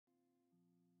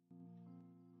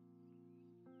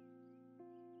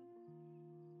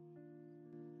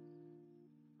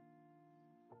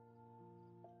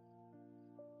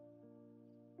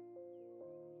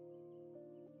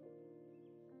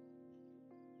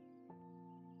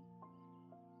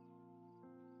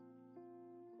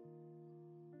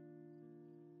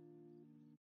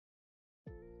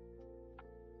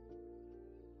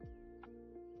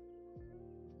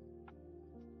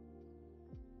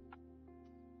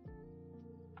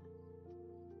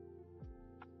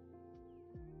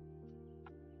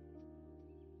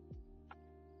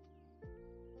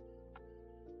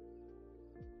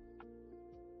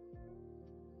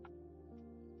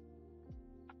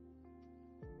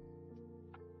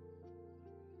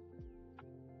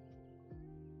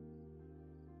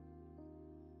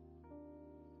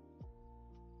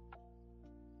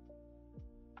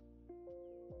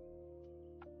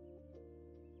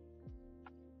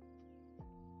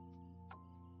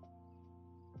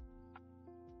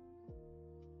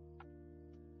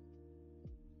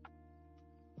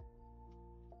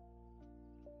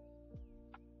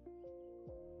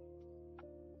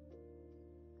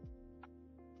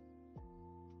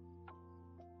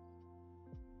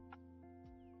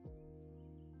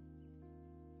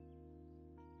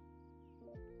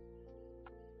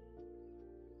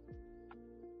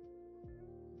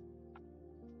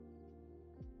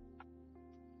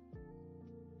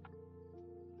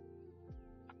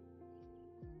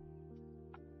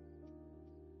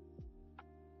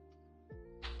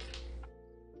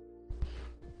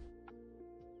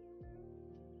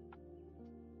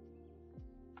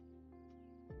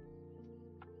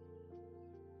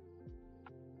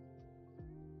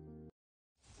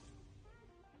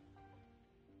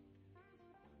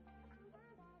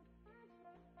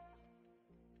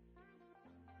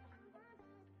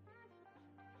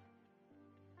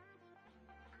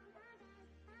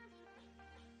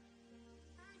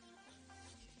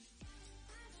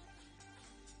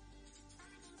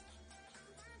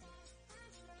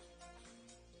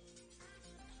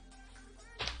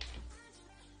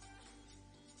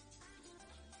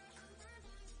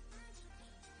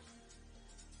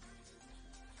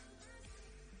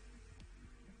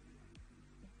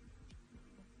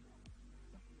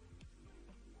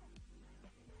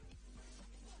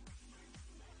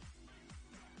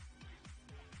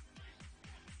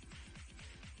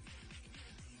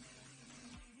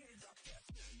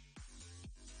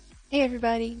Hey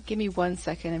everybody, give me 1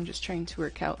 second. I'm just trying to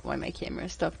work out why my camera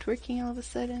stopped working all of a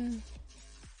sudden.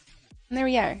 And there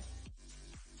we are.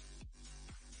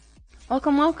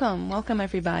 Welcome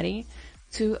everybody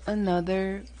to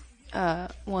another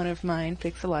one of mine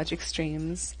Pixelogic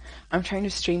streams. I'm trying to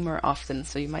stream more often,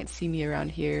 so you might see me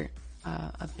around here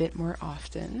a bit more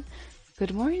often.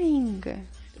 Good morning.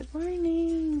 Good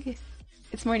morning.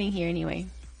 It's morning here anyway.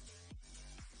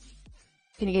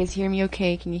 Can you guys hear me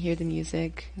okay? Can you hear the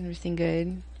music? Everything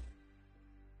good?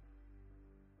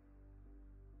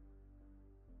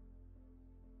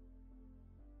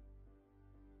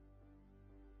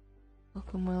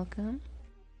 Welcome.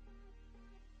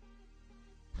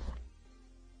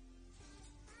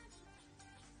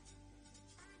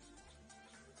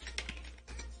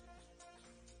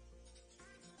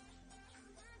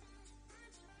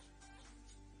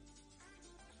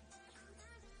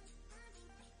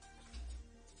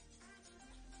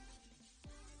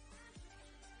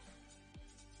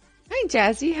 Hi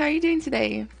Jazzy, how are you doing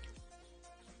today?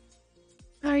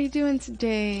 How are you doing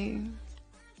today?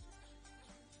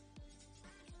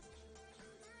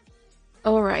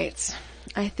 All right,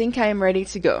 I think I am ready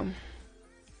to go.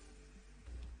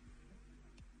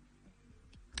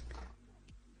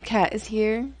 Cat is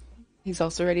here. He's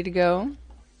also ready to go.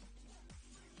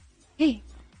 Hey.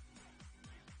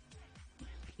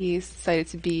 He's decided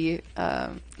to be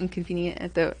inconvenient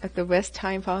at the best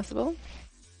time possible.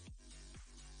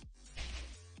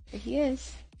 There he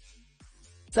is.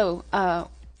 So,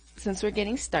 since we're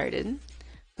getting started,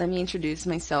 let me introduce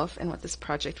myself and what this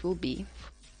project will be.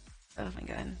 Oh my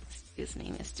god, excuse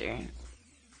me, mister.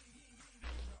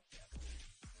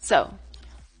 So,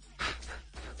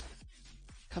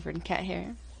 covered in cat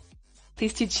hair.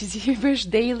 Please teach ZBrush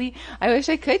daily. I wish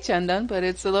I could, Chandan, but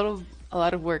it's a lot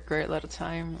of work, right? A lot of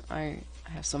time. I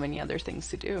have so many other things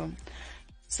to do.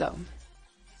 So,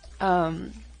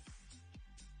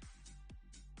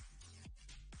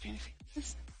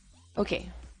 okay.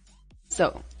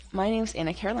 So, my name's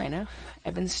Anna Carolina.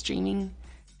 I've been streaming.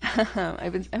 Oh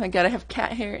my god, I have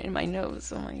cat hair in my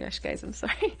nose. Oh my gosh, guys, I'm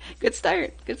sorry. Good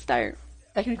start. Good start.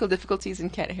 Technical difficulties in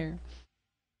cat hair.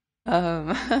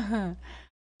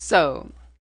 So,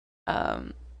 my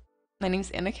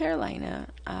name's Anna Carolina.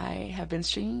 I have been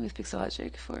streaming with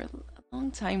Pixelogic for a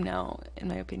long time now, in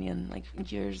my opinion, like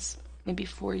years, maybe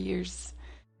 4 years.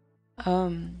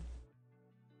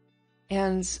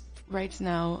 And right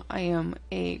now I am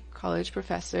a college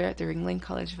professor at the Ringling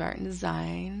College of Art and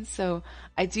Design. So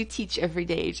I do teach every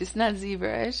day, just not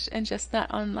ZBrush and just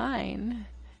not online.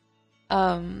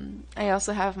 I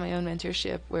also have my own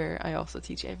mentorship where I also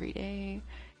teach every day.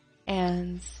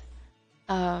 And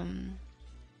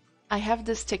I have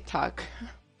this TikTok.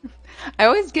 I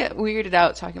always get weirded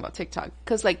out talking about TikTok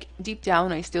because, like, deep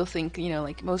down, I still think,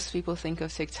 like most people think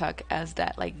of TikTok as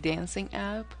that, like, dancing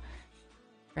app,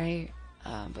 right?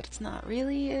 But it's not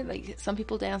really. Like, some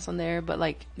people dance on there, but,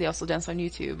 like, they also dance on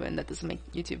YouTube, and that doesn't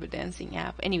make YouTube a dancing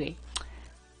app. Anyway,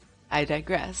 I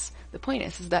digress. The point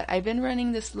is that I've been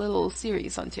running this little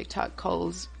series on TikTok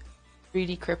called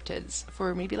 3D Cryptids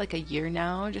for maybe like a year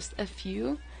now, just a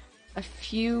few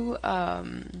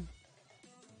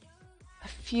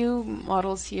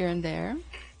models here and there,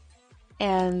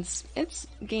 and it's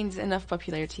gained enough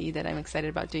popularity that I'm excited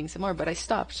about doing some more, but I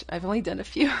stopped. I've only done a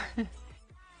few,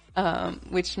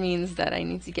 which means that I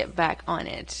need to get back on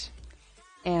it.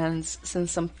 And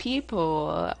since some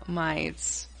people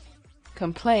might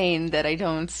complain that I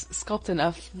don't sculpt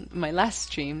enough in my last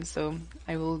stream, so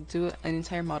I will do an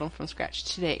entire model from scratch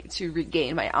today to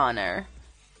regain my honor,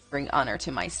 bring honor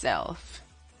to myself.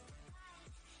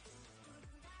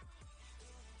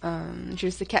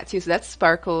 Here's the cat too. So that's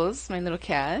Sparkles, my little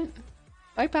cat.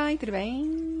 Bye bye, tudo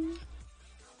bem?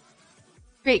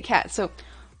 Great cat. So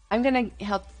I'm gonna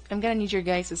need your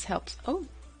guys' help. Oh,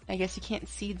 I guess you can't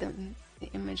see the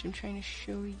image I'm trying to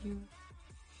show you.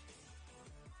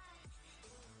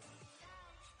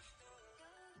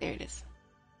 There it is.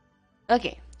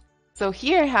 Okay, so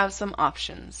here I have some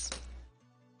options.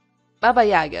 Baba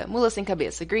Yaga, Mula Sem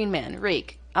Cabeça, Green Man,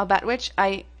 Rake, Albat Witch.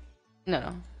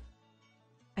 No.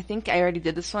 I think I already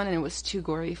did this one and it was too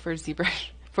gory for ZBrush,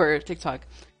 for TikTok.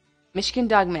 Michigan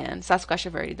Dog Man, Sasquatch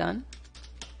I've already done.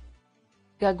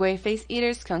 Gugway Face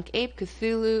Eater, Skunk Ape,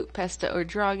 Cthulhu, Pesta or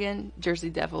Dragon, Jersey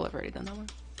Devil, I've already done that one.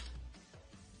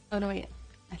 Oh no, wait.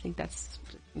 I think that's...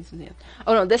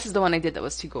 Oh no, this is the one I did that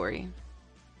was too gory.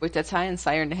 With that tie and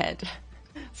Siren Head.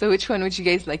 So which one would you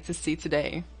guys like to see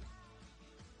today?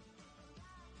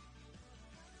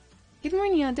 Good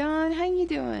morning, Adon. How you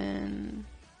doing?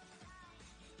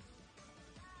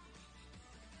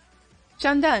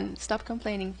 Chandan, stop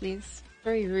complaining, please.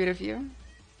 Very rude of you.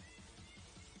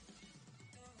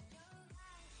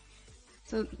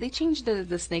 So they changed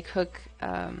the snake hook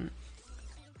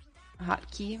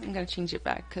hotkey. I'm gonna change it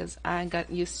back because I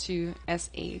got used to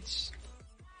SH.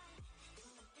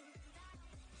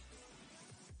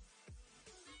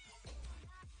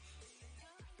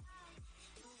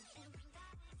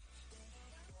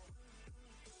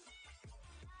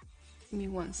 Give me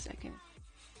 1 second.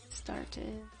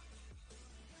 Started.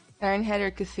 Iron Head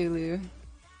or Cthulhu?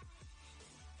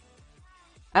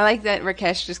 I like that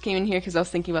Rakesh just came in here because I was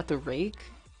thinking about the Rake.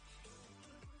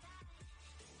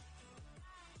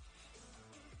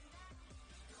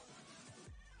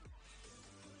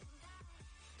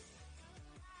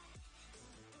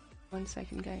 One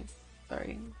second, guys.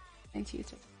 Sorry.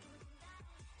 Intuitive.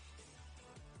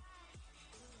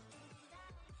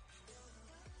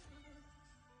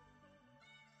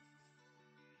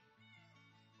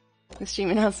 The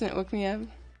stream announcement woke me up.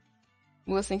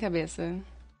 Mula sem cabeça.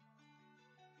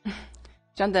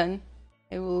 John Dunn,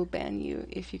 I will ban you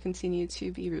if you continue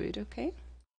to be rude, okay?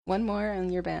 One more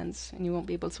and you're banned, and you won't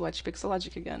be able to watch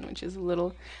Pixelogic again, which is a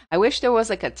little... I wish there was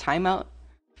like a timeout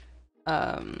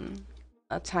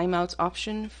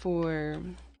option for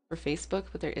Facebook,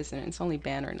 but there isn't. It's only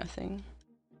ban or nothing.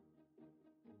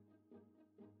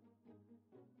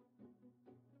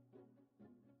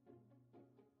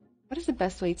 What is the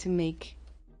best way to make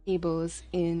cables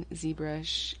in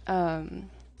ZBrush?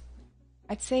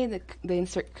 I'd say the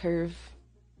insert curve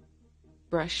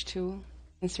brush tool,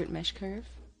 insert mesh curve.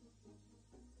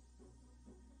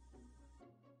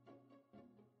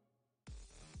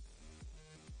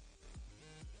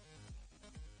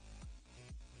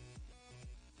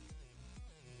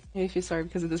 Maybe if you're sorry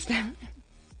because of the stem.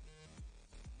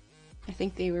 I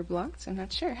think they were blocked. I'm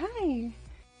not sure. Hi.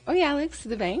 Oh yeah, Alex,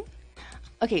 the bang.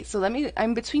 Okay, so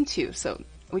I'm between two, so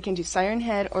we can do Siren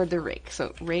Head or the Rake.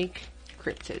 So Rake,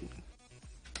 Cryptid.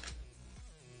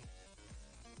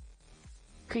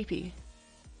 Creepy.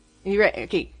 You're right.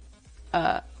 Okay.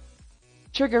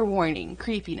 Trigger warning.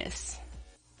 Creepiness.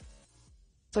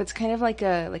 So it's kind of like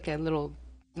a little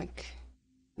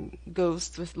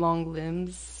ghost with long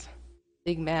limbs,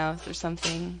 big mouth or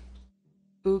something.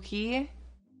 Spooky.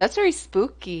 That's very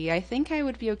spooky. I think I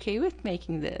would be okay with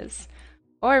making this.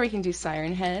 Or we can do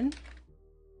Siren Head.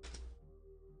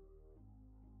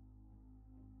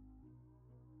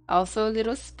 Also a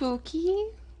little spooky.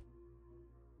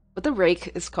 But the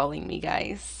Rake is calling me,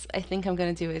 guys. I think I'm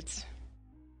gonna do it.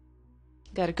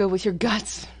 Gotta go with your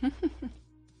guts.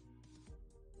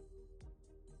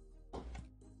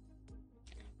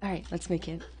 Alright, let's make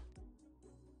it.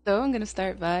 So I'm gonna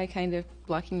start by kind of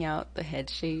blocking out the head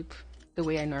shape the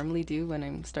way I normally do when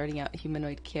I'm starting out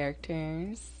humanoid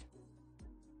characters.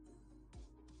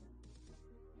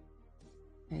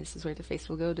 And this is where the face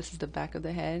will go. This is the back of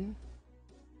the head.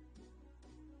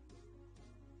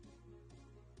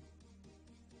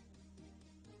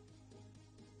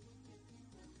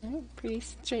 Oh, pretty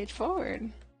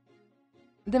straightforward.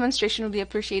 Demonstration will be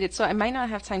appreciated. So I might not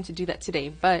have time to do that today,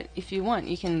 but if you want,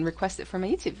 you can request it from my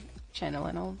YouTube channel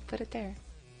and I'll put it there.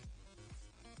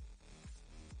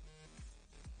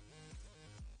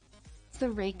 Does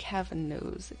the Rake have a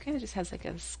nose? It kind of just has like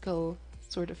a skull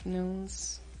sort of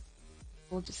nose.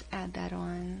 We'll just add that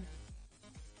on.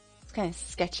 It's kind of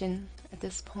sketching at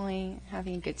this point,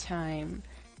 having a good time.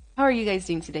 How are you guys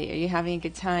doing today? Are you having a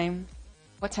good time?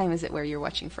 What time is it where you're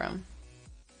watching from?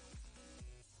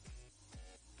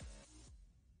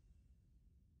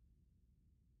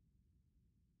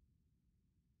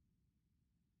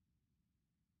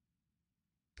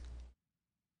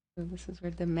 So this is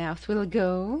where the mouth will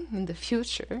go in the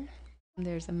future. And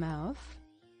there's a mouth.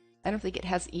 I don't think it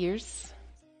has ears.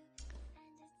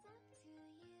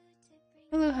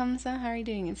 Hello Hamza, how are you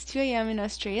doing? It's 2 AM in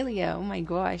Australia. Oh my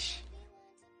gosh.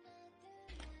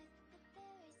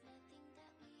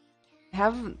 I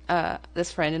have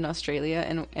this friend in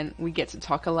Australia and we get to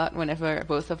talk a lot whenever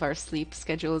both of our sleep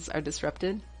schedules are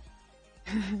disrupted.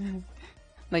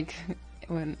 Like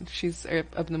when she's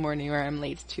up in the morning or I'm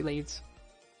late, too late.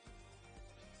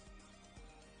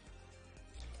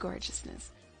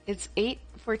 Gorgeousness. It's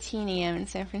 8:14 AM in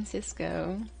San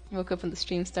Francisco. I woke up when the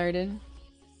stream started.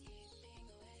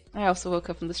 I also woke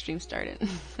up when the stream started.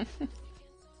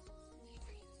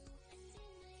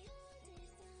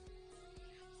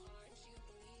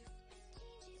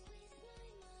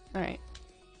 Alright.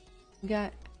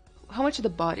 Got... How much of the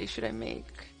body should I make?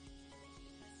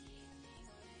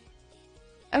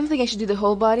 I don't think I should do the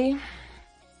whole body.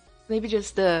 Maybe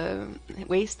just the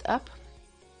waist up.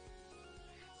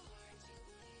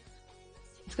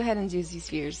 Let's go ahead and do these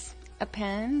spheres.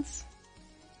 Append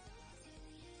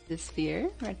this sphere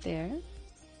right there.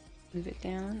 Move it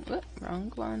down. Whoop, wrong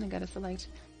one. I gotta select.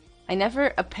 I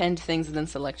never append things and then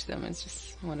select them. It's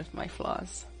just one of my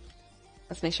flaws.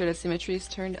 Let's make sure that symmetry is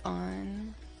turned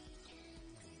on.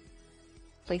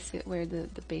 Place it where the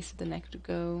base of the neck would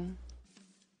go.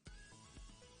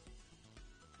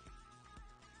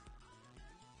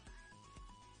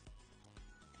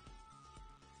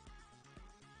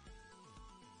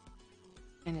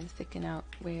 And then thicken out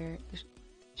where the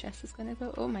chest is gonna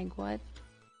go. Oh my god.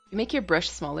 You make your brush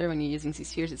smaller when you're using these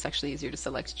spheres, it's actually easier to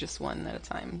select just one at a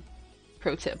time.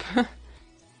 Pro tip.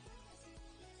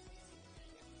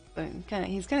 But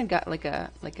he's kind of got like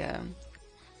a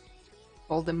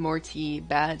Voldemort-y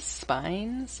bad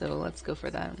spine, so let's go for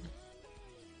that.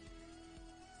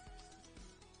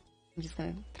 I'm just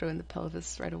gonna throw in the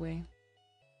pelvis right away.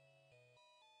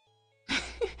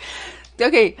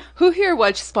 Okay, who here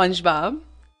watched SpongeBob?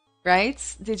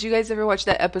 Right? Did you guys ever watch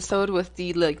that episode with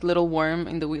the like little worm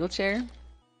in the wheelchair?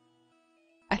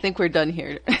 I think we're done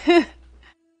here.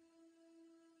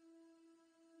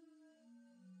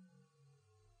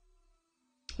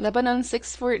 Lebanon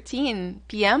 6:14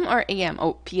 PM or AM?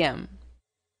 Oh, PM.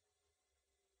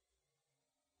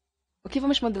 O que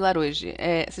vamos modelar hoje?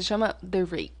 Se chama The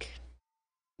Rake.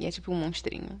 E é tipo um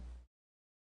monstrinho.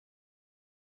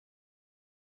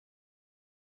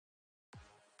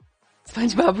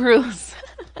 SpongeBob rules.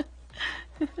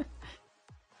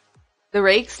 The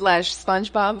Rake /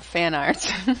 SpongeBob fan art.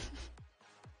 I'm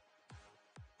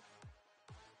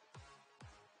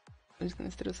just gonna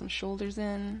throw some shoulders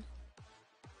in.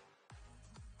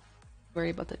 Worry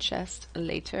about the chest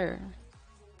later.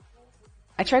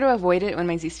 I try to avoid it when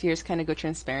my Z-spheres kind of go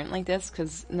transparent like this,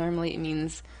 because normally it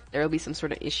means there will be some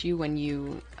sort of issue when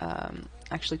you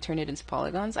actually turn it into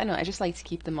polygons. I know, I just like to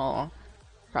keep them all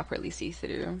properly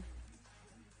see-through.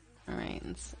 Alright,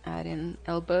 let's add in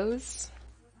elbows.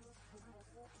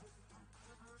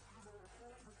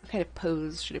 What kind of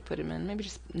pose should I put him in? Maybe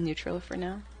just neutral for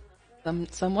now.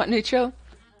 Somewhat neutral.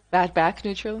 Bad back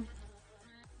neutral.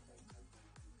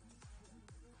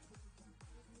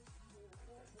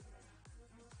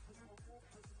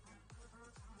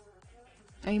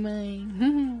 Ay,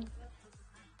 mine.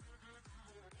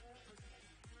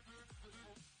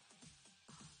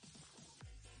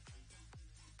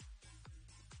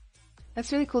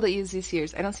 That's really cool that you use these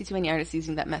spheres. I don't see too many artists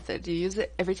using that method. Do you use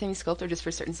it every time you sculpt or just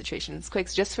for certain situations?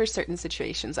 Quicks, just for certain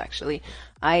situations, actually.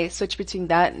 I switch between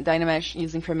that and Dynamesh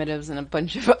using primitives and a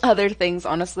bunch of other things.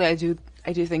 Honestly, I do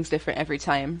things different every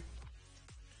time.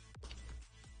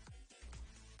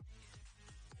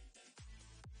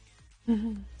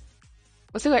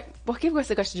 Por que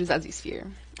você gosta de usar Z-Sphere?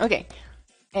 Ok.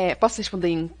 Posso responder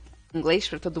em inglês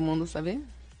para todo mundo saber?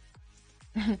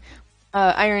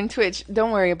 Iron Twitch,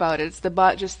 don't worry about it. The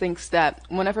bot just thinks that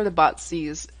whenever the bot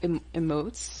sees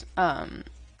emotes,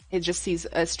 it just sees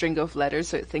a string of letters,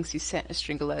 so it thinks you sent a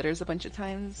string of letters a bunch of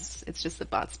times. It's just the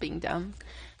bots being dumb.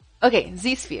 Okay,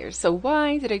 Z-Spheres. So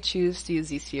why did I choose to use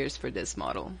Z-Spheres for this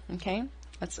model? Okay,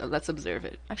 let's observe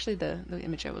it. Actually, the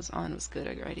image I was on was good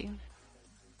already.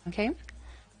 Okay,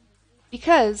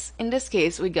 because in this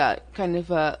case we got kind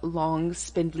of a long,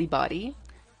 spindly body.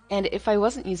 And if I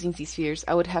wasn't using Z-spheres,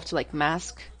 I would have to like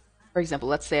mask, for example,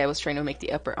 let's say I was trying to make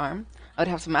the upper arm. I would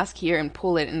have to mask here and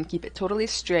pull it and keep it totally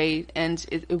straight, and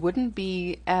it wouldn't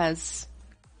be as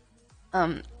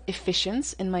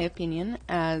efficient, in my opinion,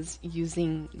 as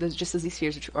using just the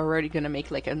Z-spheres, which are already going to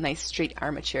make like a nice straight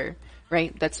armature,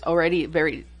 right? That's already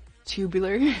very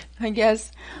tubular, I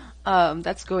guess.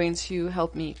 That's going to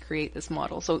help me create this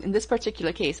model. So in this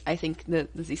particular case, I think the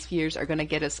Z-spheres are going to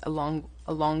get us a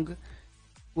long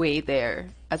way there,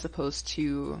 as opposed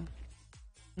to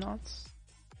knots,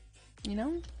 you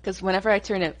know? Because whenever I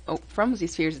turn it from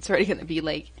Z-spheres, it's already going to be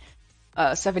like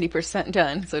 70%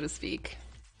 done, so to speak.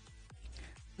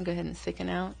 I'll go ahead and thicken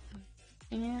out.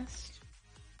 Yes.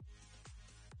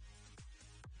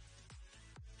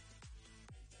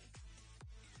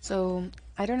 So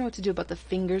I don't know what to do about the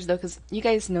fingers though, because you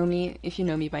guys know me. If you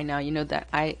know me by now, you know that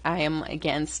I am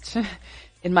against,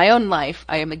 in my own life,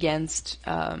 I am against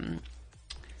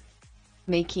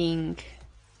making.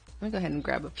 Let me go ahead and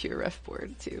grab a pure ref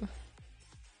board too.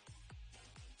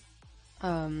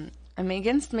 I'm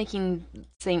against making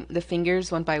the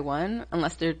fingers one by one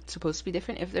unless they're supposed to be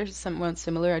different. If there's someone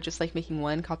similar, I just like making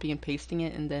one, copy and pasting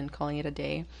it, and then calling it a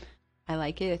day. I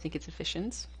like it. I think it's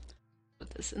efficient. Put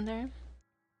this in there.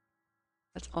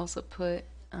 Let's also put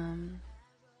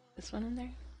this one in there.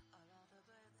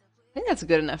 I think that's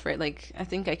good enough, right? Like, I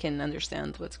think I can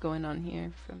understand what's going on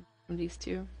here from these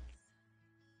two.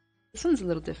 This one's a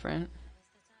little different.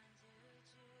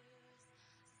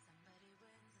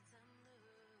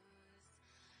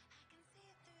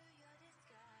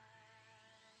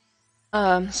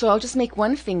 So I'll just make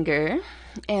one finger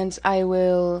and I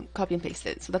will copy and paste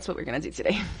it. So that's what we're gonna do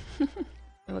today.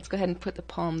 Let's go ahead and put the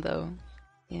palm though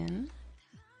in.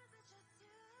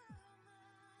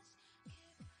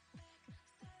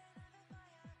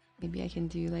 Maybe I can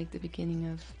do like the beginning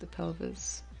of the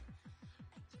pelvis.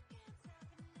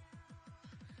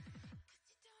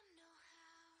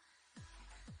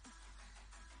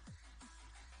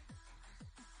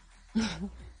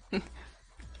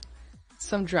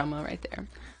 Some drama right there.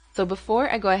 So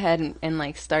before I go ahead and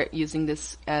like start using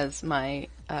this as my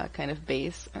kind of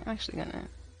base, I'm actually gonna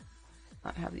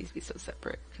not have these be so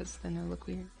separate because then it'll look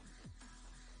weird.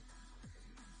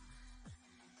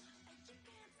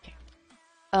 Okay.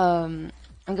 I'm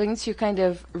going to kind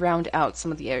of round out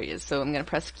some of the areas. So I'm gonna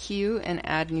press Q and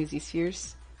add new Z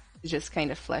spheres to just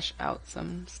kind of flesh out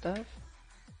some stuff.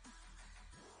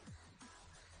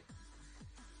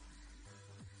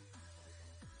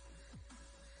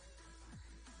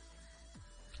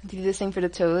 Do the same for the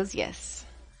toes? Yes.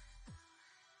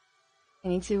 I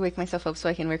need to wake myself up so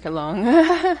I can work along.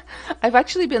 I've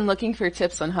actually been looking for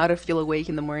tips on how to feel awake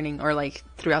in the morning or like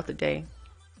throughout the day.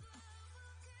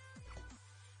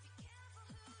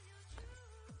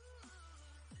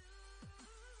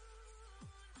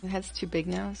 The head's too big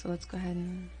now, so let's go ahead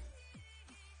and...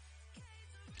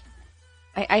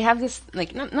 I have this,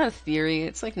 like, not a theory,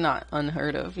 it's like not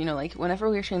unheard of, you know, like whenever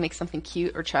we're trying to make something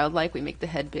cute or childlike, we make the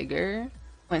head bigger.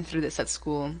 Went through this at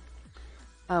school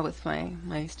with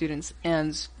my students,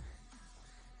 and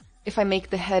if I make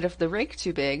the head of the rake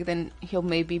too big, then he'll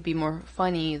maybe be more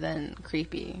funny than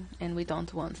creepy, and we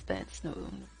don't want that, no.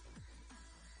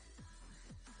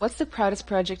 What's the proudest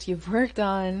project you've worked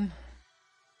on?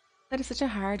 That is such a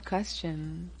hard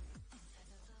question.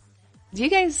 Do you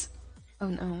guys... Oh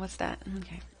no, what's that?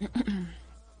 Okay.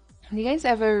 Do you guys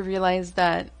ever realize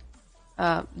that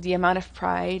the amount of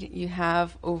pride you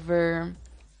have over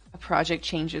a project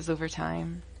changes over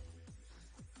time?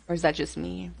 Or is that just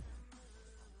me?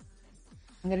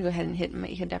 I'm gonna go ahead and hit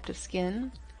make adaptive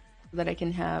skin so that I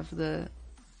can have the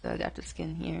adaptive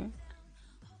skin here.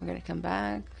 I'm gonna come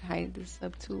back, hide the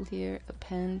subtool here,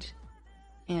 append,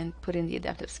 and put in the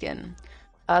adaptive skin.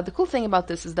 The cool thing about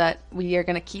this is that we are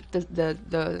gonna keep the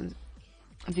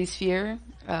sphere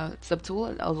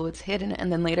subtool, although it's hidden, and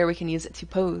then later we can use it to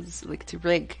pose, like to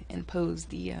rig and pose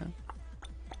the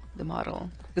model.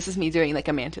 This is me doing like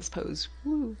a mantis pose.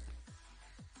 Woo.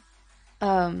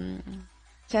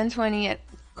 1020 at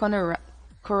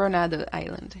Coronado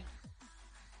Island.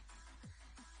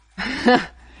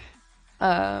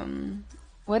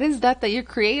 What is that you're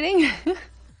creating?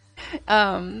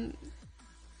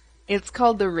 It's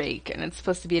called the Rake, and it's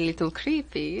supposed to be a little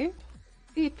creepy.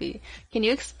 Can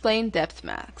you explain depth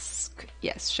mask?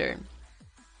 Yes, sure.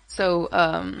 So,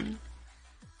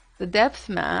 the depth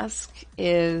mask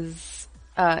is,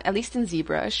 at least in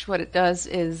ZBrush, what it does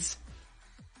is,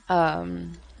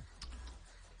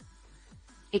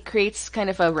 it creates kind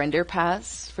of a render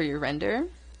pass for your render,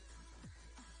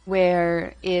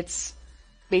 where it's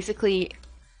basically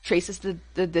traces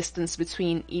the distance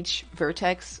between each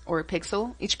vertex or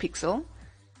pixel, each pixel,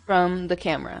 from the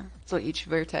camera. So each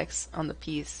vertex on the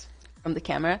piece from the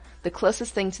camera. The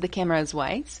closest thing to the camera is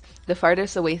white, the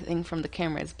farthest away thing from the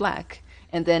camera is black,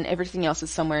 and then everything else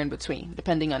is somewhere in between,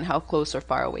 depending on how close or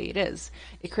far away it is.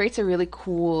 It creates a really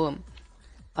cool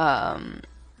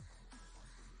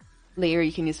layer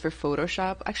you can use for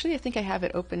Photoshop. Actually, I think I have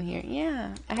it open here.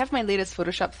 Yeah, I have my latest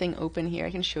Photoshop thing open here.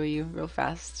 I can show you real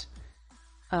fast.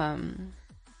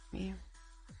 Yeah.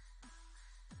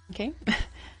 Okay.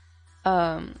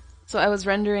 So I was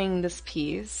rendering this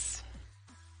piece.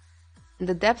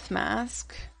 The depth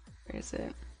mask, where is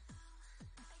it?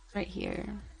 Right here.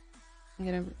 I'm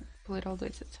gonna pull it all the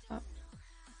way to the top.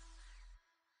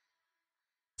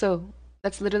 So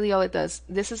that's literally all it does.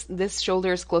 This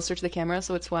shoulder is closer to the camera,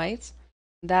 so it's white.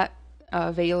 That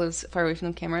veil is far away from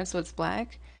the camera, so it's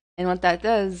black. And what that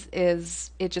does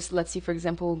is it just lets you, for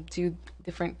example, do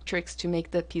different tricks to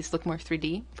make the piece look more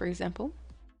 3D, for example.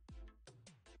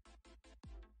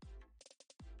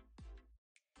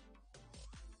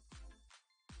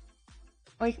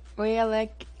 Oi,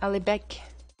 Alec.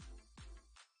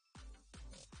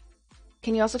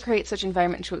 Can you also create such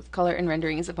environment with color and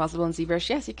rendering? Is it possible in ZBrush?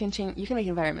 Yes, you can change. You can make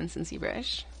environments in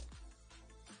ZBrush.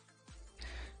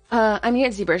 I'm new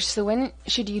at ZBrush, so when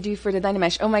should you do for the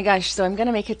Dynamesh? Oh my gosh, so I'm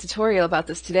gonna make a tutorial about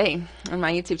this today on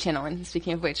my YouTube channel. And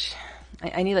speaking of which,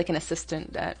 I need like an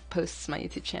assistant that posts my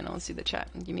YouTube channel to the chat.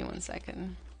 Give me 1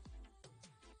 second.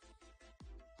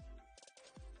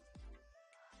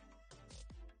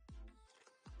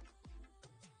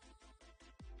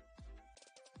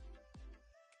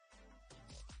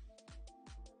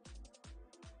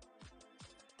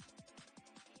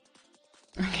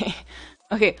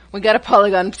 Okay, we got a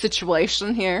polygon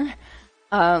situation here.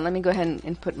 Let me go ahead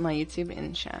and put my YouTube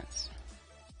in chat.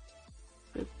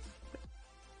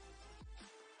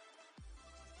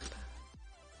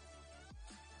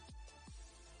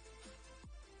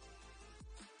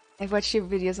 I've watched your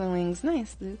videos on Wings.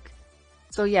 Nice, Luke.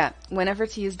 So yeah, whenever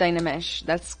to use Dynamesh,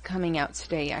 that's coming out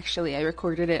today, actually. I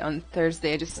recorded it on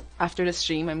Thursday. After the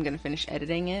stream, I'm gonna finish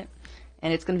editing it.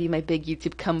 And it's gonna be my big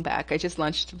YouTube comeback. I just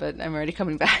launched, but I'm already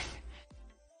coming back.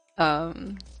 Yes.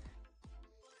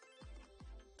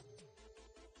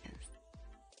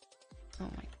 Oh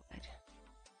my god.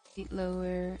 Feet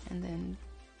lower, and then...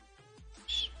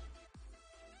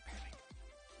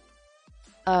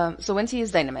 Perfect. So when to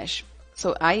use Dynamesh?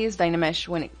 So I use Dynamesh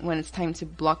when it's time to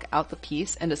block out the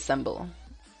piece and assemble.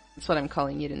 That's what I'm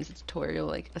calling it in the tutorial,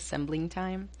 like assembling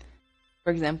time.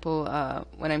 For example,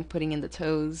 when I'm putting in the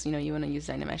toes, you know, you want to use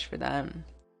Dynamesh for that.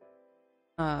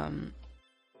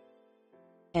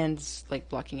 And like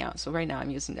blocking out. So right now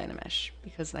I'm using Dynamesh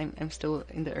because I'm still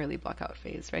in the early blockout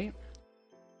phase, right?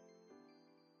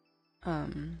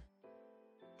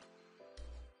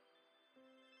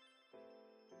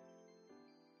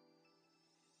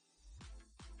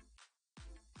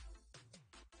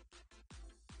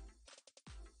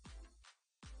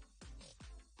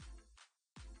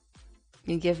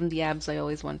 You give him the abs I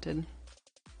always wanted.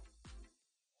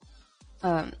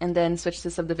 And then switch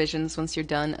to subdivisions once you're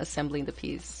done assembling the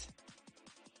piece.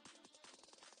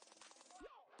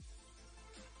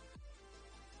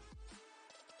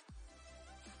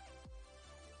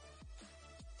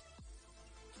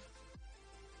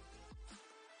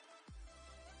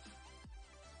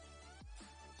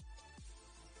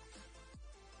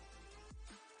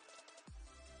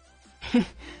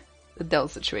 The Dell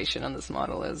situation on this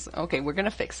model is, okay, we're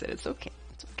gonna fix it. It's okay.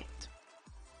 It's okay.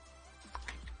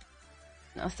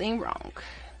 Nothing wrong.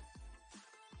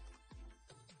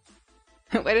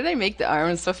 Why did I make the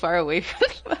arms so far away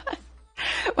from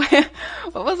that?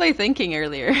 What was I thinking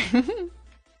earlier?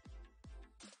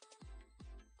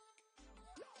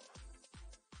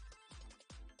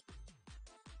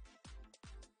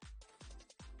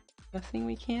 Nothing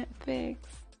we can't fix.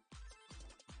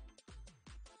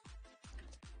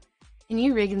 Can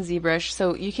you rig in ZBrush?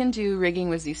 So you can do rigging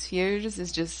with these spheres.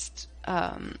 It's just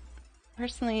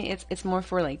personally it's more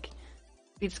for like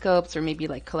speed sculpts or maybe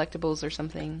like collectibles or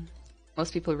something.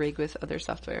 Most people rig with other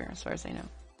software as far as I know.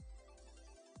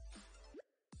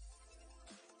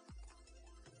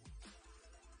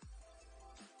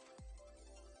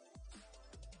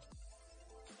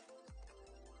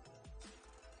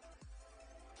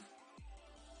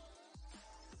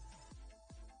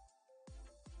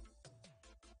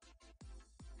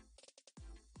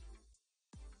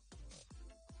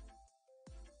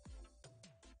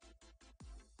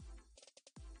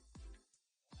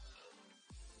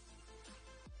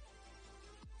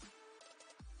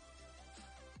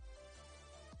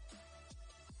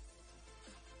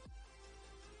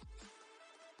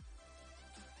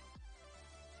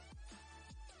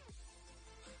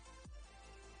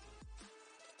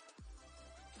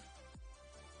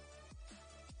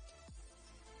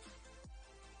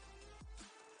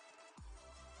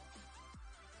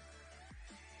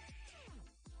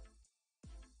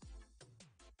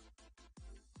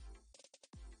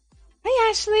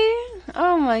 Ashley,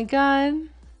 oh my god.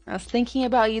 I was thinking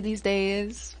about you these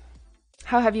days.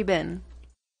 How have you been?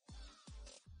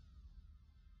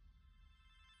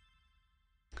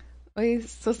 Oi,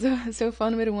 sou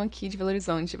fã número 1 aqui de Belo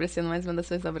Horizonte, apreciando mais uma das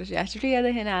suas obras de arte.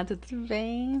 Obrigada, Renata, tudo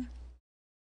bem?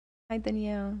 Hi,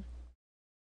 Daniel.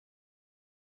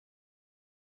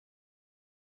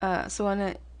 So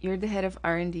Anna, you're the head of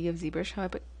R&D of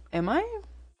ZBrush. Am I?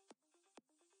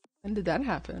 When did that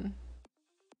happen?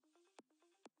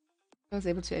 I was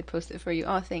able to. I post it for you.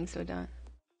 Oh, thanks, Odan.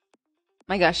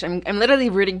 My gosh, I'm literally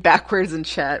reading backwards in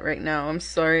chat right now. I'm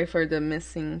sorry for the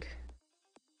missing.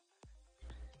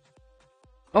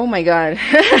 Oh my god,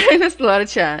 I missed a lot of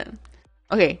chat.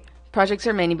 Okay, projects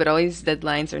are many, but always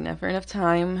deadlines are never enough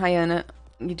time. Hi Anna,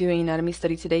 you doing anatomy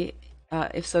study today?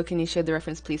 If so, can you share the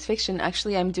reference, please? Fiction.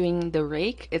 Actually, I'm doing the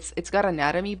Rake. It's got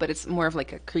anatomy, but it's more of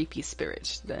like a creepy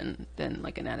spirit than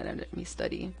like an anatomy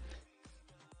study.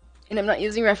 And I'm not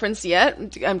using reference yet.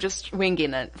 I'm just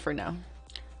winging it for now.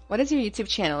 What is your YouTube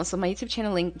channel? So my YouTube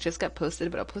channel link just got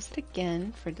posted, but I'll post it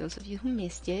again for those of you who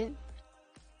missed it.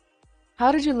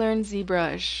 How did you learn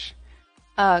ZBrush?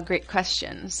 Great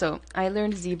question. So I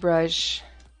learned ZBrush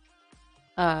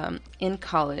in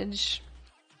college.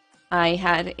 I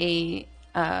had I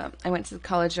went to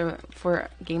college for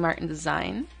game art and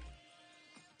design,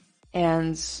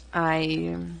 and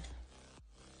I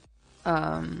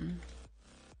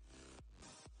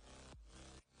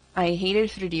I hated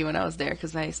 3D when I was there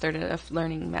because I started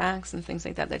learning Max and things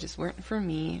like that that just weren't for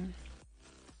me.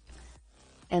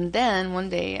 And then one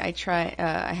day I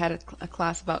had a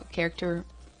class about character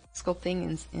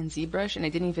sculpting in ZBrush, and I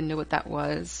didn't even know what that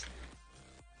was.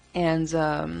 And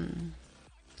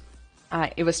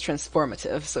it was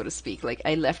transformative, so to speak. Like,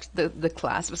 I left the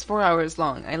class. It was 4 hours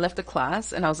long. I left the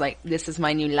class, and I was like, this is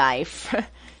my new life.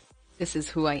 This is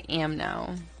who I am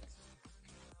now.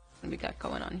 What we got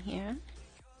going on here?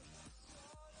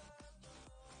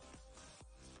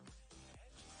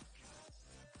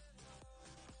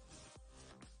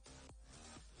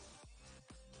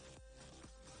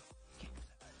 Okay.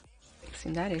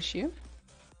 Fixing that issue.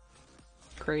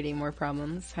 Creating more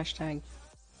problems. Hashtag,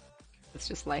 it's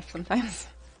just life sometimes.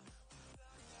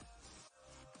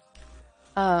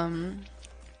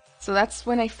 So that's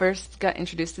when I first got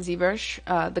introduced to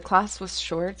ZBrush. The class was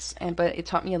short, but it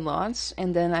taught me a lot,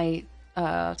 and then I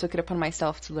took it upon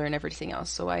myself to learn everything else.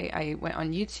 So I went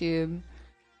on YouTube,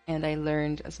 and I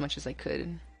learned as much as I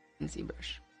could in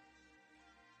ZBrush.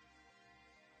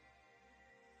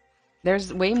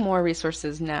 There's way more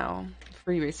resources now,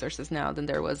 free resources now, than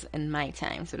there was in my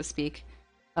time, so to speak.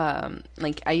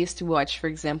 Like, I used to watch, for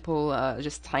example,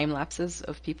 just time lapses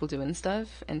of people doing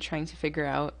stuff and trying to figure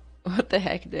out what the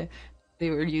heck they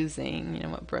were using, you know,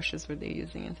 what brushes were they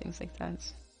using and things like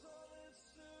that.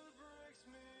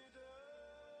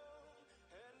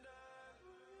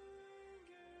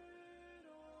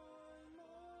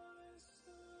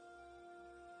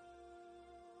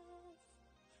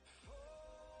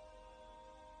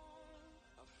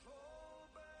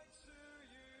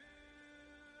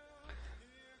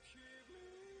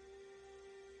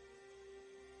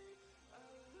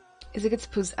 Is it good to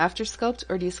pose after sculpt,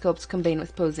 or do you sculpt combine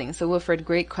with posing? So, Wilfred,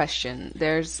 great question.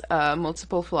 There's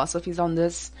multiple philosophies on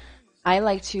this. I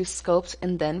like to sculpt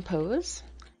and then pose,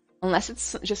 unless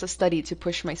it's just a study to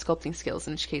push my sculpting skills,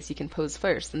 in which case you can pose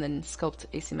first and then sculpt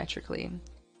asymmetrically.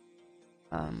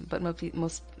 But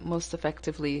most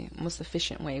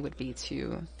efficient way would be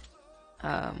to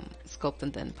sculpt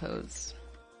and then pose.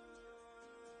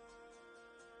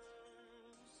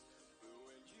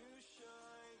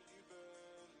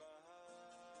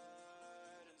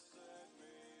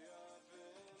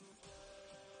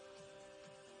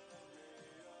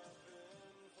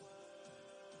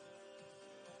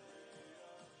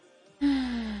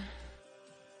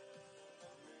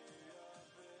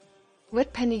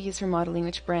 What pen do you use for modeling?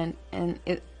 Which brand and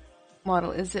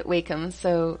model? Is it Wacom?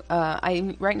 So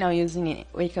I'm right now using a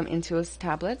Wacom Intuos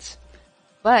tablet,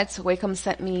 but Wacom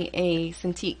sent me a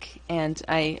Cintiq, and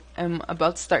I am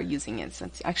about to start using it. So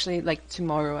it's actually, like,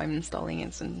 tomorrow I'm installing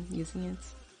it and using it.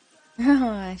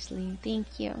 Oh, Ashley,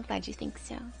 thank you. I'm glad you think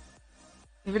so. Have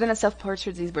you ever done a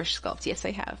self-portrait ZBrush sculpt? Yes,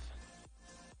 I have.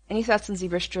 Any thoughts on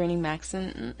ZBrush joining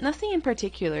Maxon? Nothing in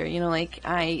particular. You know, like,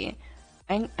 I'm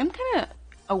kind of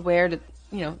aware that,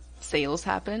 you know, sales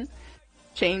happen,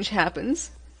 change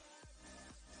happens.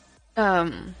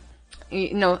 You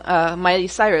know, Miley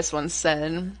Cyrus once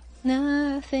said,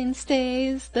 "Nothing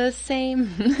stays the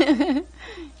same."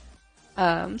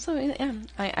 So yeah,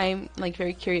 I'm like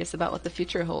very curious about what the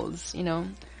future holds. You know,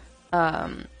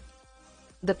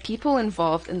 the people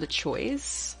involved in the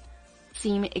choice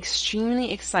seem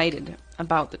extremely excited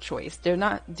about the choice. They're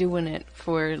not doing it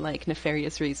for like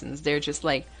nefarious reasons. They're just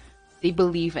like, they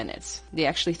believe in it. They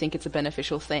actually think it's a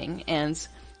beneficial thing, and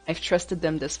I've trusted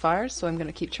them this far, so I'm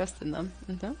gonna keep trusting them.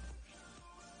 Então,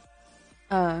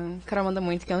 Carol manda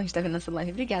muito que ela está vendo essa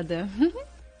live. Obrigada.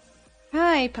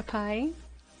 Hi, papai.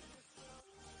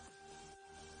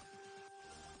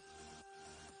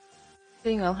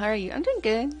 Doing well. How are you? I'm doing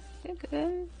good. Doing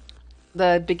good.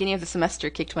 The beginning of the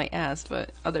semester kicked my ass, but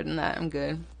other than that, I'm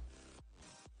good.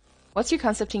 What's your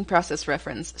concepting process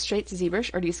reference? Straight to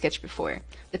ZBrush, or do you sketch before?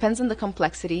 Depends on the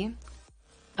complexity.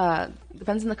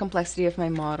 Depends on the complexity of my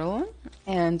model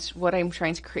and what I'm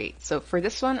trying to create. So for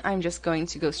this one, I'm just going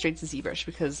to go straight to ZBrush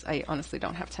because I honestly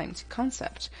don't have time to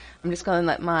concept. I'm just going to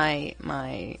let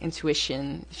my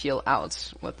intuition feel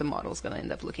out what the model is going to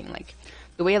end up looking like.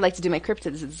 The way I like to do my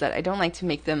cryptids is that I don't like to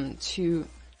make them too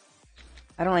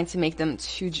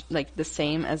like the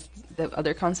same as the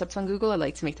other concepts on Google. I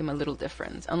like to make them a little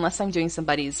different, unless I'm doing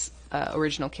somebody's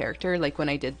original character, like when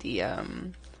I did the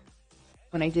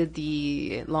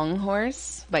Long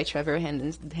Horse by Trevor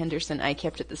Henderson. I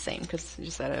kept it the same because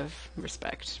just out of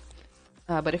respect.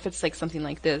 But if it's like something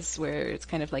like this, where it's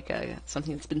kind of like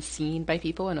something that's been seen by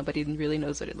people and nobody really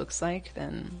knows what it looks like,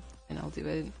 then I'll do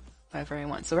it however I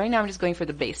want. So right now I'm just going for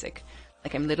the basic.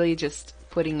 Like, I'm literally just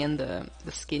putting in the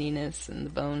skinniness and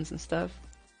the bones and stuff.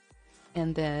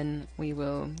 And then we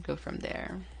will go from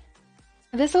there.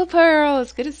 Vessel Pearl,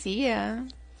 it's good to see ya.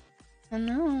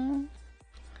 Hello.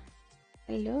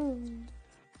 Hello.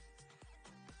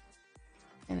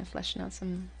 Kind of fleshing out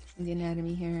some of the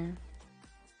anatomy here.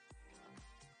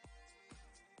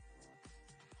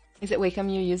 Is it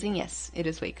Wacom you're using? Yes, it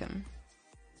is Wacom.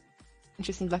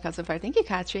 Interesting blackouts so far. Thank you,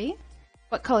 Katri.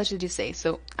 What college did you say?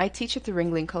 So I teach at the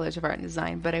Ringling College of Art and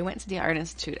Design, but I went to the Art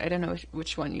Institute. I don't know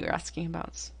which one you're asking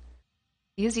about.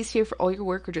 Use these here for all your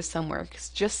work or just some work?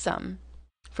 Just some.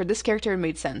 For this character, it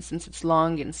made sense since it's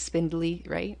long and spindly,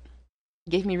 right?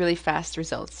 Gave me really fast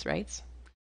results, right?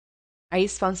 Are you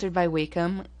sponsored by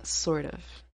Wacom? Sort of.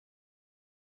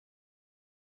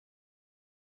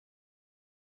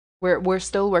 We're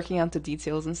still working out the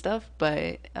details and stuff,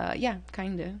 but yeah,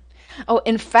 kinda. Oh,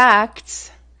 in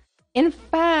fact,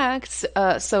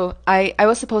 so I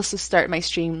was supposed to start my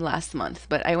stream last month,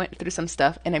 but I went through some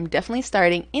stuff, and I'm definitely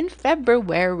starting in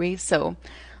February. So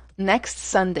next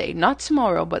Sunday, not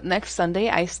tomorrow, but next Sunday,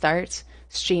 I start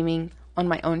streaming on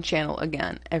my own channel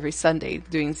again every Sunday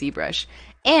doing ZBrush.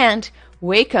 And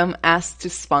Wacom asked to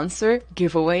sponsor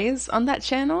giveaways on that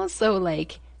channel, so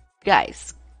like,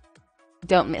 guys,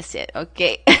 don't miss it,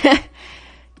 okay?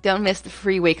 Don't miss the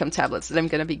free Wacom tablets that I'm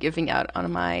gonna be giving out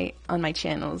on my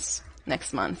channels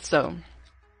next month. So,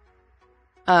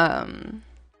 I'm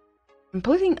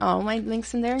putting all my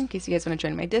links in there in case you guys want to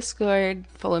join my Discord,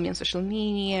 follow me on social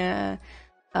media,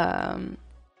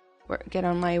 get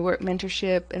on my work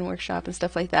mentorship and workshop and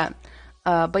stuff like that.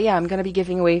 But yeah, I'm gonna be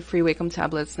giving away free Wacom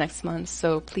tablets next month,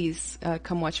 so please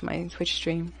come watch my Twitch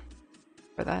stream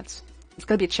for that. It's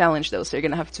gonna be a challenge though, so you're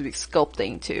gonna have to be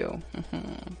sculpting too.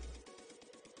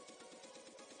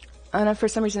 For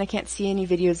some reason I can't see any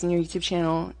videos in your YouTube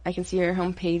channel. I can see your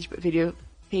homepage, but video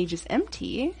page is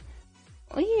empty.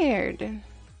 Weird.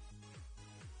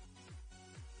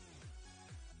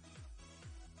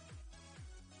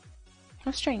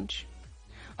 How strange.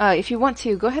 If you want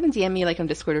to, go ahead and DM me like on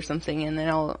Discord or something, and then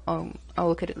I'll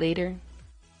look at it later.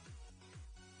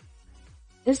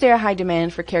 Is there a high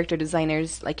demand for character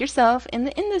designers like yourself in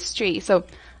the industry? So,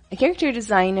 a character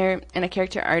designer and a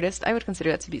character artist, I would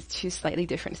consider that to be two slightly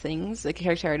different things. Like a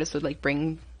character artist would like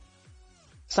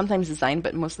sometimes design,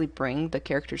 but mostly bring the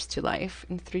characters to life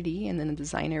in 3D, and then a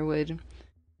designer would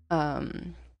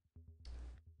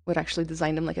actually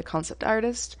design them like a concept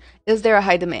artist. Is there a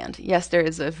high demand? Yes, there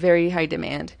is a very high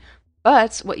demand.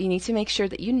 But what you need to make sure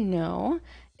that you know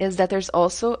is that there's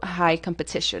also a high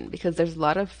competition, because there's a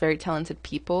lot of very talented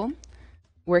people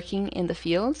working in the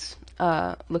fields,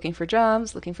 looking for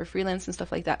jobs, looking for freelance and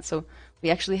stuff like that. So we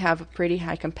actually have a pretty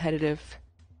high competitive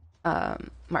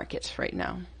market right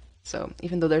now. So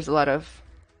even though there's a lot of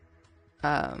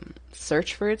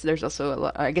search for it, there's also a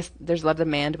lot, I guess there's a lot of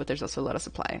demand, but there's also a lot of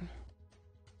supply.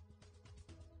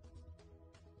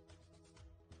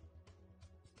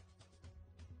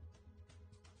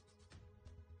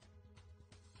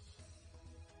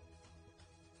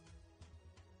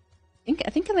 I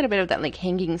think a little bit of that like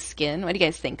hanging skin. What do you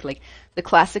guys think? Like the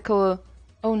classical.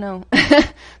 Oh no,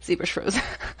 ZBrush froze.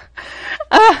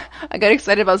 I got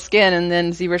excited about skin and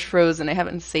then ZBrush froze, and I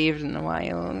haven't saved in a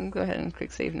while. Go ahead and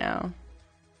quick save now.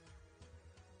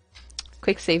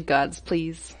 Quick save, gods,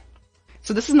 please.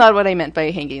 So this is not what I meant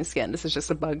by hanging skin. This is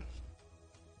just a bug.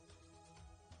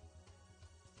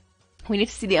 We need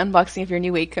to see the unboxing of your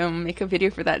new Wacom. Make a video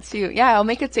for that too. Yeah, I'll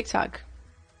make a TikTok.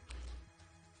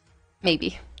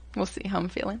 Maybe. We'll see how I'm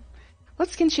feeling. What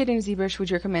skin shade in ZBrush would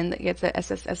you recommend that gets the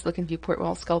SSS look and viewport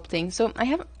while sculpting? So I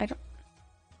don't...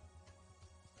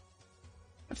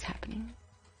 What's happening?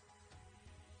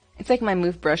 It's like my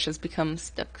move brush has become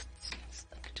stuck.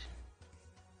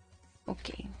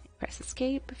 Okay. Press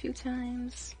escape a few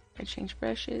times. I change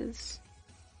brushes.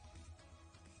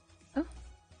 Oh.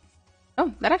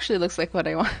 Oh, that actually looks like what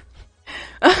I want.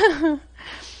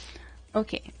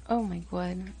 Okay. Oh my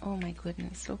god. Oh my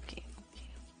goodness. Okay.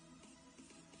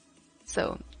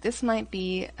 So this might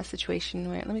be a situation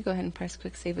where, let me go ahead and press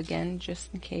quick save again,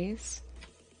 just in case.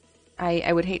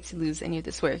 I would hate to lose any of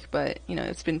this work, but you know,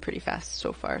 it's been pretty fast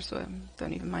so far, so I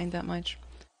don't even mind that much.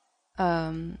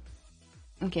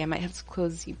 Okay, I might have to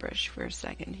close ZBrush for a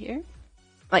second here.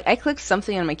 Like, I clicked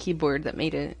something on my keyboard that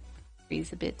made it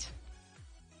freeze a bit.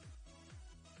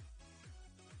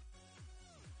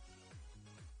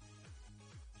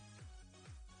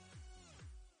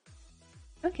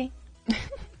 Okay.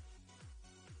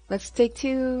 Let's take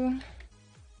two.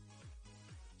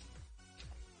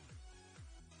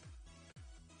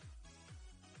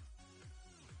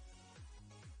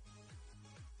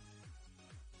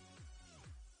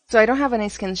 So I don't have any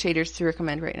skin shaders to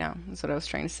recommend right now. That's what I was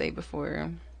trying to say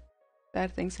before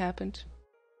bad things happened.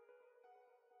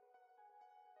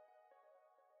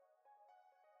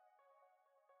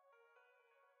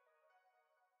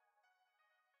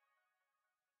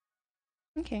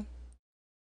 Okay.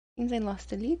 Means I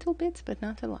lost a little bit, but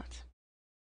not a lot.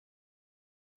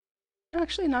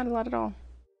 Actually, not a lot at all.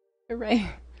 Hooray.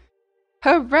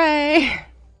 Hooray!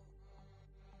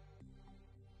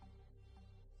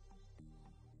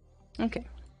 Okay.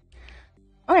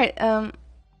 Alright, I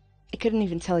couldn't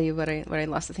even tell you what I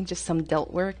lost. I think just some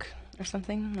delt work or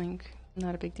something. Like,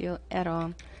 not a big deal at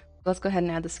all. Let's go ahead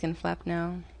and add the skin flap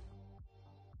now.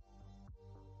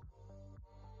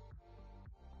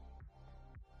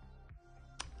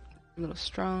 A little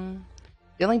strong.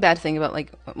 The only bad thing about,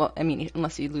 like, well, I mean,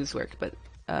 unless you lose work, but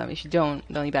if you don't,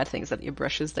 the only bad thing is that your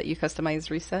brushes that you customize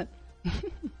reset.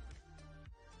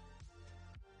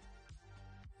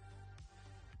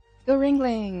 Go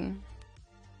Ringling!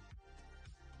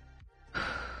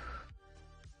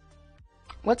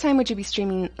 What time would you be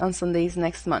streaming on Sundays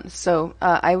next month? So,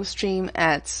 I will stream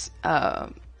at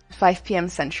 5 p.m.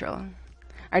 Central.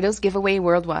 Are those giveaway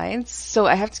worldwide? So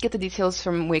I have to get the details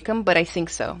from Wacom, but I think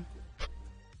so.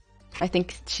 I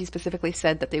think she specifically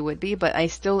said that they would be, but I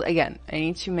still, again, I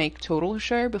need to make total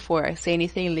sure before I say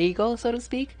anything legal, so to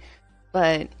speak.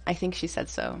 But I think she said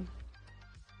so.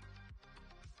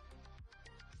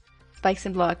 Spikes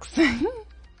and blocks.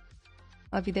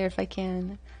 I'll be there if I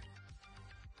can.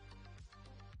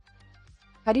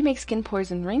 How do you make skin pores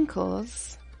and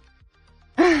wrinkles?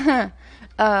 So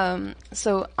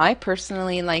I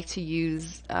personally like to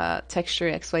use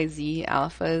texture XYZ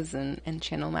alphas and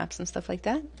channel maps and stuff like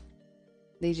that.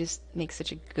 They just make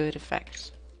such a good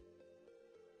effect.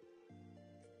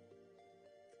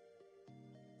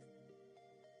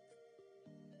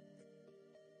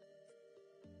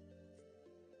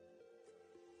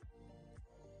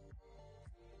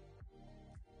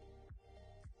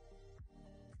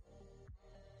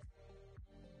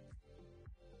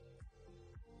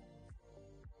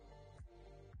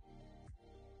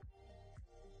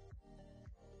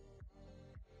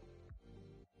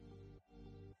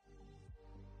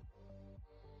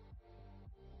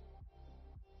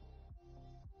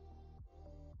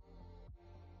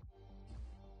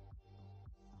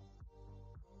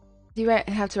 Do you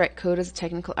have to write code as a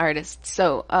technical artist?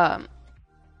 So,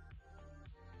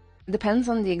 depends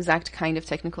on the exact kind of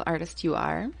technical artist you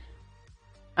are.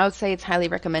 I would say it's highly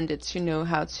recommended to know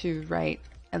how to write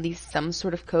at least some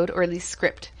sort of code or at least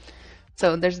script.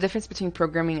 So there's a difference between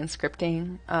programming and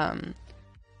scripting.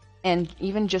 And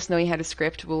even just knowing how to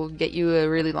script will get you a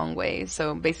really long way.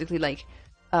 So basically, like,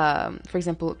 for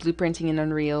example, blueprinting in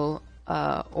Unreal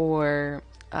or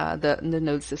the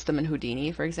node system in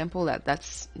Houdini, for example,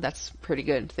 that's pretty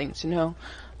good thing to know.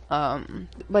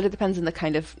 But it depends on the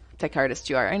kind of tech artist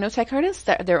you are. I know tech artists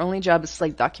that their only job is to,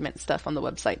 like, document stuff on the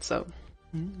website. So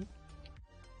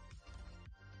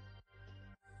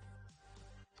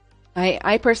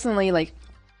I personally, like,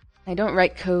 I don't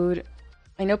write code.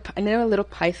 I know a little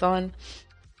Python,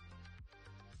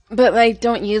 but I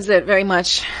don't use it very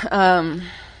much.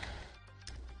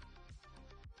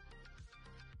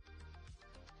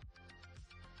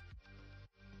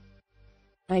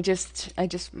 I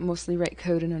just mostly write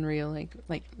code in Unreal,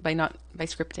 like by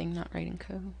scripting, not writing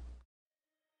code,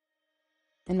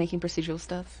 and making procedural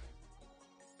stuff.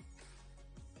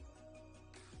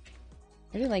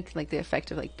 I really like the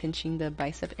effect of, like, pinching the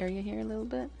bicep area here a little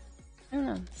bit. I don't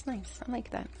know, it's nice. I like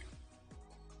that.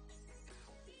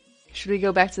 Should we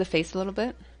go back to the face a little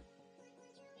bit?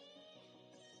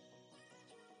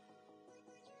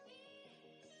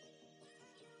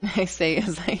 I say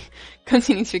as I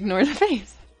continue to ignore the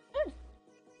face.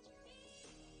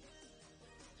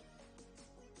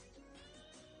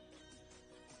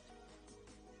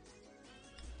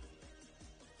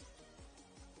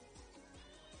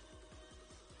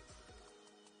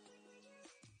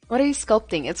 What are you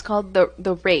sculpting? It's called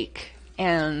the Rake,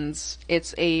 and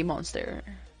it's a monster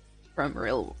from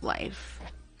real life.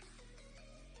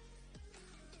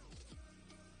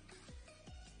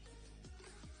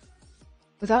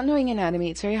 Without knowing anatomy,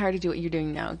 it's very hard to do what you're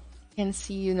doing now. Can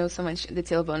see you know so much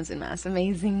detail, bones, and mass.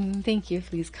 Amazing. Thank you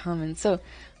for these comments. So,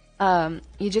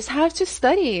 you just have to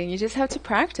study. You just have to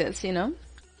practice, you know?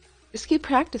 Just keep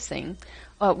practicing.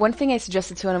 One thing I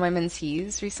suggested to one of my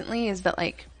mentees recently is that,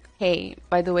 like, hey,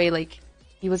 by the way, like,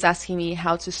 he was asking me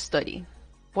how to study.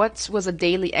 What was a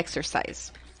daily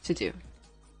exercise to do?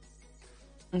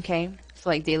 Okay? So,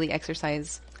 like, daily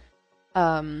exercise.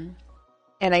 And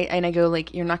I go,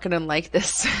 like, you're not gonna like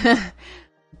this,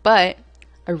 but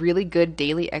a really good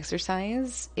daily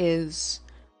exercise is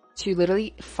to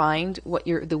literally find what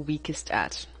you're the weakest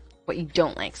at, what you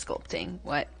don't like sculpting,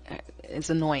 what is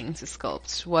annoying to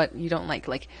sculpt, what you don't like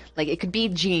it could be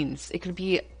jeans, it could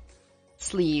be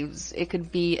sleeves, it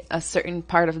could be a certain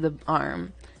part of the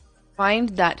arm. Find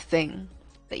that thing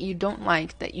that you don't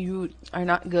like, that you are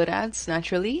not good at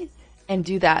naturally, and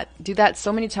do that. Do that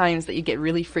so many times that you get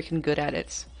really freaking good at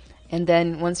it. And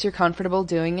then once you're comfortable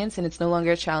doing it and it's no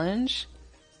longer a challenge,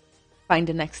 find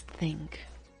the next thing.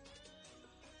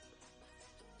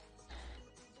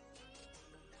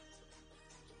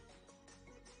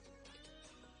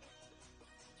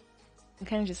 I'm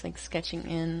kind of just like sketching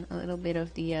in a little bit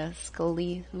of the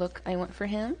Scully look I want for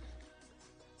him.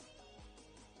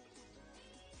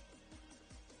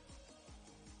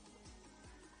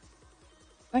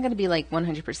 I'm not gonna be like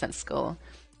 100% skull.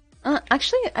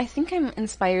 Actually, I think I'm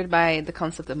inspired by the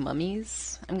concept of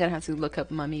mummies. I'm gonna have to look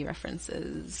up mummy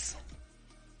references.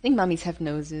 I think mummies have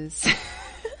noses.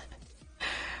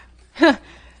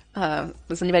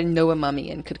 Does anybody know a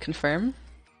mummy and could confirm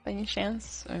by any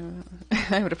chance?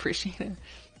 I would appreciate it.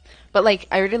 But like,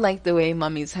 I really like the way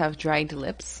mummies have dried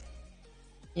lips.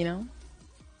 You know?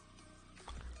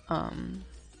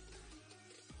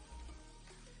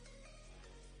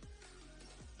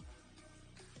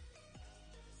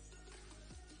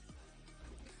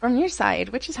 From your side,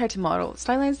 which is hard to model?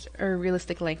 Stylized or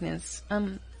realistic likeness?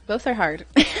 Both are hard.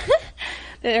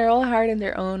 They're all hard in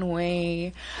their own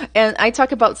way. And I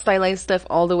talk about stylized stuff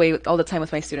all the time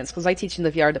with my students because I teach in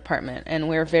the VR department and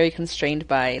we're very constrained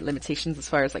by limitations as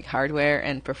far as like hardware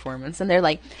and performance. And they're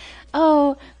like,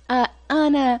 oh,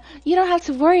 Anna, you don't have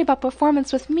to worry about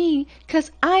performance with me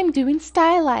because I'm doing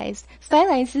stylized.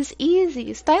 Stylized is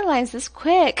easy. Stylized is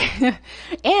quick.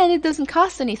 And it doesn't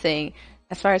cost anything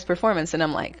as far as performance. And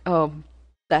I'm like, oh,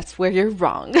 that's where you're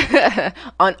wrong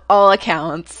on all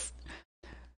accounts.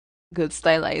 Good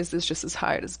stylized is just as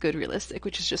hard as good realistic,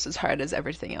 which is just as hard as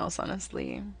everything else,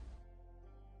 honestly.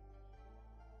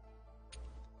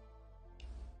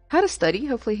 How to study?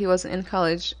 Hopefully he wasn't in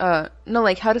college. No,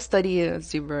 like how to study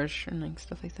ZBrush and like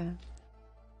stuff like that.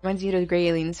 Reminds you of the gray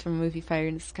aliens from the movie Fire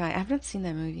in the Sky. I haven't seen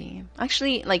that movie.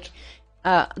 Actually, like,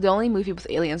 the only movie with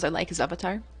aliens I like is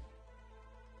Avatar.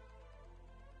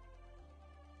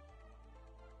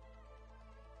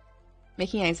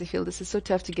 Making eyes, I feel this is so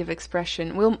tough to give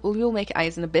expression. We'll make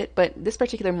eyes in a bit, but this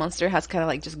particular monster has kind of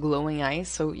like just glowing eyes,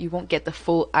 so you won't get the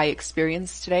full eye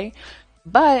experience today.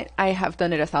 But I have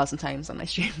done it 1,000 times on my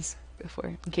streams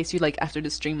before. In case you like after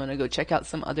the stream wanna go check out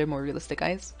some other more realistic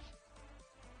eyes.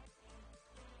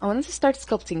 I wanted to start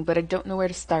sculpting, but I don't know where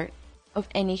to start. Of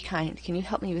any kind. Can you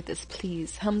help me with this,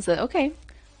 please? Hamza, okay.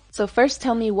 So first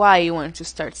tell me why you want to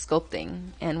start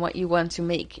sculpting and what you want to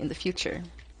make in the future.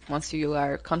 Once you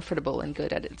are comfortable and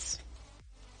good at it.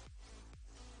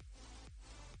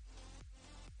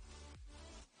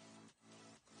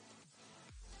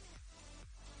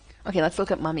 Okay, let's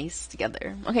look up mummies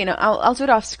together. Okay, no, I'll do it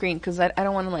off screen because I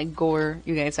don't want to like gore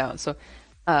you guys out. So,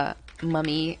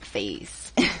 mummy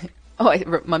face.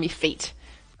 Mummy fate.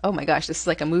 Oh my gosh, this is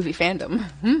like a movie fandom.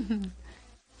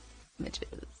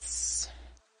 Images.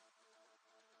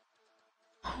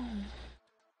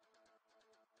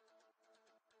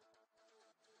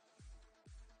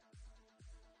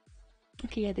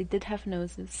 Okay, yeah, they did have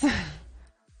noses.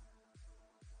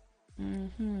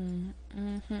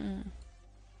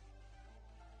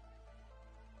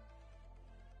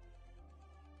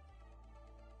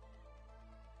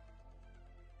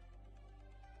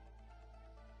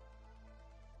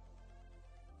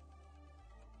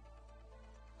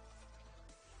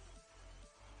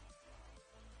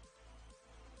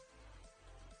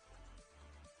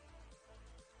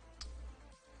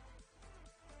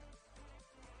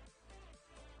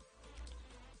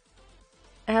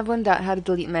 I have one dot how to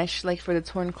delete mesh, like for the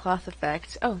torn cloth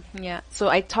effect. Oh, yeah. So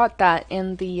I taught that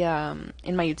in the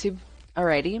in my YouTube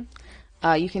already.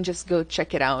 You can just go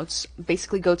check it out.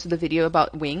 Basically, go to the video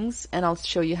about wings, and I'll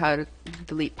show you how to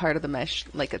delete part of the mesh,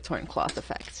 like a torn cloth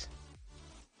effect.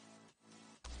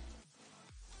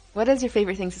 What is your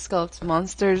favorite thing to sculpt?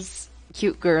 Monsters,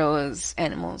 cute girls,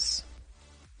 animals.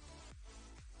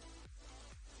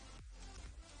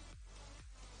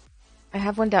 I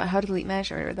have one doubt how to delete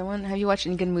mesh or the one. Have you watched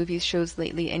any good movies, shows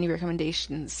lately? Any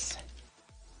recommendations?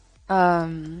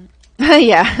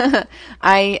 Yeah,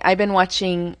 I've been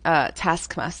watching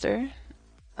Taskmaster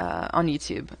on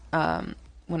YouTube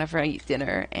whenever I eat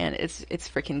dinner, and it's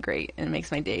freaking great, and it makes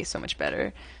my day so much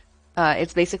better.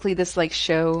 It's basically this like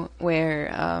show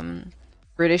where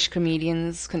British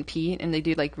comedians compete, and they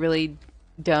do like really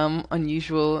dumb,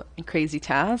 unusual, and crazy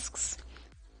tasks.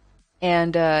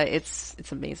 And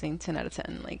it's amazing. 10 out of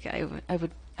 10. Like I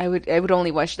would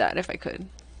only watch that if I could.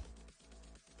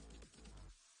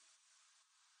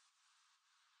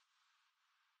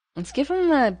 Let's give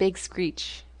him a big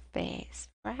screech face.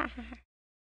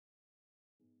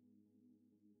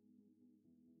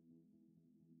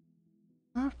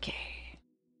 Okay.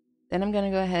 Then I'm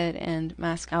gonna go ahead and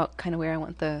mask out kind of where I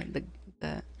want the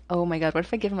oh my god, what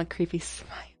if I give him a creepy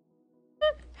smile?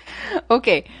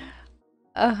 Okay.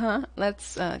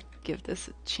 Let's give this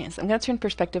a chance. I'm gonna turn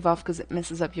perspective off because it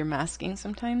messes up your masking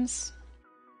sometimes.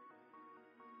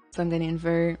 So I'm gonna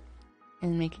invert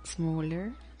and make it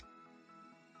smaller.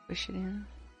 Push it in.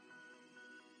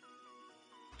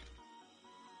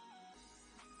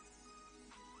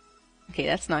 Okay,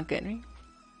 that's not good, right?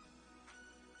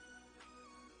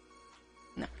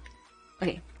 No.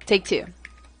 Okay, take two.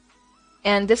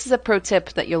 And this is a pro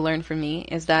tip that you'll learn from me,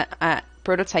 is that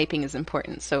prototyping is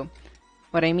important. So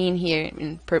what I mean here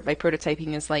by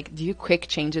prototyping is like, do quick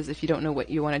changes if you don't know what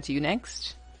you want to do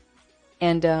next.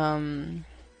 And do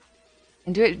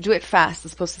it fast,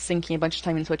 as opposed to sinking a bunch of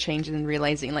time into a change and then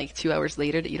realizing like 2 hours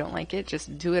later that you don't like it.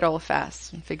 Just do it all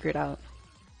fast and figure it out.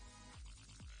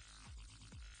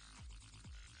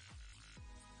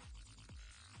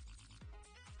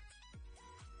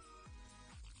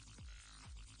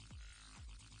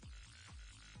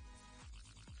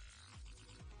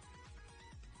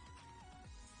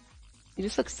 You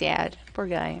just look sad. Poor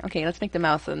guy. Okay, let's make the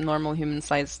mouth a normal human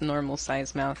size, normal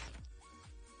size mouth.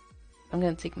 I'm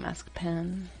gonna take mask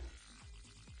pen.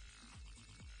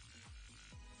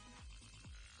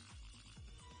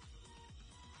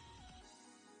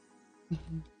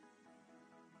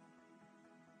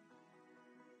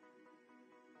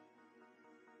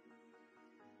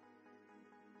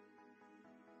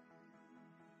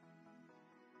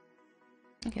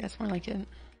 Okay, that's more like it.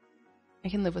 I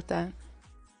can live with that.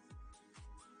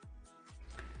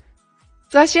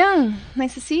 Sebastian,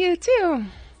 nice to see you too.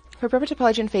 For proper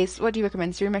topology and face, what do you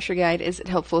recommend? ZBrush or guide? Is it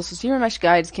helpful? So ZBrush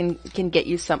guides can get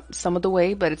you some of the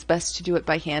way, but it's best to do it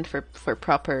by hand for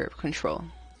proper control.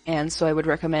 And so I would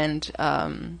recommend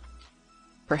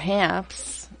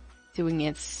perhaps doing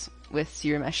it with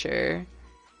ZBrush.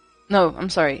 No, I'm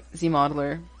sorry,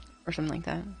 ZModeler or something like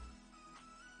that.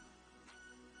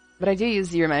 But I do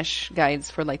use ZBrush guides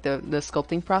for like the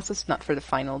sculpting process, not for the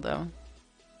final though.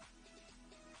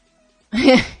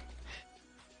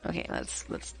 Okay, let's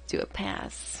do a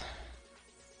pass.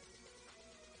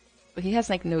 But he has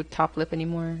like no top lip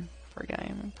anymore. Poor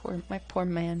guy, my poor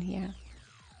man here.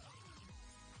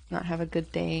 Not have a good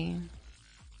day.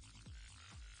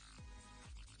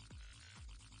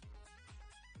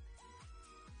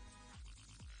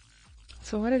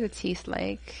 So what are the teeth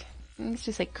like? It's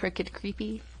just like crooked,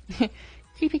 creepy.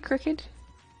 Creepy crooked.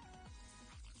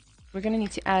 We're gonna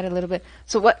need to add a little bit.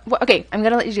 So what? Okay, I'm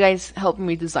gonna let you guys help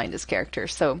me design this character.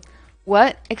 So,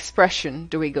 what expression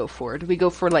do we go for? Do we go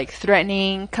for like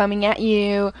threatening, coming at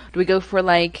you? Do we go for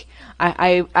like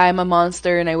I'm a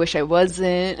monster and I wish I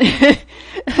wasn't?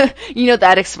 You know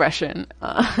that expression.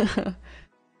 Once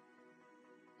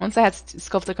I had to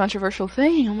sculpt a controversial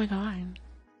thing. Oh my god,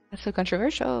 that's so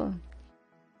controversial.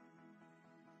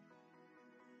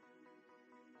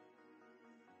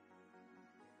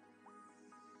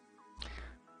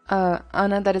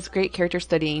 Anna, that is great character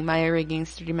studying. Maya rigging,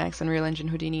 3D Max, Unreal Engine,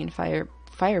 Houdini, and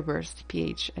Fireburst,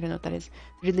 PH. I don't know what that is.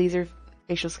 3D laser,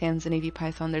 facial scans, and AV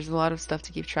Python. There's a lot of stuff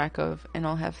to keep track of, and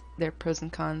all have their pros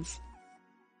and cons.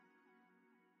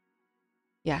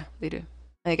 Yeah, they do.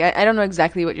 Like, I don't know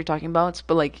exactly what you're talking about,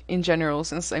 but like, in general,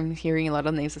 since I'm hearing a lot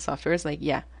of names of softwares, like,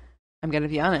 yeah, I'm gonna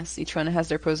be honest. Each one has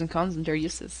their pros and cons and their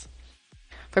uses.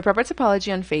 For proper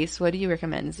topology on face, what do you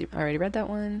recommend? I already read that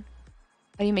one.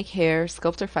 How do you make hair,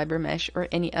 sculpt or fiber mesh, or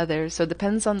any other? So it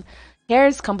depends on... Hair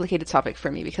is a complicated topic for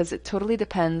me because it totally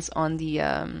depends on the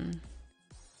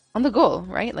goal,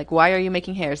 right? Like, why are you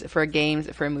making hair? Is it for a game? Is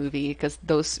it for a movie? Because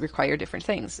those require different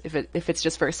things. If it's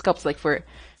just for a sculpt, like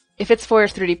if it's for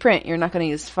 3D print, you're not going to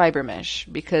use fiber mesh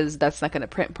because that's not going to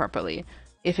print properly.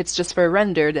 If it's just for a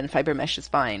render, then fiber mesh is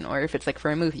fine. Or if it's like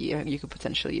for a movie, you could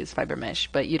potentially use fiber mesh,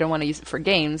 but you don't want to use it for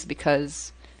games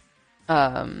because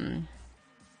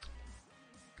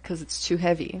it's too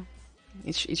heavy.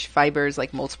 Each fiber is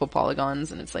like multiple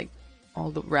polygons, and it's like all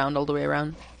the way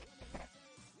around,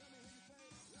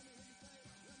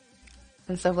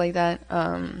 and stuff like that.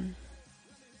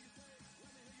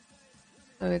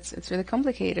 So it's really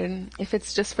complicated. If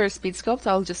it's just for a speed sculpt,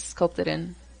 I'll just sculpt it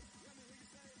in.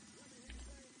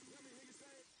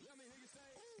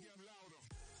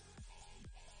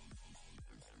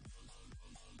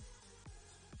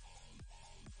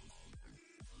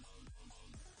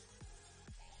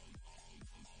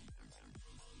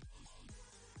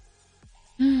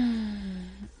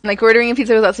 Like ordering a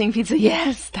pizza without saying pizza.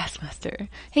 Yes, Taskmaster.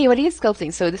 Hey, what are you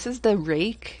sculpting? So this is the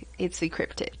Rake. It's a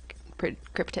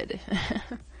Cryptid.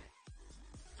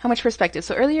 How much perspective?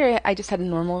 So earlier I just had a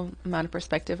normal amount of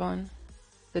perspective on.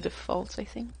 The default, I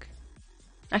think.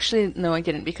 Actually, no, I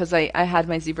didn't because I had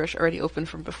my ZBrush already open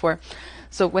from before.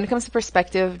 So when it comes to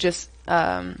perspective, just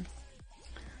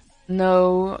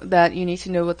know that you need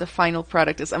to know what the final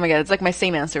product is. Oh my god, it's like my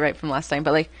same answer right from last time,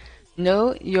 but like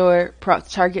know your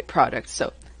target product.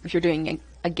 So if you're doing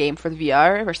a game for the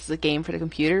VR versus a game for the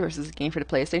computer versus a game for the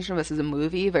PlayStation versus a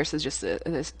movie versus just a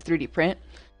 3D print,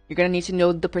 you're gonna need to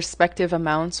know the perspective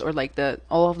amounts or like the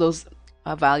all of those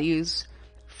values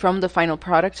from the final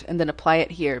product and then apply it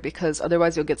here, because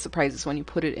otherwise you'll get surprises when you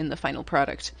put it in the final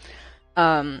product.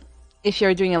 If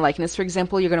you're doing a likeness, for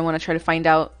example, you're going to want to try to find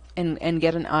out and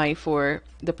get an eye for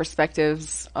the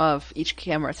perspectives of each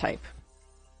camera type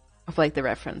of like the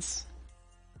reference.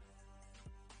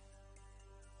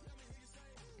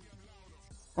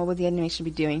 What would the animation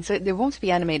be doing? So it won't be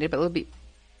animated, but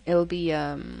it'll be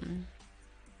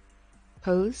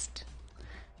posed.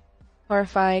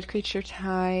 Horrified, creature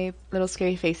type, little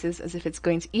scary faces as if it's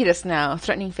going to eat us now.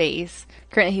 Threatening face.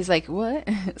 Currently he's like, what?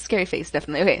 Scary face,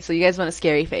 definitely. Okay, so you guys want a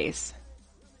scary face.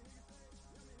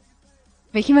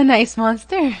 Make him a nice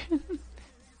monster.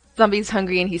 Zombie's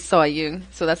hungry and he saw you,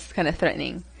 so that's kind of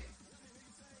threatening.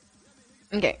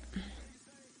 Okay.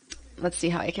 Let's see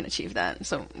how I can achieve that.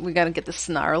 So we gotta get the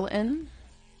snarl in.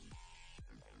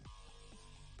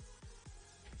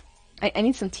 I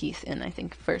need some teeth in, I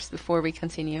think, first before we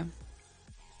continue.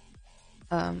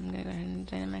 I'm gonna go ahead and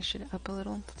dynamize it up a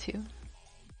little too.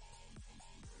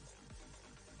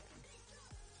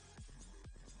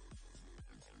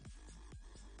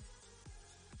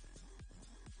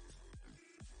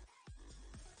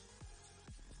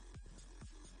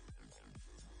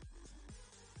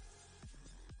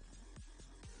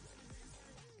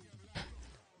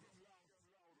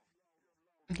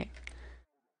 Okay.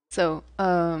 So,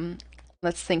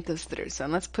 let's think this through. So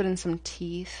let's put in some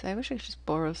teeth. I wish I could just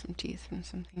borrow some teeth from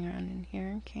something around in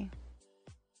here. Okay.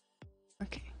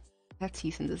 Okay. I have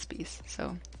teeth in this piece,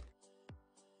 so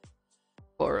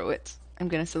borrow it. I'm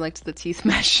gonna select the teeth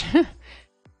mesh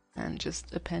and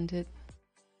just append it.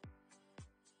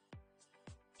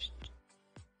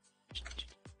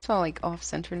 It's all like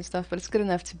off-center and stuff, but it's good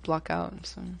enough to block out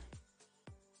some.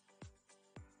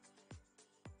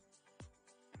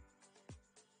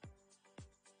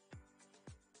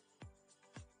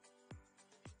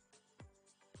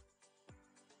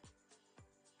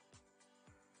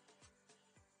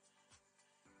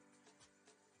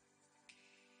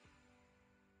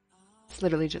 It's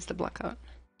literally just a block out.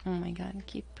 Oh my god, I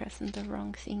keep pressing the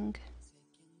wrong thing.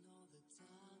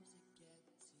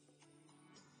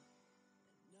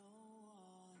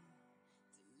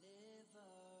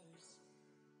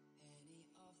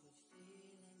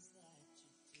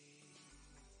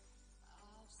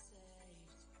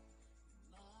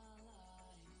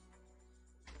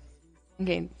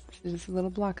 Okay, just a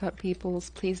little block out, peoples.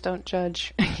 Please don't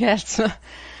judge. Yes. I'm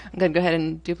gonna go ahead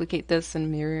and duplicate this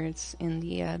and mirror it in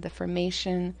the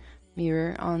deformation.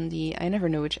 Mirror on the... I never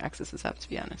know which axis is up, to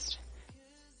be honest.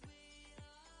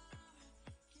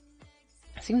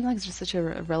 It seems like it's just such a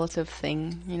relative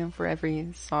thing, you know, for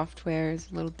every software is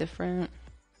a little different.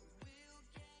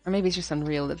 Or maybe it's just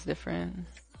Unreal that's different.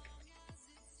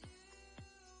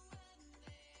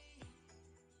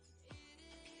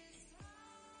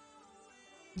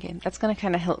 Okay, that's gonna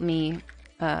kind of help me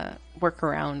work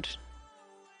around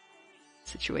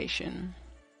situation.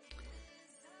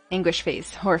 Anguish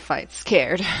face, horrified,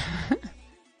 scared.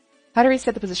 How to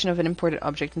reset the position of an imported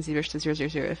object in ZBrush to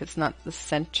 000 if it's not the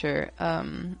center?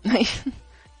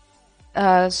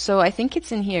 So I think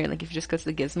it's in here. Like if you just go to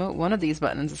the gizmo, one of these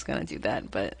buttons is gonna do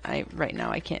that, but right now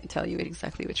I can't tell you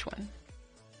exactly which one.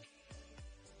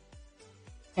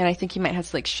 And I think you might have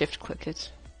to like shift click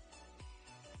it.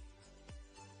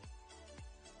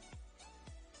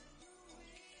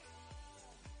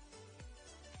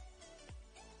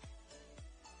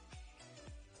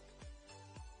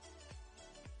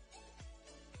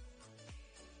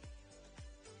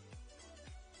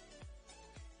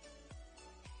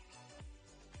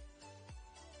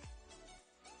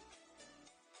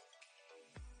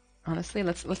 Honestly,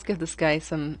 let's give this guy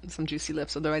some juicy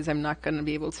lips, otherwise I'm not gonna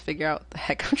be able to figure out what the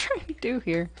heck I'm trying to do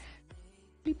here.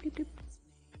 Beep, beep, beep.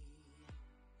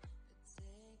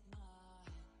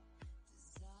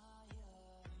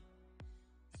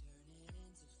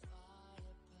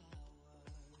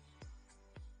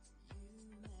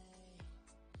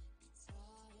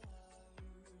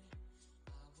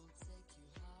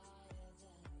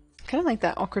 Kind of like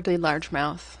that awkwardly large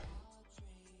mouth.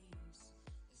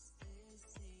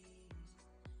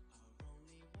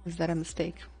 Is that a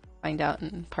mistake? Find out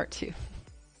in part 2.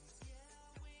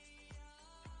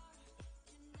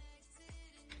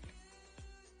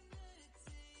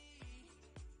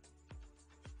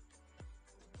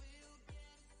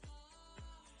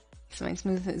 So my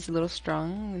smooth is a little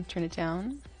strong. I'm going to turn it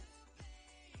down.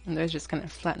 And that just kind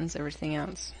of flattens everything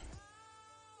out.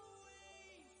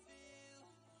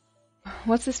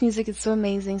 What's this music? It's so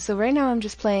amazing. So right now I'm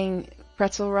just playing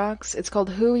Pretzel Rocks. It's called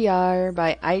Who We Are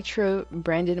by Aitro,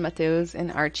 Brandon Mateos,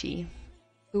 and Archie.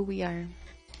 Who We Are.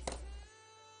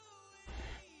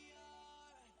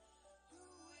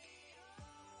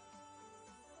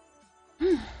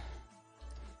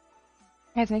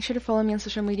 Guys, make sure to follow me on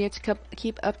social media to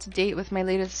keep up to date with my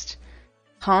latest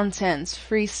content,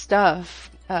 free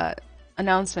stuff,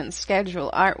 announcements,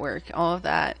 schedule, artwork, all of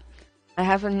that. I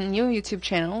have a new YouTube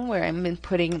channel where I've been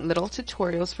putting little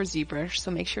tutorials for ZBrush,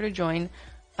 so make sure to join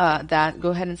that. Go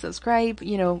ahead and subscribe.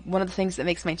 You know, one of the things that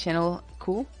makes my channel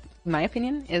cool, in my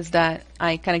opinion, is that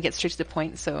I kind of get straight to the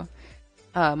point, so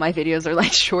my videos are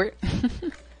like short,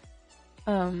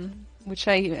 which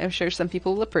I am sure some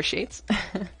people will appreciate.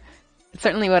 It's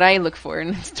certainly what I look for in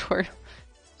a tutorial.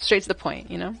 Straight to the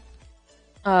point, you know?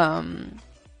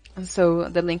 And so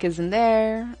the link is in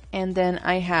there, and then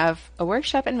I have a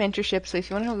workshop and mentorship, so if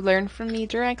you want to learn from me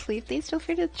directly, please feel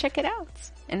free to check it out,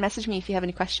 and message me if you have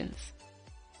any questions.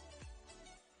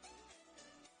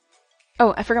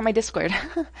 Oh, I forgot my Discord.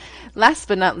 Last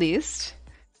but not least,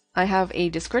 I have a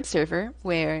Discord server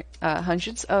where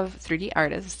hundreds of 3D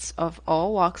artists of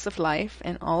all walks of life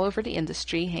and all over the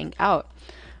industry hang out.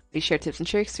 We share tips and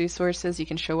tricks, resources, you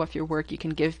can show off your work, you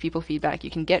can give people feedback,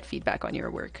 you can get feedback on your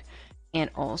work, and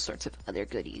all sorts of other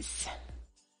goodies.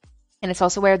 And it's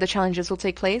also where the challenges will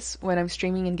take place when I'm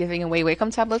streaming and giving away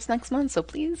Wacom tablets next month, so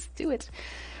please do it.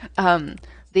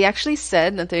 They actually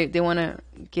said that they want to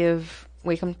give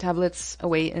Wacom tablets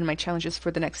away in my challenges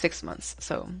for the next 6 months.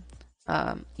 So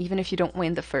even if you don't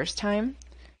win the first time,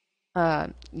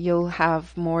 you'll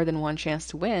have more than one chance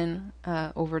to win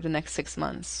over the next 6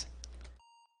 months.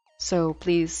 So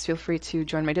please feel free to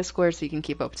join my Discord so you can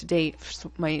keep up to date,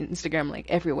 my Instagram, like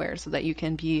everywhere, so that you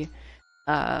can be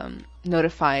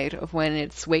notified of when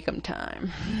it's Wacom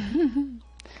time.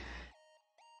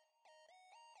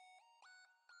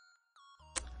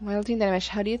 While doing that,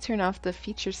 how do you turn off the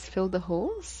features fill the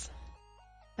holes?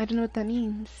 I don't know what that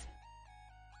means.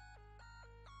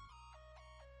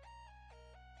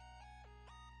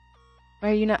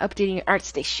 Why are you not updating your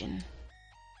ArtStation?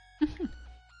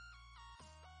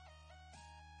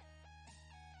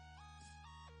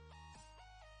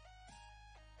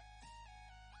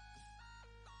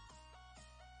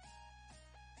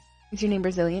 Is your name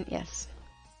Brazilian? Yes.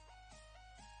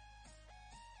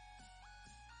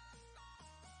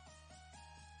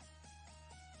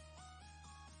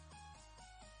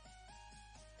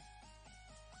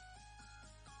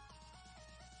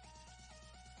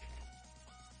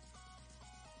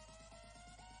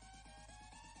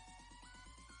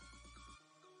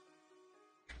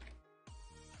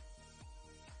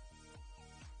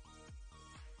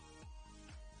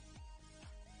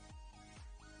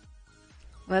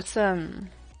 Let's go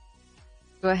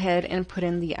ahead and put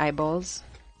in the eyeballs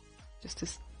just to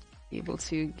be able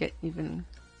to get even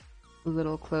a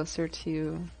little closer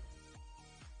to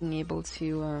being able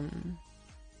to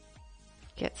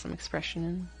get some expression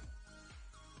in.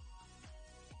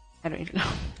 I don't even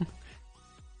know.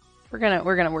 we're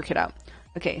gonna work it out.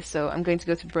 Okay, so I'm going to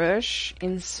go to brush,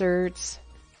 insert,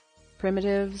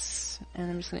 primitives,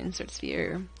 and I'm just gonna insert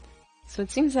sphere. So it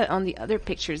seems that on the other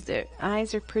pictures, their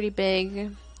eyes are pretty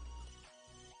big.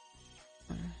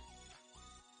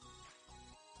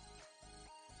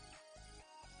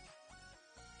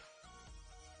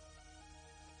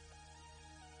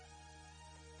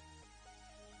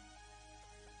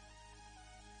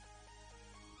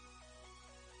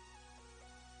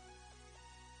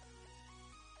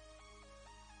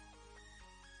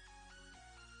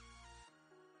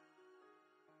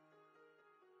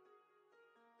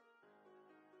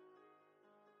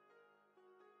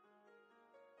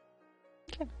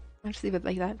 I'll just leave it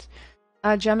like that.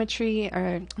 Geometry,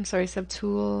 or I'm sorry,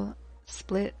 subtool,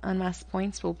 split, unmasked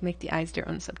points will make the eyes their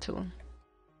own subtool.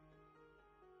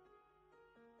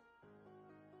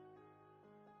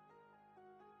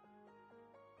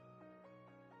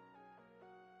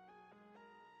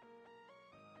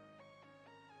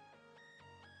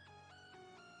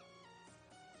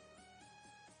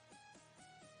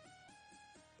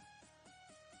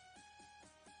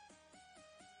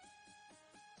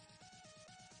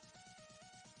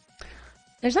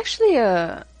 There's actually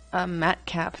a matte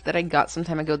cap that I got some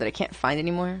time ago that I can't find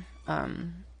anymore.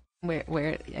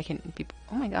 Where I can be.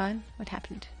 Oh my god, what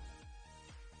happened?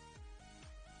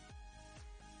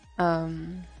 But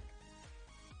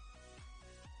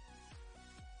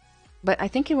I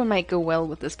think it might go well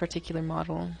with this particular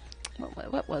model.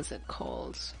 What was it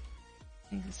called?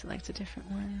 I need to select a different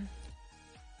one.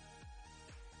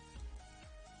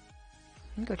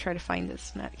 I'm gonna go try to find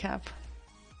this mat cap.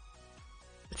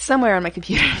 It's somewhere on my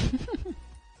computer.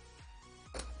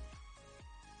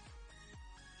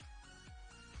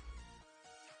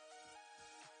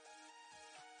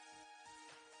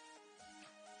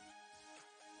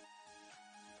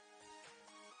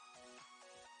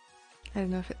 I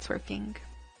don't know if it's working.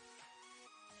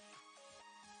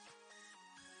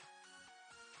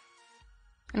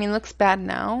 I mean, it looks bad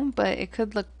now, but it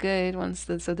could look good once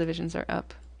the subdivisions are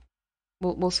up.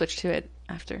 We'll switch to it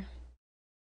after.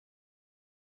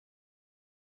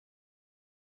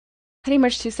 How do you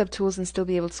merge two subtools and still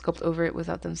be able to sculpt over it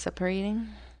without them separating?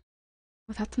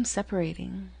 Without them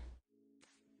separating.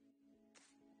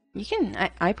 You can,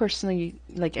 I personally,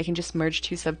 like, I can just merge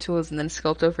two subtools and then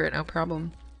sculpt over it, no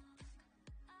problem.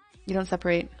 You don't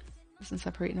separate. It doesn't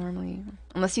separate normally.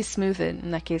 Unless you smooth it,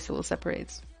 in that case it will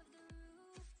separate.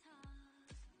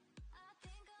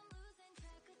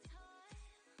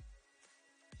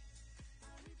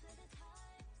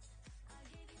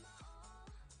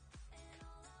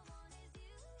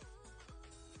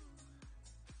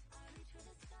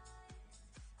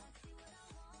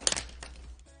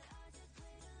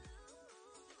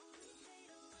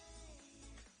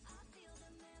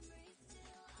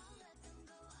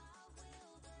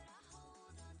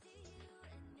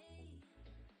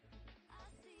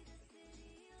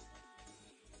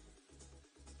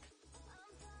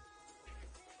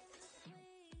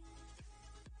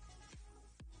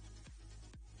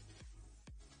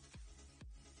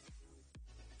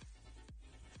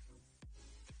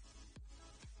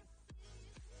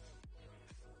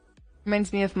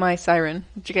 Reminds me of my siren.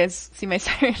 Did you guys see my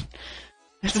siren?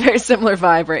 It's a very similar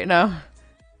vibe right now.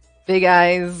 Big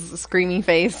eyes, screaming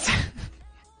face.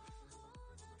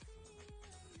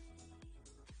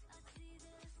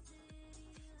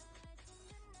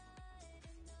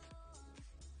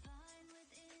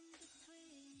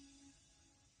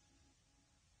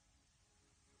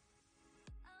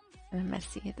 I'm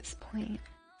messy at this point.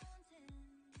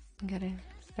 I gotta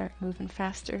start moving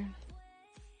faster.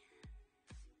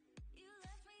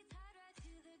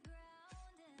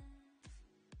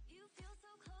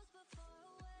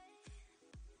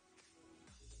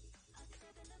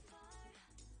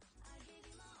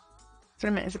 So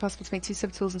is it possible to make two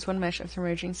subtools into one mesh after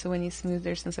merging, so when you smooth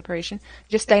there's no separation?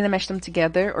 Just dynamesh them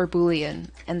together or boolean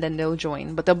and then they'll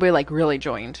join, but they'll be like really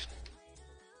joined.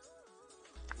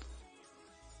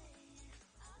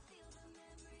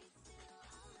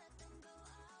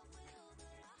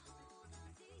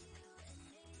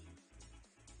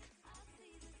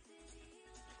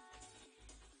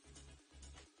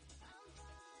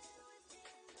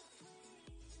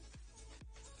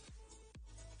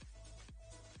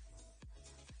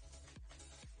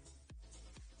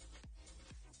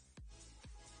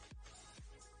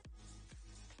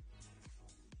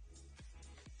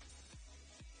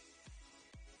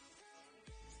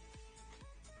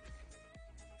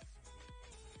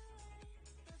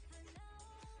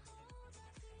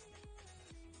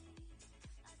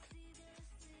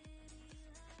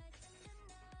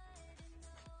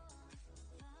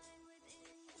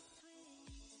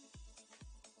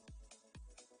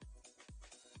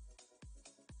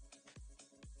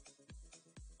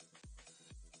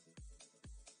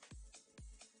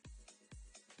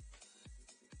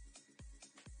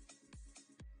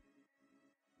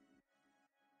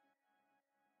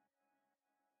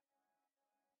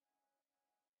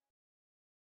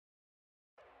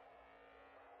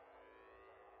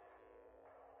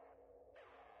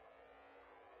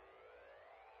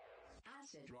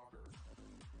 Acid dropper.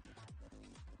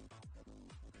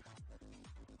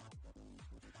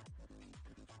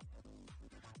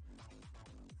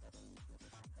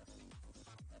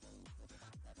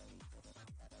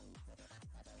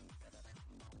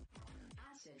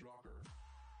 Acid dropper.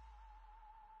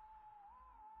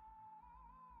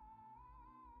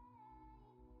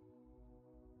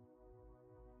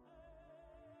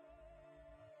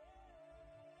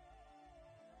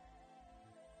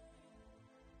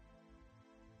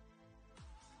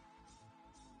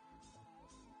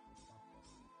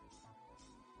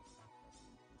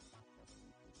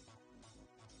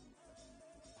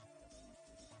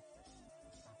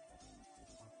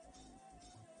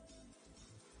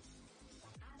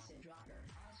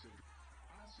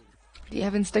 Do you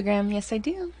have Instagram? Yes, I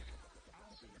do.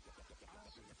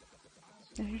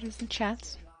 There it is in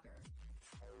chat.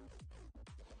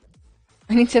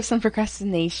 I need to have some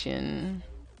procrastination.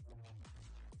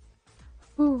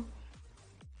 Ooh.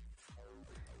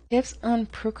 Tips on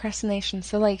procrastination.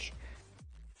 So, like,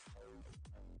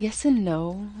 yes and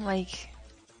no. Like,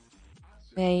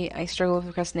 I struggle with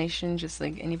procrastination just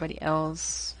like anybody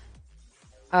else.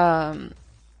 Um,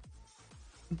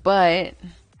 but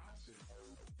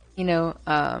you know,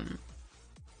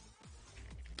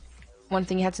 one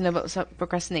thing you have to know about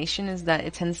procrastination is that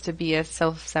it tends to be a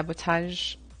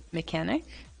self-sabotage mechanic.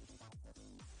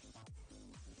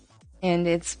 And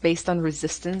it's based on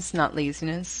resistance, not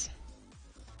laziness.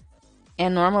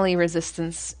 And normally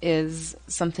resistance is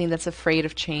something that's afraid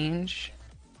of change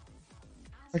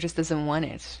or just doesn't want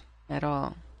it at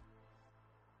all.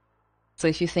 So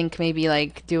if you think maybe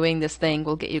like doing this thing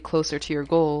will get you closer to your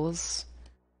goals,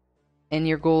 and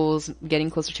your goals, getting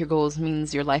closer to your goals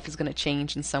means your life is going to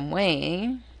change in some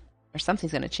way, or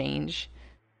something's going to change,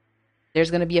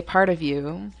 there's going to be a part of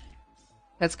you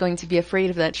that's going to be afraid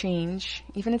of that change,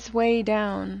 even if it's way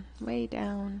down,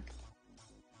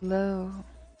 low.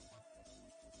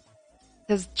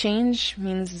 Because change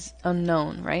means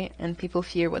unknown, right? And people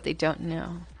fear what they don't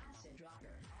know.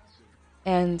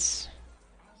 And so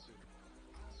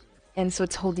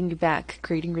it's holding you back,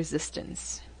 creating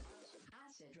resistance.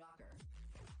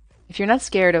 If you're not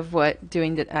scared of what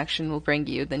doing that action will bring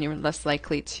you, then you're less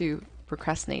likely to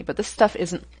procrastinate. But this stuff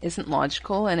isn't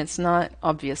logical, and it's not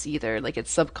obvious either. Like,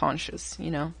 it's subconscious,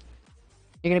 you know?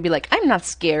 You're gonna be like, I'm not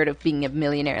scared of being a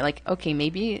millionaire. Like, okay,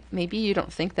 maybe you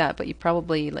don't think that, but you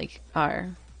probably like are,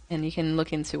 and you can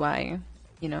look into why,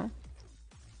 you know.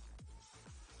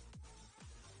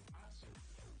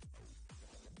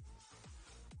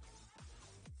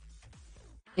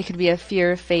 It could be a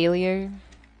fear of failure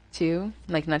too,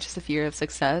 like not just a fear of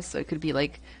success. So it could be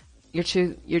like you're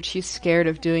too scared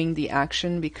of doing the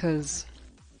action because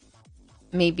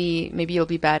maybe you'll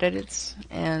be bad at it,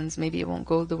 and maybe it won't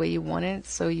go the way you want it,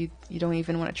 so you don't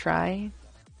even want to try.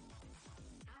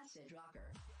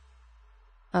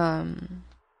 Could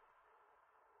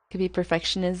be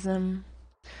perfectionism.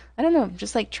 I don't know,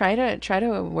 just like try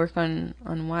to work on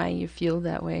why you feel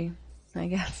that way, I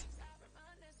guess.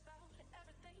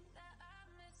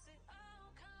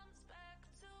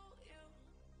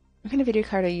 What kind of video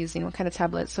card are you using? What kind of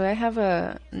tablet? So I have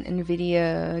an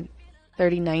NVIDIA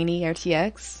 3090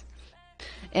 RTX,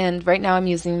 and right now I'm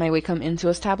using my Wacom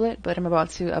Intuos tablet, but I'm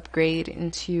about to upgrade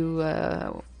into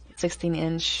a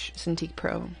 16-inch Cintiq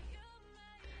Pro.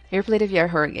 You ever played a VR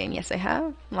horror game? Yes, I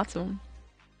have. Lots of them.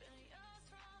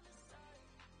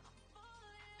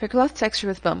 For cloth texture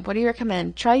with bump, what do you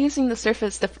recommend? Try using the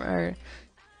surface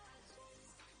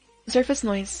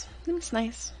noise. It's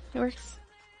nice. It works.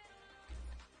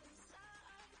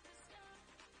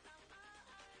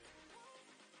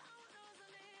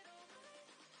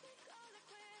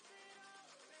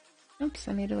 Oops,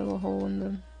 I made a little hole in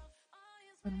the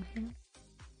bottom here.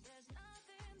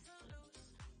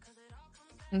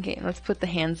 Okay, let's put the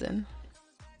hands in.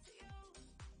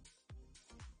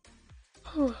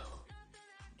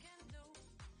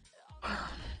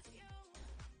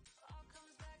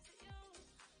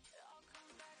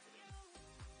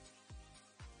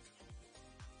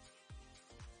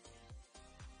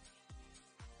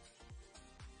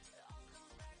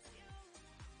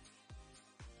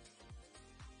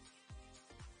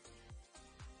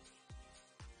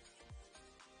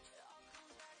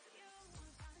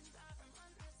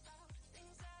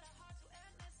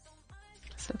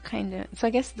 So I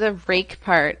guess the rake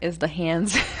part is the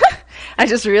hands. I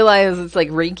just realized it's like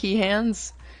rakey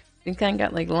hands. They kind of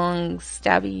got like long,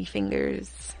 stabby fingers.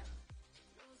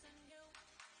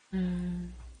 Let's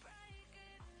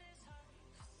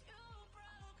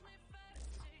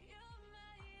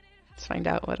find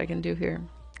out what I can do here.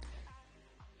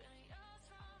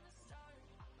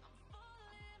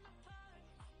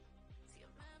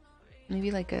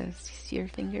 Maybe like a sear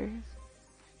finger.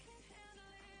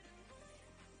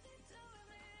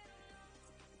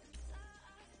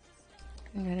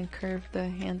 I'm gonna curve the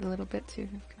hand a little bit to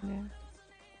kind of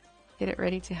get it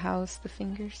ready to house the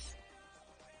fingers.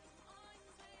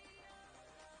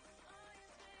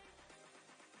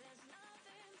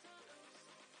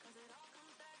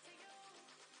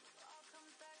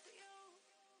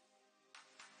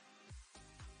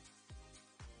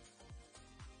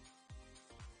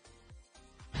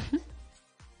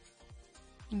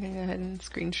 I'm gonna go ahead and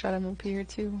screenshot them up here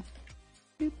too.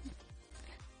 Boop.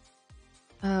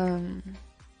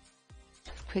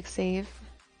 Quick save.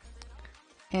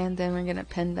 And then we're gonna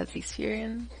pen that Z-sphere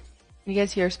in. You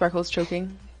guys hear Sparkles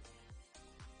choking?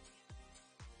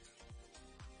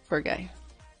 Poor guy.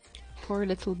 Poor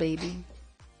little baby.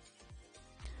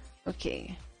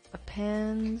 Okay.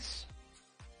 Append.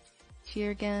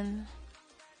 Here again.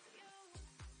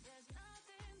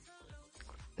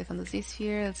 Click on the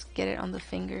Z-sphere. Let's get it on the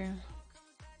finger.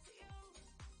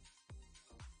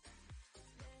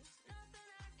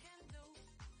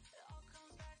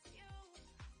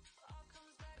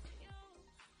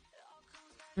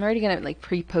 I'm already gonna like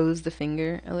pre-pose the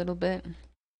finger a little bit.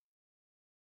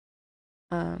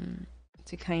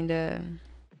 To kind of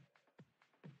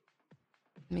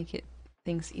make it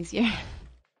things easier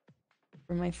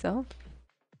for myself.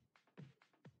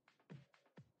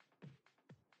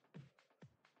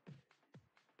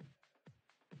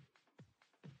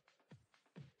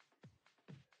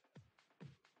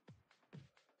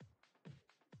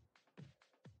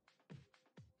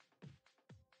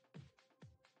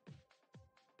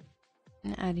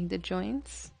 And adding the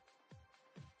joints.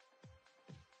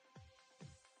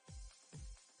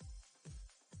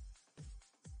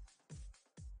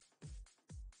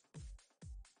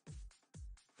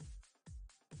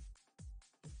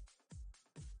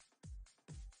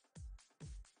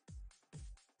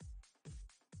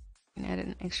 And add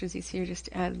an extra Z here just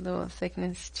to add a little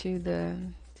thickness to the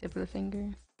tip of the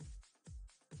finger.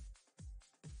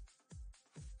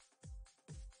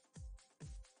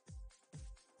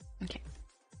 Okay,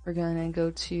 we're gonna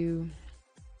go to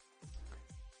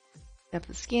depth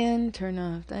of skin, turn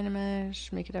off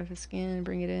Dynamesh, make it depth of skin,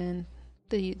 bring it in.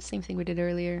 The same thing we did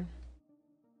earlier.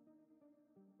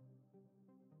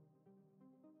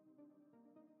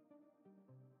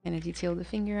 And detail the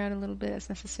finger out a little bit as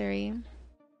necessary.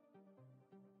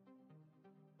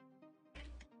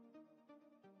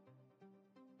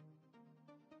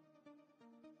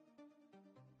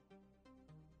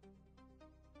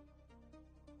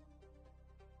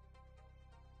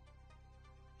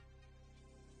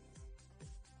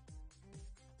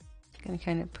 Gonna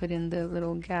kind of put in the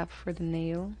little gap for the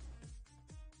nail.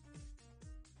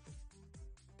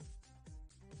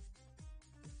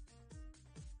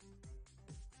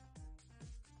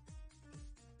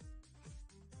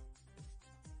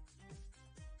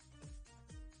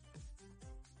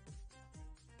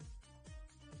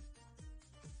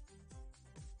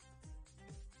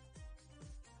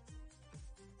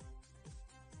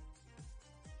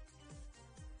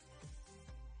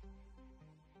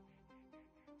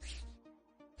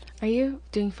 Are you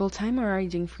doing full-time or are you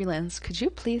doing freelance? Could you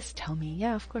please tell me?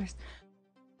 Yeah, of course.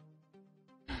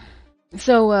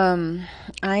 So,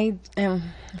 I am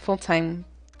a full-time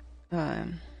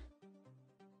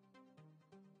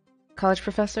college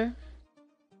professor,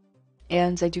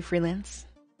 and I do freelance,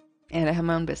 and I have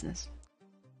my own business.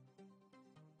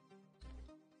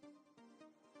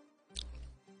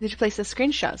 Did you place a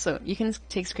screenshot? So you can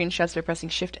take screenshots by pressing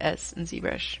Shift S in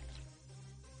ZBrush.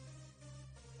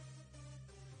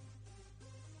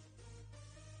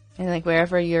 And like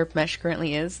wherever your mesh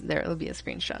currently is, there will be a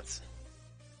screenshots.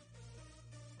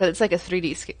 But it's like a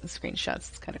 3D screenshots.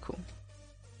 It's kind of cool.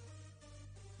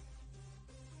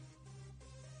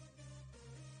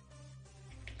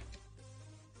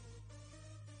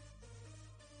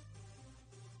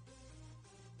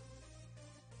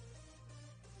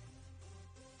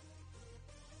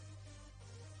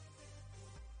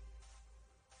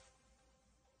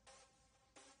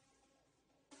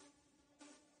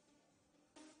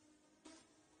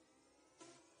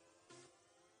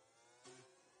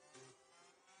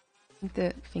 I think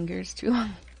the finger's too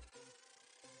long.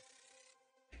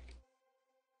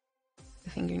 The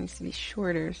finger needs to be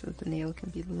shorter so that the nail can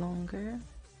be longer.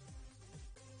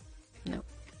 No,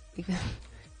 even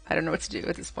I don't know what to do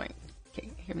at this point. Okay,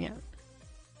 hear me out.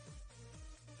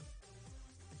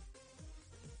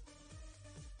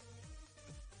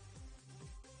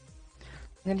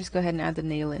 I'm gonna just go ahead and add the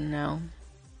nail in now.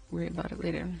 Worry about it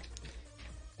later.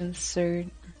 Insert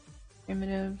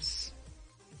primitives.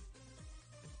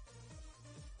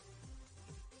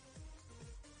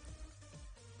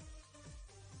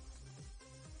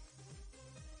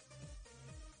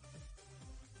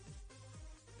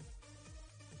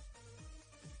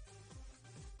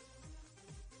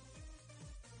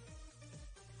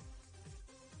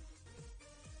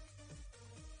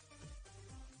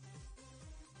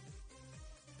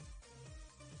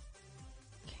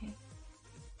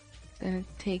 Gonna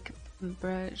take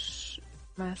brush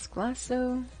mask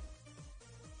lasso,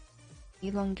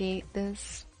 elongate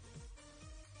this.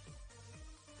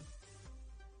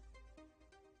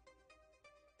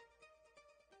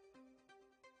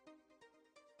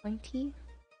 Pointy.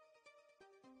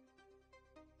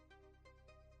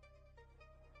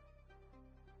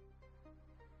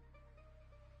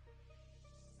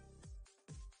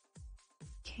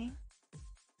 Okay.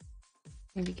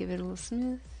 Maybe give it a little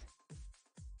smooth.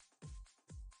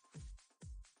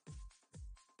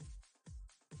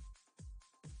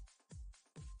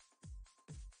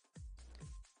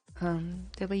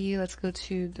 W, let's go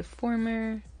to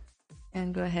deformer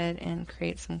and go ahead and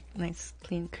create some nice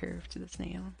clean curve to this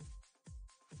nail.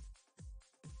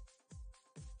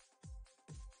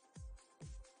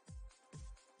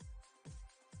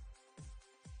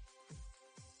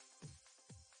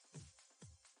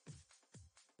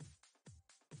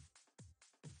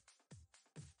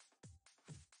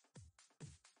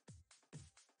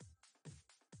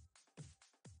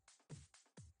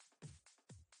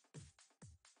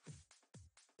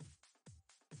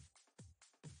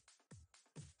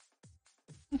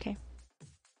 Okay.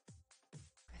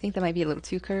 I think that might be a little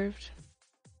too curved.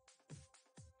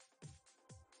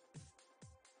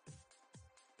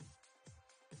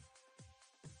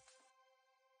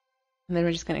 And then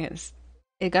we're just gonna get,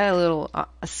 it got a little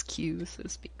askew, so to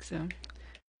speak, so.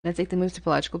 Let's take the move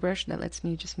topological brush that lets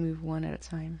me just move one at a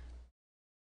time.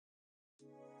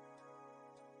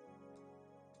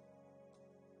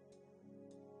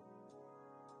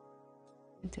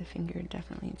 The finger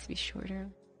definitely needs to be shorter.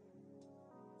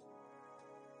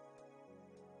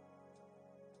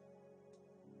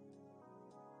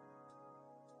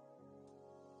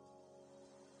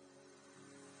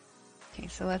 Okay,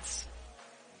 so let's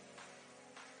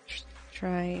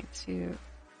try to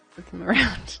put them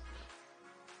around.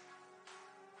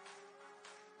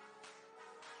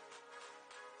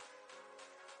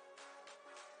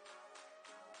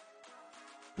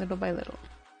 Little by little.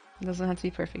 It doesn't have to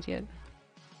be perfect yet.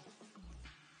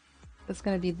 That's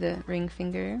gonna be the ring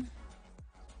finger.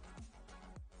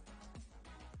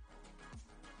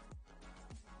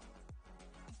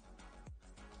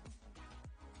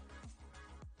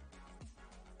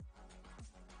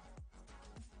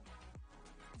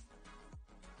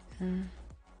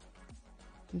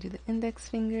 Do the index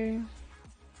finger.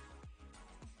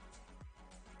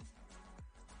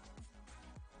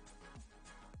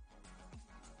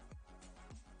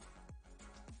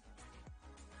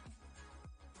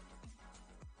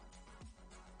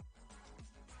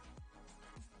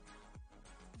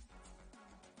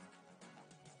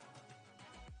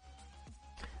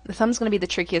 The thumb's going to be the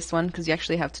trickiest one because you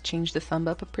actually have to change the thumb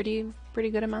up a pretty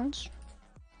good amount.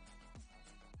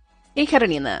 Hey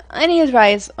Carolina, any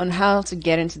advice on how to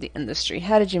get into the industry?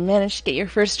 How did you manage to get your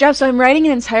first job? So I'm writing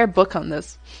an entire book on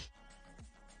this.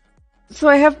 So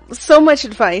I have so much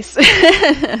advice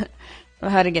on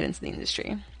how to get into the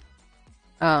industry.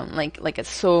 Like it's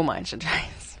so much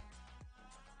advice.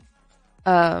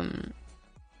 1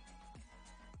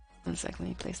 sec, let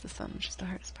me place the thumb, which is the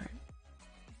hardest part.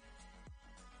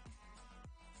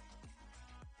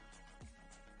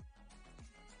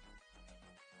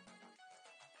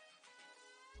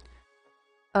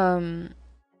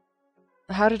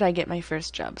 How did I get my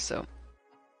first job? So,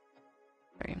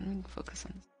 sorry, I'm gonna focus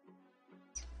on this.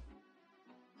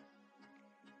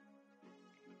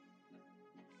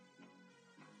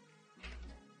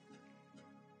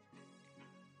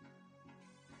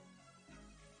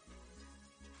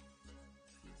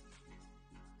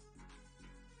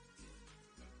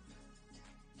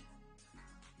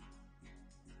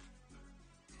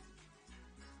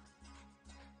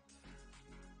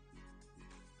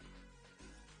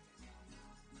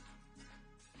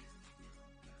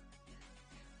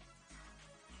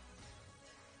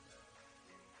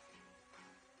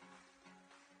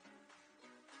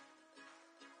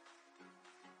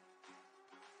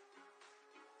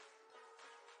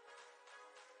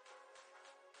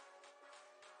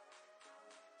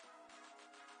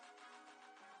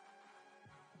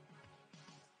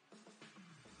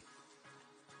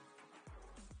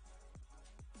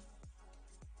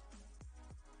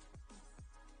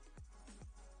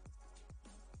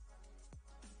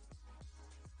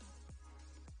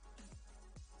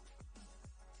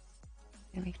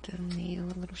 Gonna make the nail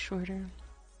a little shorter.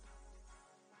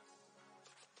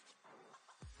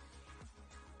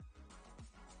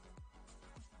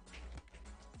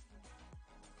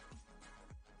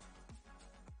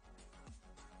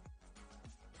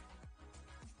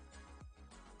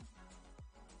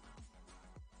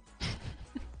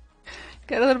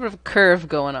 Got a little bit of a curve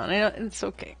going on. I know it's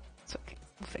okay. It's okay.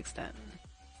 We'll fix that.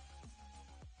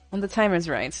 When the timer's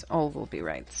right, all will be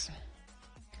right.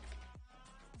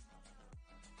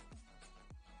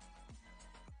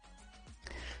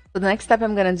 So the next step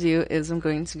I'm gonna do is I'm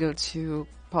going to go to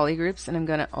polygroups and I'm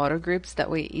gonna auto groups. That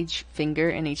way each finger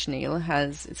and each nail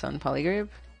has its own polygroup.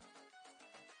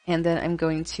 And then I'm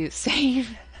going to save.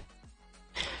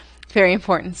 Very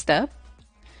important step.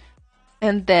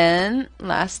 And then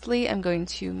lastly, I'm going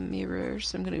to mirror.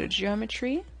 So I'm going to go to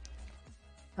geometry,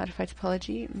 modify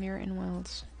topology, mirror and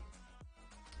welds.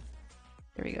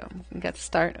 There we go. We got the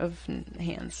start of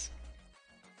hands.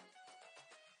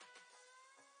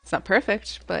 It's not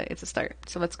perfect, but it's a start.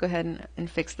 So let's go ahead and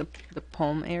fix the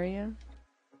palm area.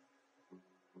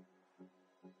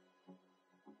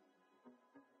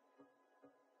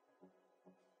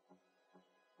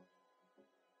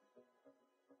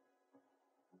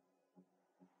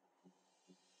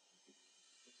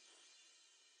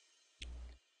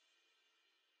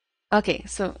 Okay,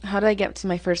 so how did I get to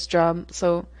my first job?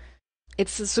 So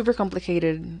it's a super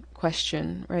complicated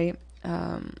question, right?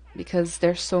 Because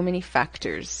there's so many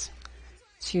factors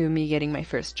to me getting my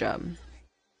first job.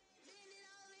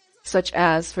 such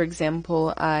as, for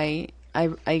example, I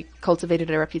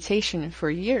cultivated a reputation for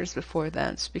years before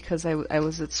that because I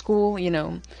was at school, you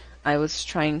know, I was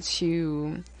trying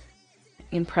to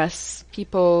impress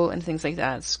people and things like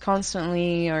that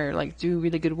constantly, or like do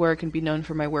really good work and be known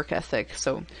for my work ethic.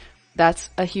 So that's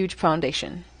a huge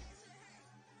foundation.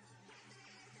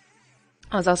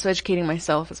 I was also educating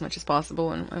myself as much as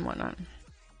possible and whatnot.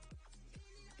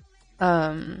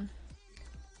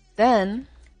 Then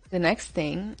the next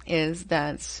thing is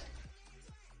that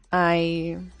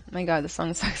my God, the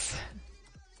song sucks.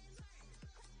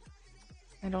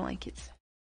 I don't like it.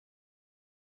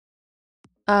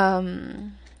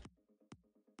 The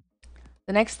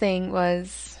next thing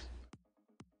was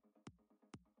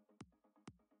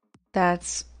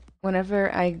that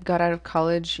whenever I got out of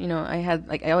college, you know, I had,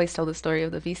 like, I always tell the story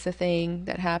of the visa thing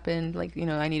that happened. Like, you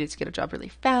know, I needed to get a job really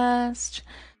fast.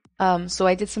 So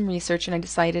I did some research and I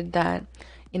decided that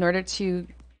in order to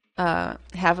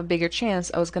have a bigger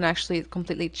chance, I was going to actually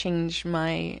completely change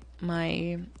my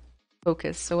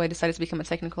focus. So I decided to become a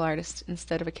technical artist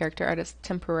instead of a character artist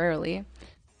temporarily,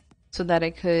 so that I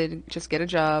could just get a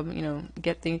job, you know,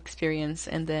 get the experience,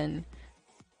 and then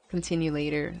continue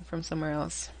later from somewhere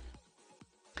else.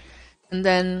 And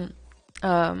then,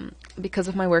 because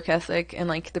of my work ethic and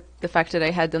like the fact that I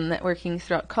had done networking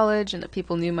throughout college and that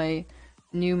people knew my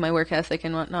work ethic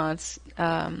and whatnot,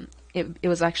 it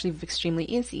was actually extremely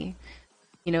easy.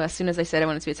 You know, as soon as I said I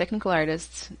wanted to be a technical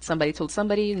artist, somebody told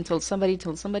somebody and told somebody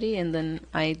told somebody, and then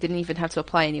I didn't even have to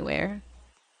apply anywhere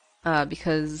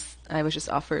because I was just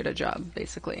offered a job,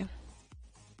 basically.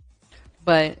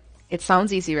 But it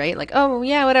sounds easy, right? Like, oh,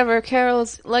 yeah, whatever.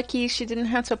 Carol's lucky she didn't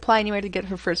have to apply anywhere to get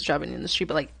her first job in the industry,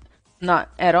 but like, not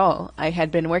at all. I had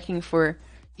been working for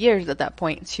years at that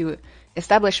point to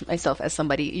establish myself as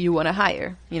somebody you want to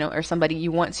hire, you know, or somebody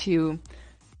you want to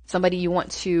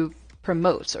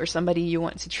promote, or somebody you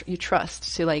want to you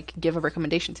trust to like give a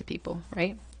recommendation to people,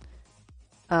 right?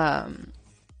 Um,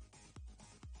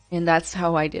 and that's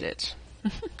how I did it.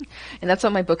 And that's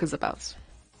what my book is about.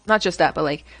 Not just that, but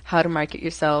like how to market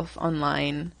yourself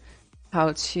online,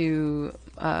 how to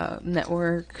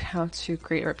network, how to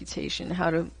create a reputation, how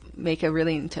to make a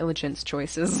really intelligent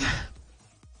choices.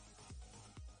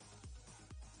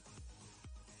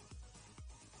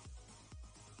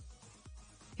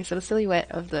 Okay, so the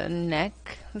silhouette of the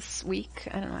neck this week,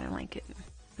 I don't know, I don't like it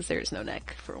because there is no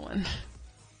neck for one.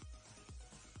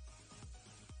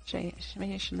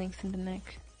 Maybe I should lengthen the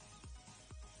neck.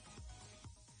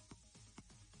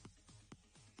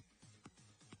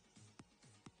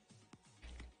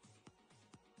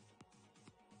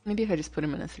 Maybe if I just put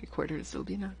him in a 3/4, it'll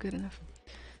be not good enough.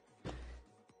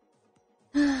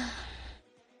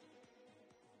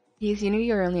 Use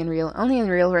Unity or only Unreal? Only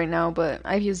Unreal right now, but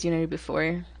I've used Unity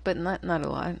before, but not a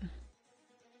lot.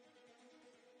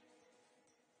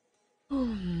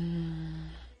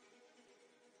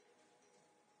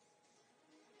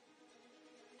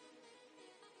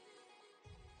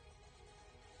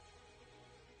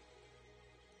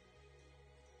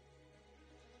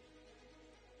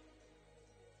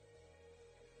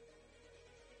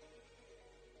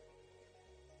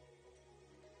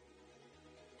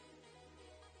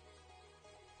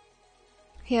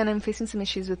 Hey, and I'm facing some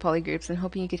issues with polygroups and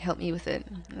hoping you could help me with it.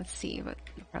 Let's see what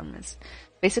the problem is.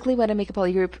 Basically, when I make a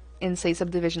polygroup in, say,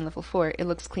 subdivision level 4, it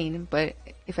looks clean, but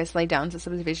if I slide down to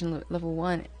subdivision level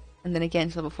 1, and then again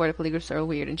to level 4, the polygroups are all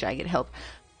weird and jagged. Help.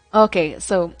 Okay,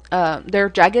 so they're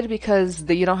jagged because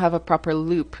you don't have a proper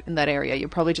loop in that area. You're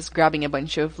probably just grabbing a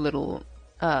bunch of little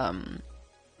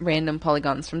random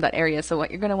polygons from that area. So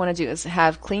what you're going to want to do is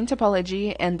have clean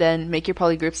topology and then make your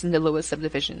polygroups in the lowest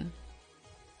subdivision.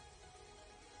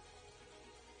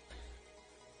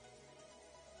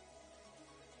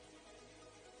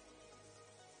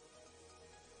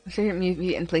 My favorite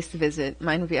movie and place to visit.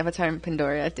 Mine would be Avatar and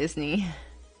Pandora at Disney.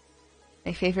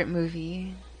 My favorite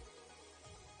movie.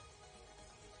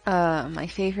 My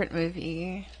favorite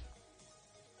movie.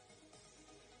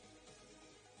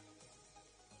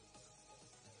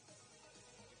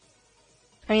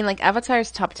 I mean, like,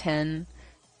 Avatar's top 10.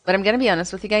 But I'm gonna be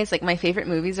honest with you guys, like, my favorite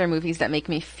movies are movies that make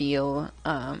me feel,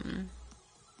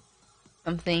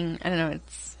 something. I don't know,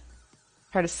 it's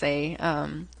hard to say.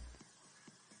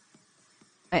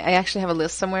 I actually have a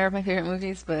list somewhere of my favorite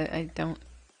movies, but I don't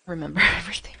remember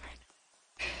everything right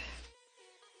now.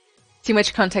 Too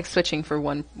much context switching for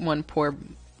one poor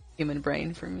human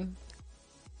brain for me.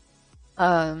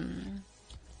 Um,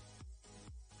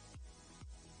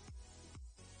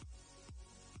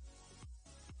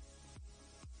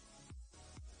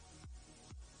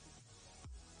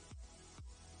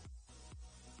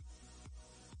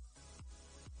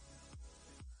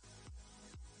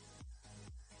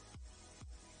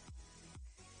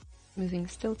 Moving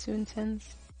still too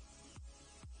intense.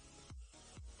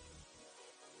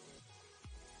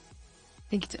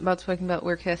 Think about talking about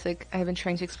work ethic. I've been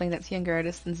trying to explain that to younger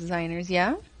artists and designers.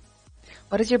 Yeah?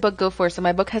 What does your book go for? So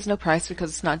my book has no price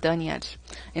because it's not done yet.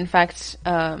 In fact,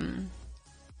 I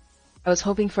was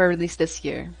hoping for a release this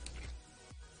year.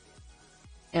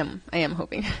 I am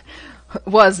hoping.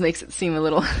 Was makes it seem a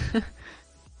little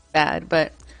bad,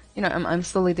 but you know, I'm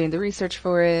slowly doing the research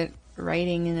for it,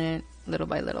 writing in it little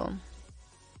by little.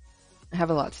 I have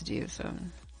a lot to do, so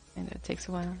and it takes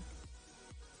a while.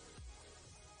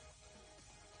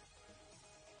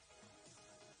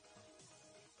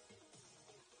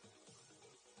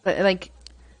 But like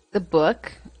the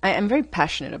book, I'm very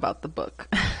passionate about the book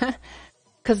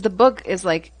because the book is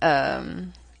a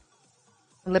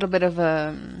little bit of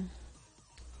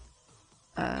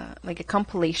like a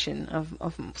compilation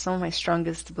of some of my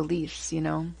strongest beliefs. You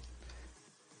know,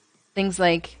 things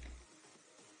like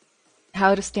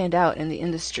how to stand out in the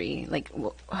industry, like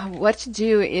what to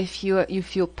do if you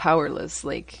feel powerless,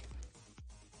 like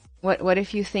what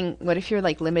if you think, what if you're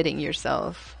like limiting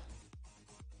yourself,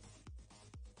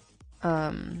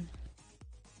 um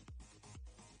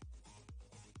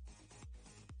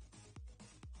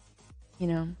you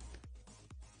know,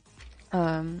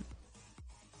 um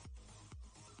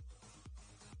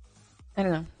I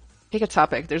don't know, pick a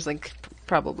topic. There's like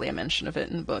probably a mention of it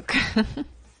in the book.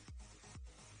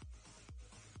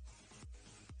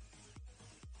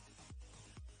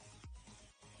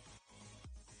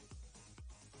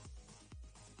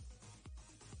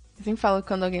 Eu sempre falo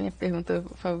quando alguém me pergunta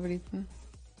o favorito.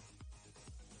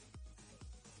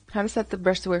 How to set the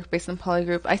brush to work based on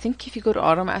polygroup. I think if you go to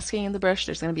auto masking in the brush,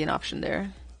 there's going to be an option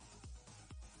there.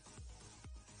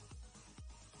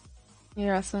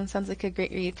 You're awesome. Sounds like a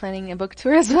great read. Planning a book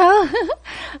tour as well?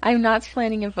 I'm not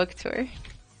planning a book tour.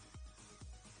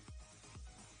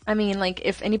 I mean, like,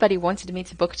 if anybody wanted me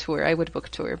to book tour, I would book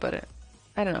tour, but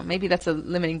I don't know. Maybe that's a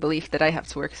limiting belief that I have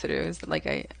to work through. Is that, like,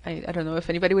 I don't know if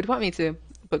anybody would want me to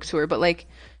book tour, but like,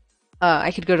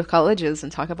 I could go to colleges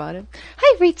and talk about it.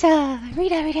 Hi, Rita!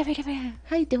 Rita.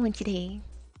 How you doing today?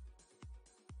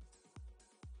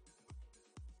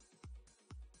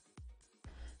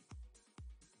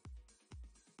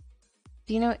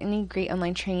 Do you know any great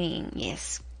online training?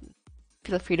 Yes.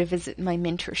 Feel free to visit my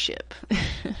mentorship.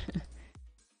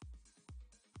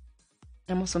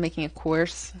 I'm also making a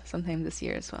course sometime this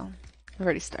year as well. I've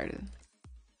already started.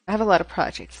 I have a lot of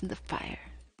projects in the fire.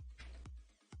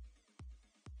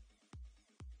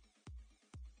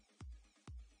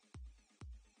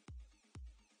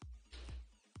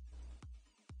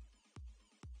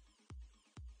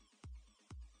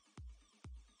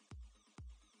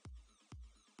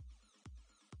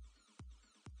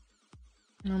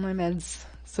 Oh, my meds.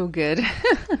 So good.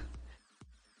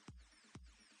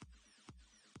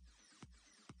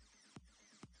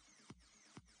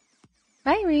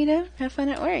 Bye, Rita. Have fun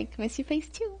at work. Miss your face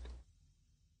too.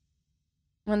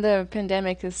 When the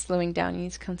pandemic is slowing down, you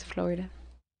need to come to Florida.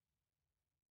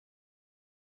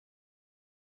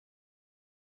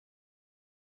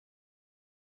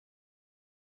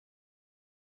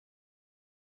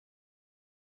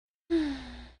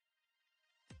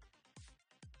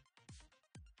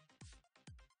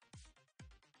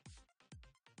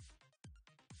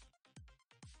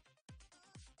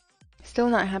 Still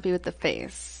not happy with the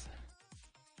face.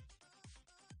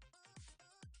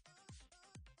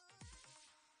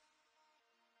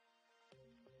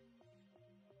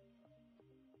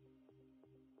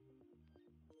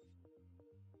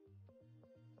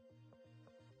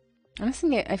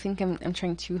 Honestly, I think I'm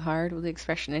trying too hard with the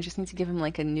expression. I just need to give him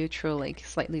like a neutral, like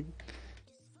slightly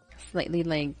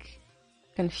like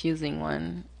confusing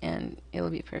one, and it'll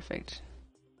be perfect.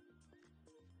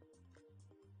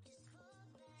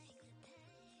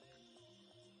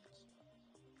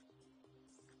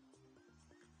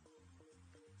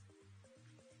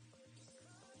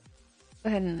 Go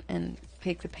ahead and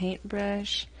pick the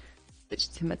paintbrush, switch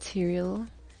to material, and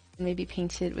maybe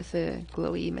paint it with a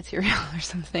glowy material or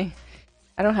something.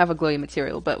 I don't have a glowy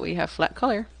material, but we have flat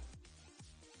color.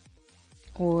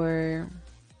 Or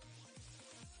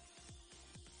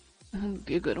would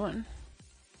be a good one.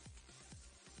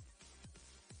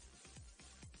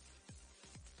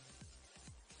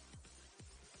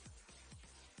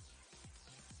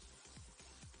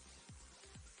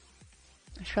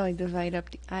 I should probably divide up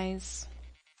the eyes,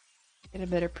 get a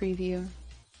better preview.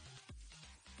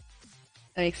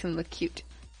 That makes him look cute.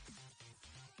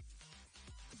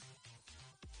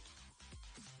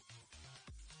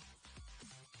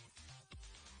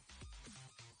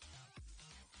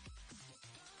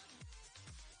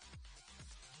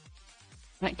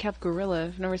 Nightcap gorilla.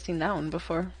 I've never seen that one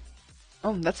before.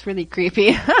 Oh, that's really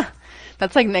creepy.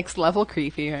 That's like next level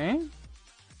creepy, right?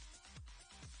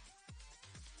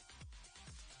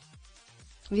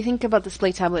 If you think about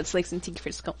display tablets like Cintiq for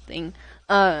sculpting,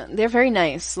 they're very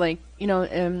nice. Like, you know,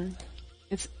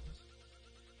 it's.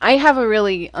 I have a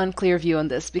really unclear view on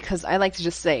this because I like to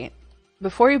just say,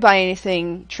 before you buy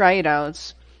anything, try it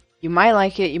out. You might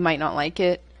like it, you might not like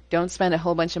it. Don't spend a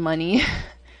whole bunch of money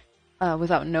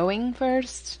without knowing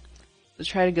first. So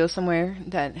try to go somewhere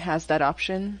that has that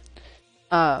option,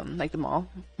 like the mall,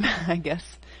 I guess,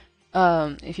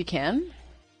 if you can.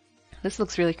 This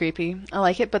looks really creepy. I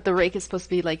like it, but the Rake is supposed to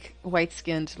be like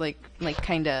white-skinned, like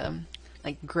kind of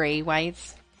like gray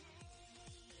whites.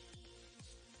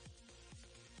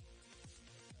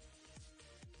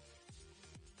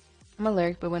 I'm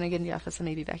allergic, but when I get in the office, I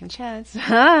may be back in chat.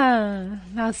 Ah,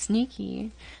 how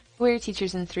sneaky. Who are your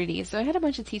teachers in 3D? So I had a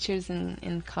bunch of teachers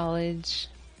in college.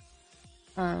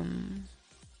 There's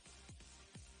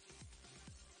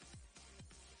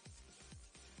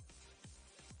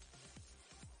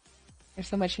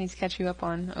so much I need to catch you up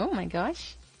on. Oh my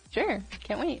gosh. Sure.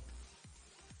 Can't wait.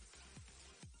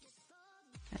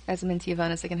 As a mentee of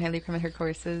Anna's, I can highly recommend her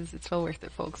courses. It's well worth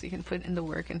it, folks. You can put in the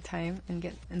work and time and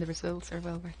the results are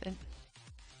well worth it.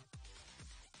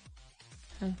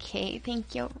 Okay,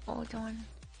 thank you. Hold on.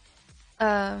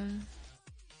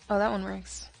 Oh, that one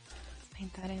works. Let's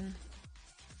paint that in.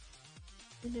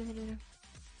 Okay,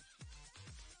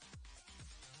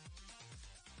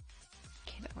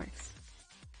 that works.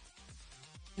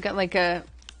 We got like a...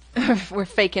 We're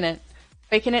faking it.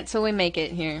 Faking it till we make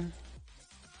it here.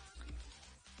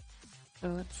 So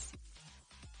let's...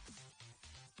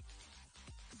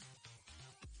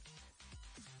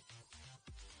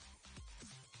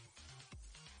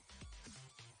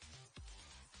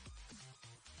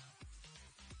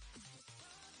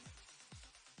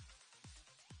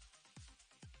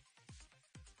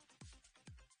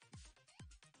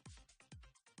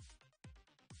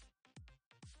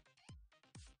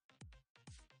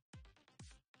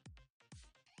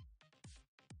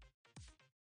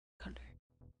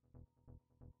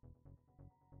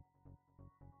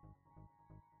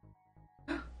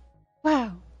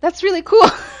 Wow, that's really cool.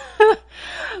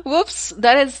 Whoops,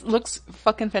 looks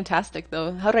fucking fantastic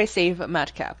though. How do I save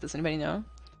Madcap? Does anybody know?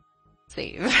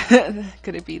 Save.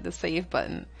 Could it be the save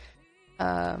button?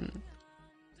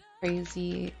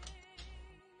 Crazy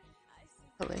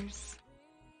colors.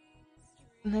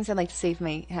 Sometimes I like to save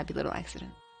my happy little accident.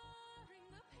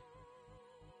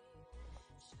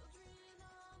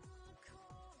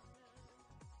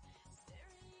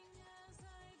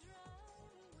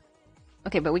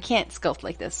 Okay, but we can't sculpt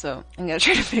like this, so I'm gonna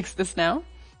try to fix this now.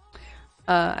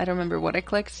 I don't remember what I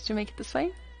clicked to make it this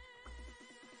way.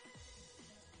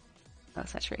 Oh,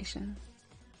 saturation.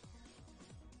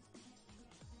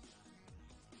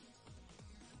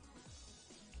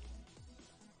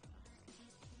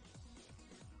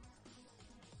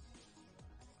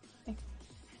 Okay.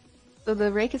 So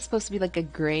the Rake is supposed to be like a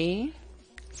gray,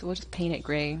 so we'll just paint it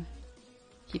gray.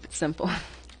 Keep it simple.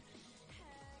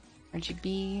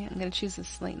 RGB, I'm gonna choose this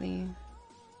slightly.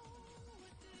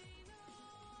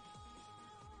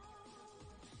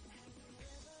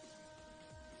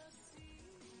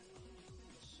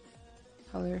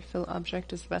 Color fill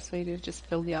object is the best way to just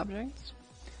fill the object.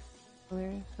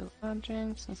 Color fill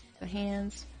object, let's get the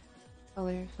hands.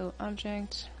 Color fill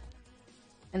object.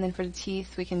 And then for the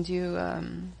teeth we can do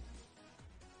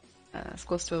as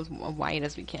close to as white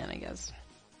as we can, I guess.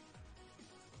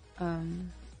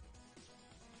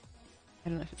 I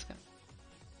don't know if it's gonna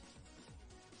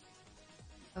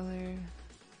color.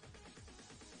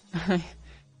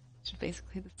 It's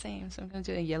basically the same, so I'm gonna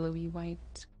do a yellowy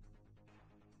white,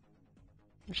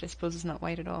 which I suppose is not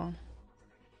white at all.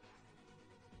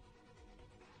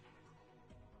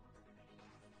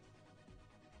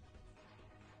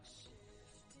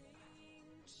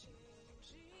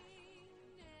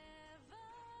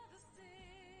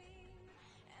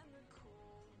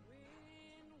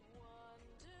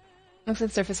 Looks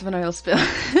like the surface of an oil spill.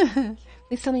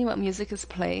 Please tell me what music is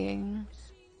playing.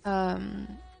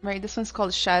 Right, this one's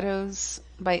called Shadows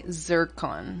by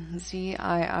Zircon.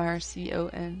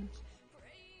 Z-I-R-C-O-N.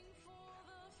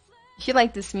 If you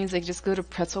like this music, just go to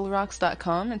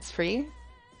pretzelrocks.com. It's free.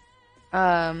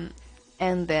 And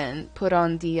then put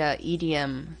on the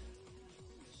EDM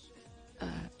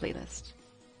playlist.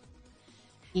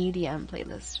 EDM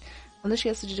playlist. Quando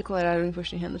esqueço de declarar o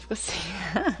imposto de renda, fica assim.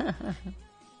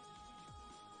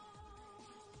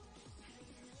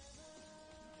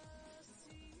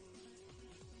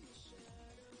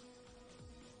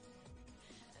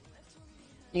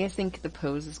 You guys think the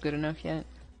pose is good enough yet?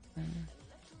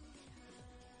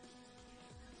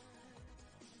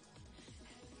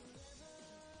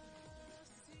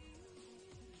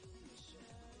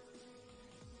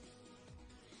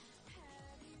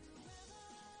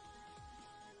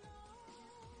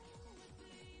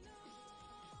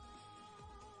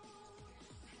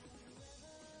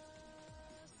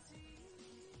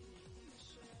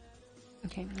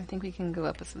 Okay, I think we can go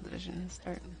up a subdivision and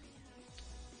start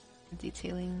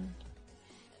detailing.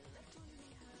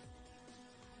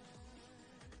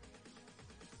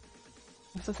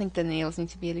 I also think the nails need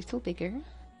to be a little bigger.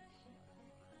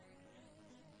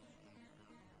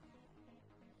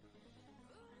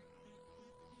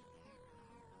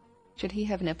 Should he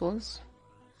have nipples?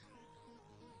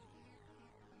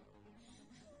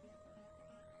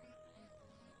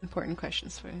 Important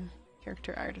questions for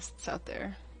character artists out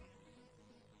there.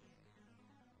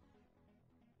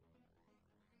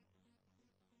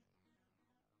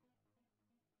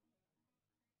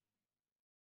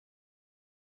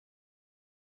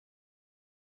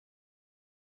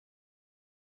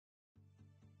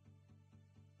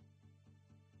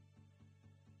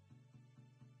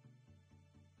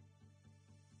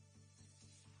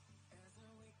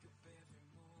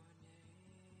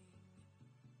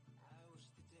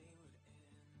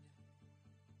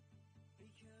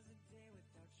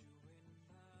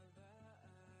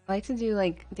 I like to do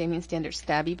like Damien Standard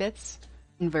stabby bits,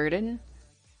 inverted,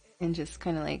 and just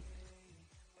kind of like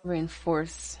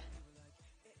reinforce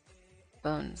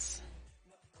bones.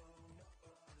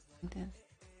 Like this.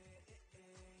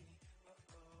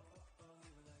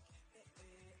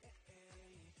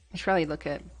 I should probably look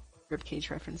at ribcage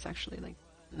reference actually. Like,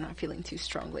 I'm not feeling too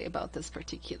strongly about this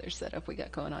particular setup we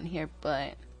got going on here,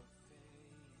 but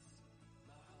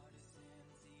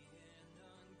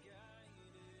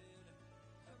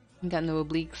got no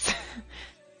obliques.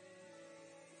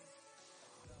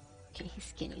 Okay, he's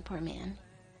skinny, poor man.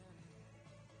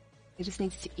 He just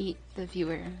needs to eat the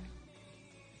viewer,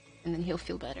 and then he'll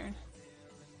feel better.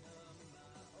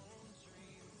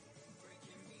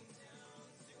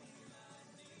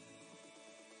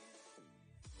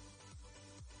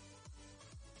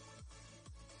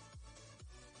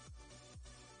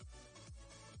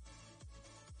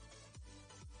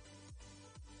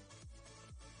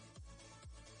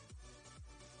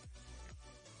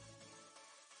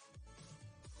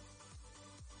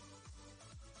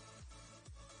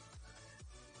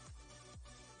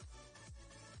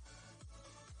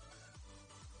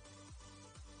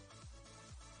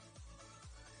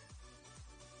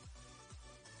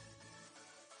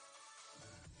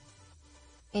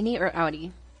 Innie or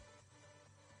outie?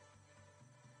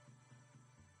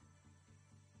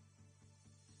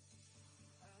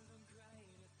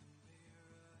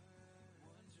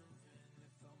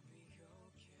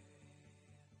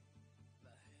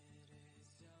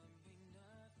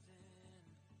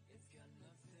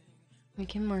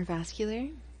 Make him more vascular?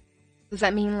 Does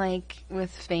that mean like with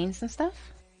veins and stuff?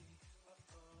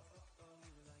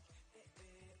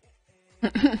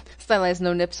 Stylized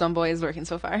no nips on boy is working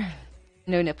so far.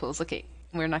 No nipples. Okay,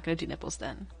 we're not gonna do nipples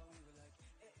then.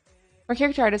 For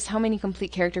character artists, how many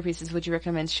complete character pieces would you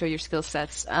recommend to show your skill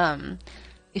sets?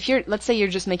 If you're, let's say you're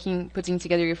just putting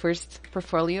together your first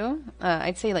portfolio,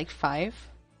 I'd say like 5.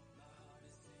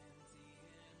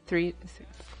 3,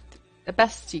 the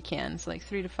best you can. So like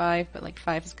 3 to 5, but like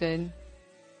 5 is good.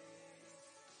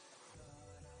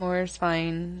 More is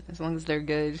fine, as long as they're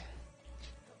good.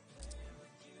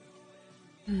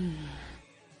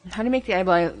 How to make the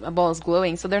eyeballs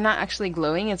glowing? So they're not actually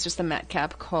glowing, it's just a matte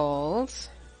cap called...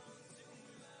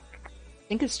 I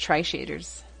think it's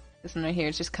Tri-Shaders. This one right here,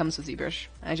 it just comes with ZBrush.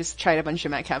 I just tried a bunch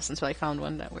of matte caps until I found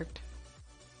one that worked.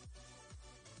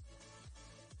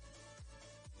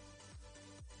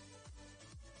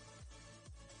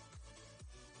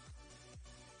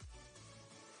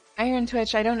 Iron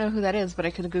Twitch, I don't know who that is, but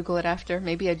I could Google it after.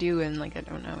 Maybe I do, and like I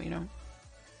don't know, you know.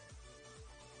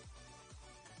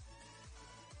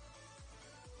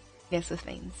 Yes, with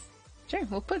veins. Sure,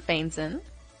 we'll put veins in.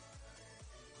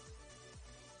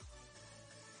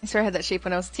 I swear I had that shape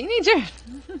when I was a teenager.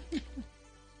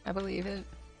 I believe it.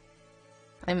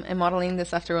 I'm modeling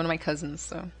this after one of my cousins,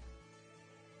 so.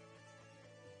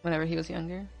 Whenever he was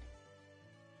younger.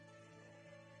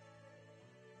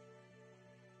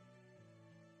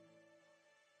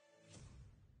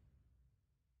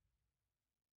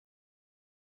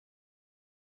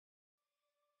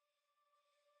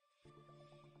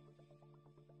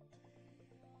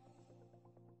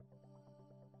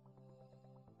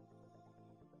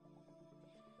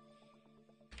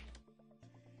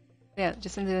 Yeah,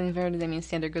 just in the inverted, I mean,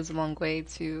 standard goes a long way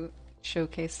to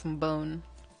showcase some bone.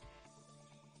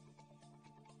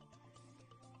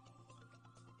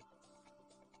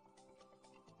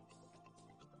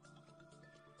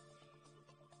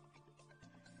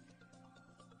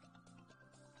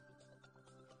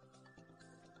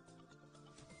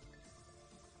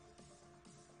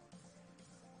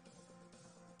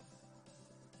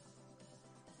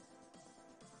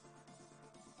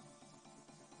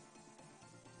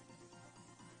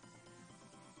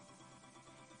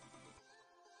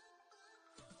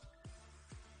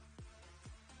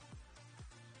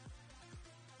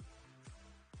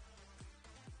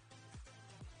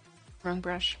 Wrong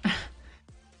brush.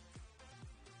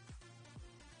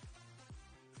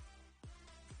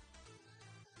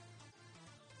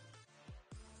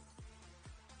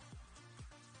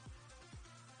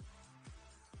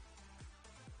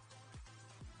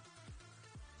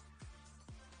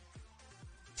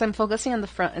 So I'm focusing on the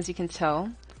front, as you can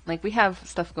tell. Like, we have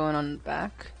stuff going on in the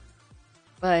back,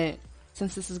 but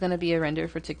since this is going to be a render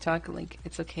for TikTok, like,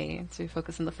 it's okay to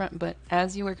focus on the front. But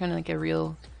as you work on like a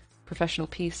real professional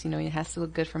piece, you know, it has to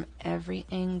look good from every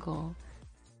angle.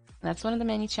 And that's one of the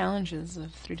many challenges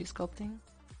of 3D sculpting.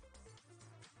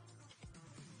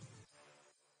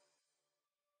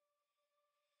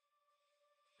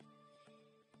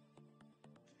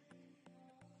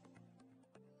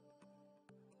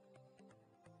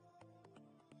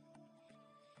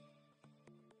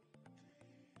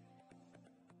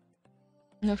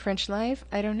 No French live?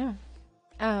 I don't know.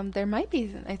 There might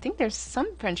be. I think there's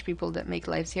some French people that make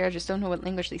lives here. I just don't know what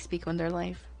language they speak when they're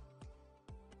live.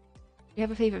 You have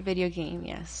a favorite video game?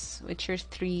 Yes, Witcher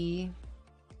 3.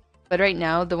 But right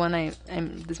now, the one this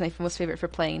is my most favorite for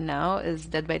playing now is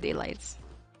Dead by Daylight.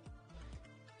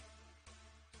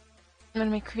 One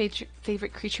of my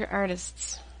favorite creature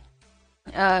artists,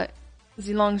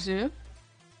 Zilongzhu.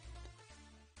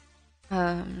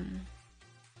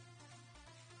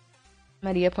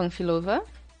 Maria Pamfilova.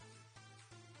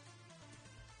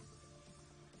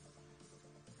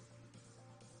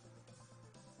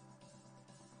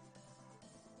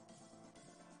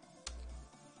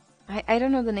 I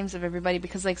don't know the names of everybody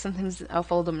because like sometimes I'll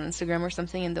follow them on Instagram or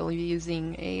something and they'll be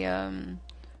using a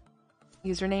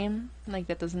username like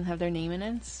that doesn't have their name in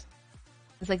it.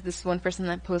 It's like this one person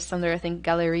that posts under I think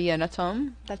Galeria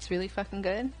Natom. That's really fucking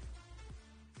good.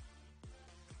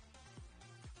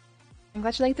 I'm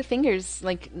glad you like the fingers.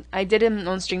 Like, I did him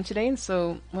on stream today,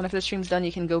 so when after the stream's done,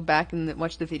 you can go back and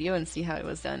watch the video and see how it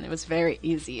was done. It was very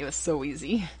easy. It was so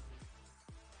easy.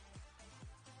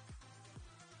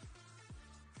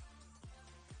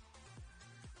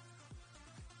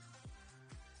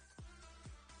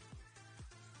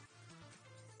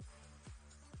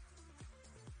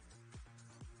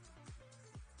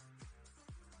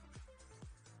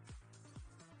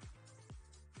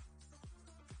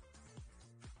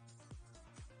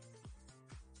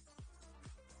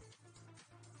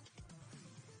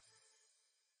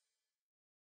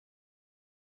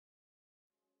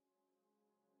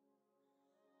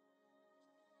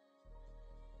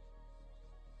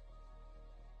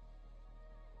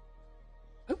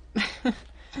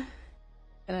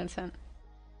 And that's it.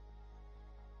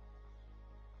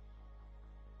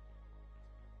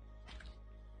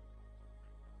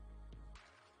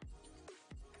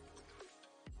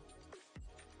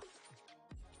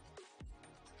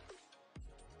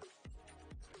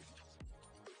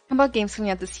 How about games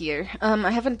coming out this year?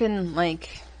 I haven't been like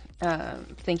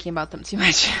thinking about them too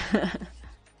much.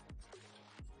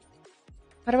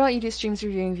 What about you do streams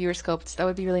reviewing viewer sculpts? That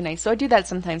would be really nice. So I do that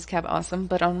sometimes, Cab Awesome,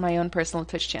 but on my own personal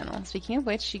Twitch channel. Speaking of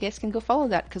which, you guys can go follow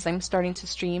that because I'm starting to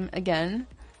stream again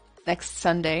next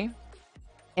Sunday.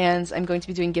 And I'm going to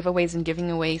be doing giveaways and giving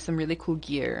away some really cool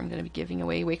gear. I'm going to be giving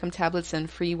away Wacom tablets and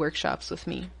free workshops with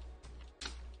me.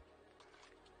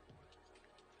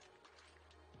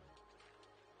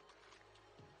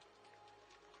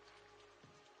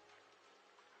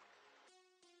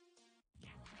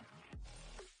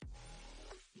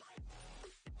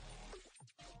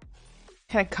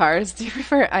 Kind of cars? Do you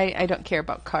prefer? I don't care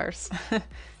about cars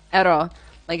at all.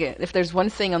 Like, if there's one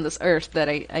thing on this earth that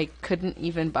I couldn't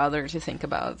even bother to think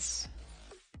about,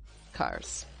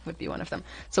 cars would be one of them.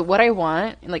 So what I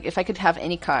want, like, if I could have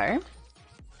any car,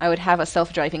 I would have a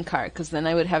self-driving car, because then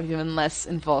I would have even less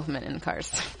involvement in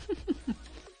cars.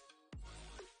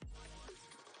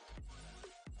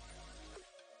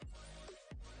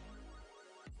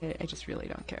 I just really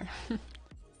don't care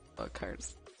about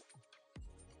cars.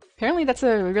 Apparently that's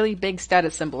a really big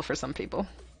status symbol for some people.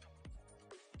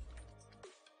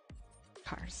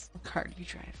 Cars. What car do you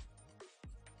drive?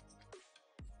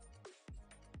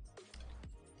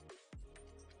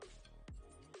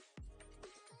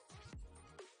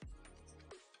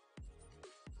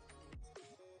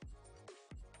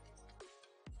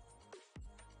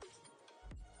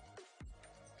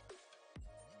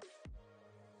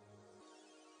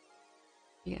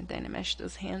 Yeah, Dynamesh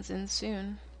those hands in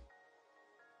soon.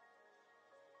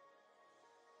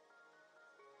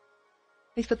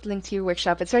 Please put the link to your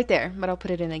workshop. It's right there, but I'll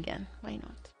put it in again. Why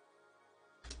not?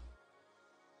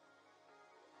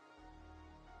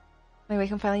 My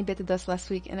Wacom finally bit the dust last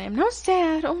week, and I'm now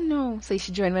sad. Oh no! So you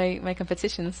should join my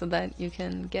competition so that you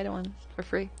can get one for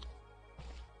free.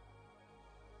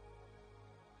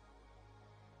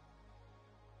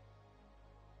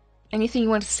 anything you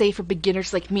want to say for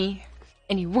beginners like me?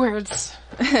 Any words?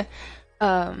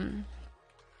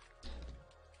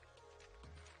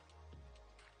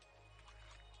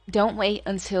 Don't wait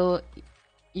until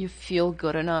you feel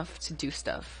good enough to do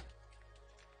stuff.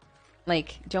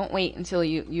 Like, don't wait until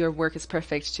your work is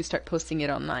perfect to start posting it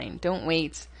online. Don't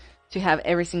wait to have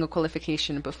every single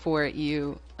qualification before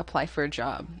you apply for a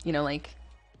job. You know, like,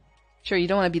 sure, you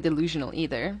don't want to be delusional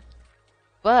either,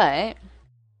 but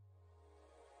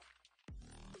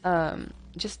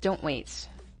just don't wait.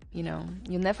 You know,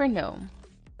 you'll never know.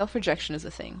 Self-rejection is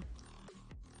a thing.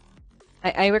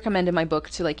 I recommend in my book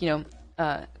to, like, you know,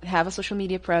 have a social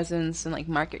media presence and like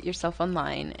market yourself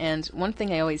online. And one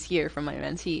thing I always hear from my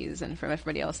mentees and from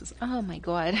everybody else is, oh my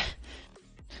god,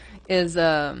 is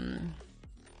you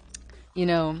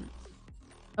know,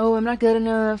 oh, I'm not good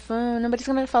enough, nobody's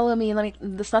gonna follow me. Like,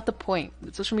 that's not the point.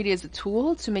 Social media is a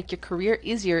tool to make your career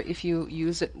easier if you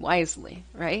use it wisely,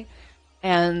 right?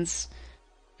 And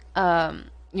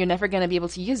you're never gonna be able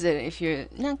to use it if you're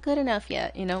not good enough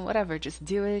yet, you know, whatever. Just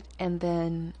do it, and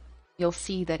then you'll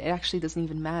see that it actually doesn't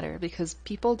even matter, because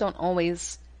people don't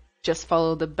always just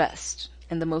follow the best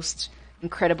and the most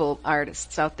incredible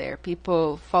artists out there.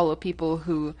 People follow people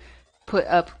who put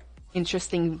up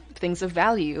interesting things of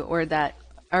value or that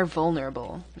are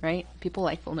vulnerable, right? People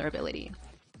like vulnerability,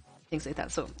 things like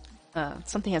that. So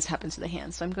something has happened to the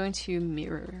hand, so I'm going to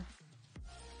mirror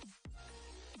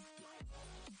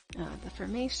the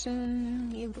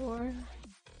formation, Igor.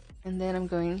 And then I'm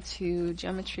going to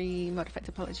geometry, modified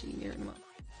topology, mirror and weld.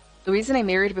 The reason I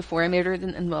mirrored before I mirrored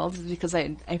in weld is because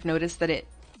I've noticed that it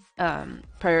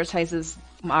prioritizes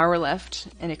our left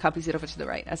and it copies it over to the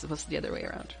right as opposed to the other way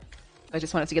around. I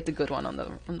just wanted to get the good one on the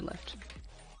left.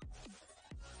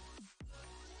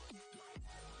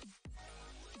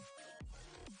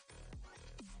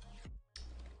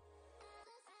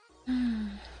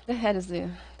 The head is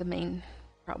the main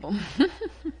problem.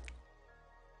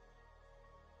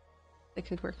 They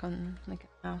could work on like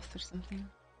a mouth or something.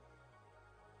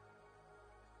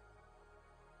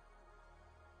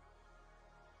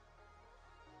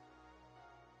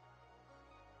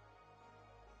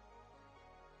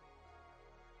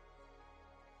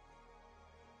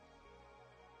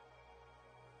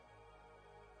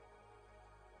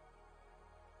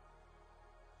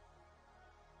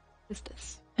 What's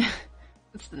this?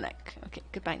 It's the neck. Okay,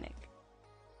 goodbye, neck.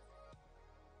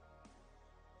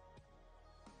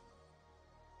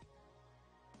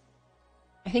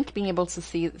 I think being able to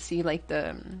see like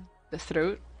the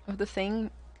throat of the thing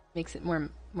makes it more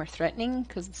threatening,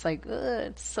 because it's like, ugh,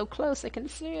 it's so close, I can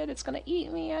see it, it's gonna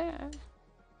eat me.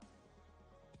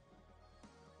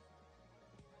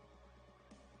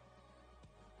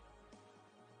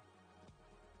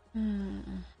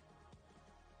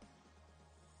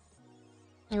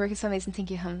 Your work is so amazing,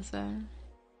 thank you, Hamza.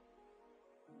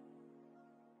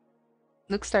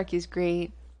 Luke Starkey is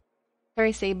great.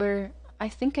 Harry Saber, I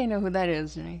think I know who that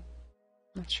is, and I'm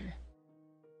not sure.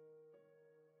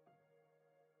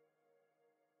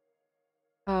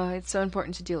 It's so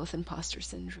important to deal with imposter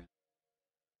syndrome.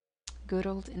 Good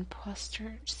old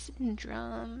imposter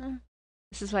syndrome.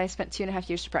 This is why I spent 2.5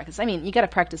 years to practice. I mean, you gotta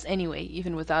practice anyway,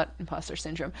 even without imposter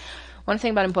syndrome. One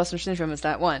thing about imposter syndrome is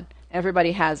that, one,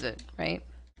 everybody has it, right?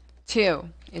 Two,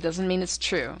 it doesn't mean it's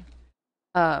true.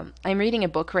 I'm reading a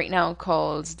book right now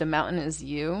called The Mountain Is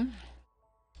You.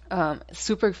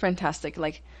 Super fantastic.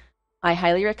 Like, I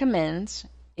highly recommend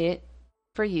it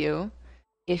for you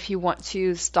if you want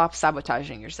to stop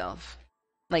sabotaging yourself.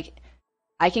 Like,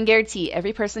 I can guarantee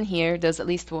every person here does at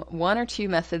least one or two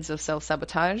methods of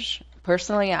self-sabotage.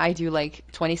 Personally, I do like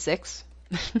 26.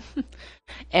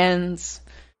 And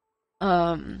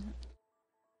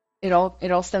it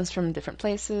all stems from different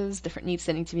places, different needs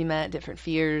that need to be met, different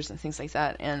fears and things like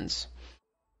that. And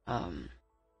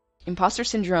imposter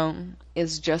syndrome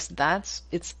is just that.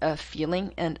 It's a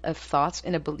feeling and a thought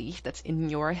and a belief that's in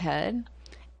your head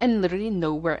and literally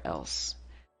nowhere else.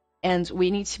 And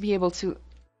we need to be able to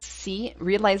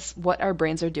realize what our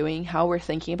brains are doing, how we're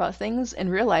thinking about things, and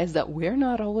realize that we're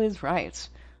not always right.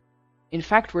 In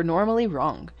fact, we're normally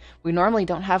wrong. We normally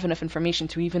don't have enough information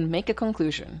to even make a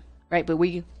conclusion, right? But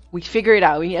we figure it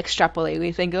out. We extrapolate.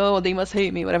 We think, oh, they must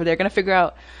hate me, whatever. They're going to figure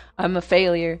out I'm a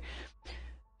failure.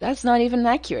 That's not even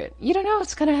accurate. You don't know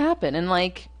what's going to happen. And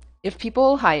like, if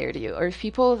people hired you or if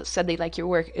people said they like your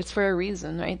work, it's for a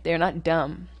reason, right? They're not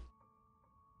dumb.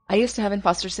 I used to have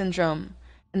imposter syndrome.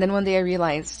 And then one day I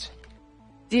realized,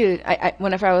 dude,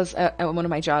 whenever I was at one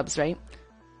of my jobs, right?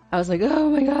 I was like,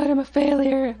 oh my god, I'm a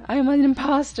failure. I'm an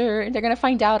imposter. They're going to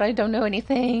find out I don't know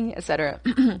anything, etc.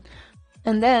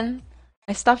 And then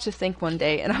I stopped to think one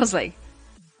day and I was like,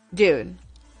 dude,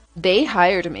 They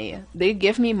hired me. They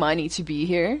give me money to be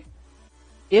here.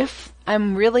 If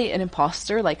I'm really an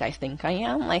imposter, like I think I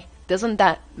am, like, doesn't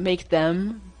that make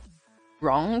them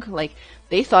wrong? Like,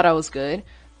 they thought I was good.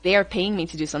 They are paying me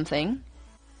to do something.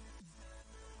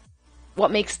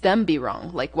 What makes them be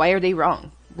wrong? Like, why are they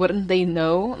wrong? Wouldn't they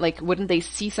know? Like, wouldn't they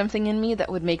see something in me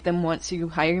that would make them want to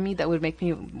hire me, that would make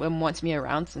me want me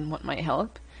around and want my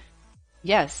help?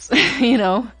 Yes, you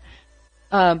know?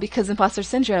 Because imposter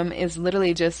syndrome is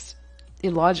literally just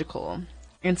illogical.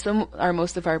 And so are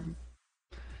most of our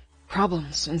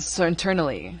problems, and so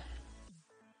internally.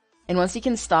 And once you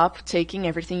can stop taking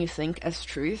everything you think as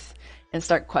truth and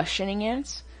start questioning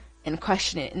it, and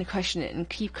question it, and question it, and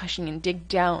keep questioning and dig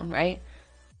down, right?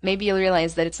 Maybe you'll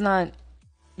realize that it's not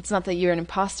that you're an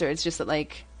imposter, it's just that,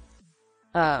 like,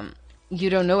 you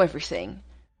don't know everything.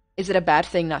 Is it a bad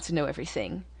thing not to know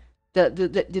everything? Did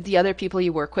the other people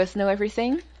you work with know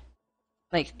everything?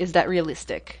 Like, is that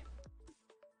realistic?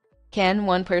 Can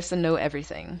one person know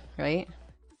everything, right?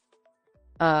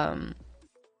 Um,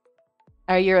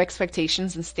 are your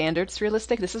expectations and standards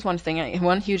realistic? This is one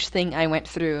huge thing I went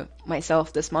through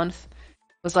myself this month.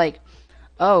 Was like,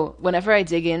 oh, whenever I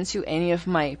dig into any of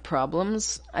my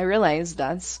problems, I realize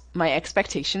that my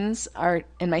expectations are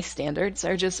and my standards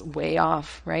are just way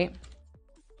off, right?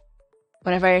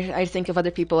 Whenever I think of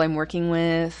other people I'm working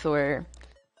with, or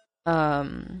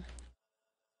um,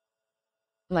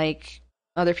 like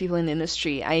other people in the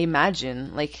industry, I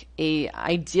imagine like a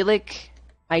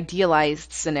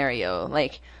idealized scenario.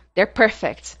 Like, they're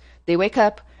perfect. They wake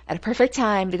up at a perfect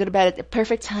time, they go to bed at the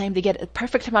perfect time, they get a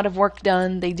perfect amount of work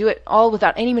done, they do it all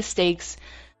without any mistakes,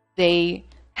 they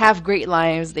have great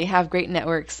lives, they have great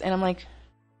networks, and I'm like,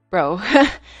 bro,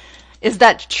 is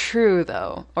that true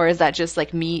though? Or is that just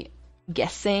like me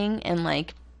guessing and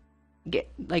like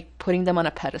putting them on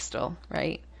a pedestal,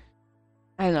 right?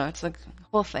 I don't know, it's like the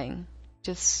whole thing.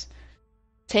 Just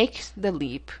take the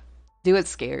leap. Do it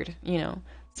scared, you know.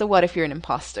 So what if you're an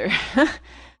imposter?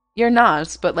 You're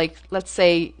not, but like, let's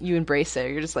say you embrace it.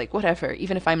 You're just like, whatever.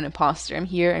 Even if I'm an imposter, I'm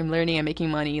here, I'm learning, I'm making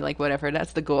money, like whatever.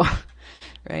 That's the goal,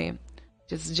 right?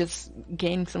 Just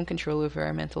gain some control over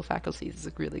our mental faculties is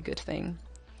a really good thing.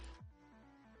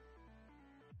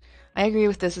 I agree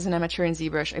with this as an amateur in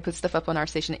ZBrush. I put stuff up on our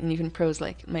station and even pros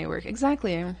like my work.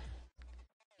 Exactly. Do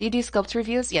you do sculpt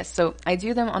reviews? Yes, so I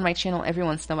do them on my channel every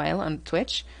once in a while on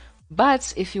Twitch.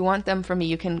 But if you want them from me,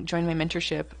 you can join my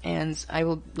mentorship, and I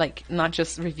will, like, not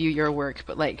just review your work,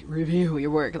 but like review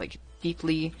your work, like,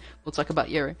 deeply. We'll talk about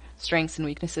your strengths and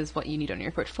weaknesses, what you need on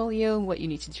your portfolio, what you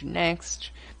need to do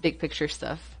next, big picture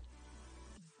stuff.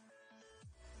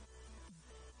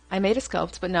 I made a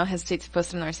sculpt, but now hesitate to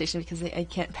post it on our station because I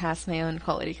can't pass my own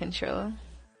quality control.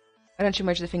 Why don't you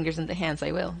merge the fingers into hands?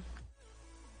 I will.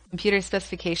 Computer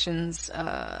specifications,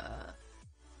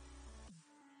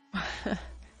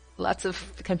 lots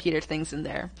of computer things in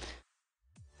there.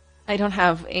 I don't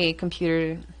have a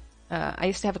computer. I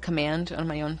used to have a command on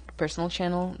my own personal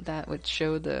channel that would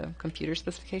show the computer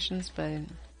specifications, but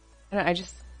I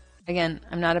just, again,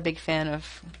 I'm not a big fan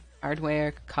of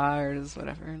hardware, cars,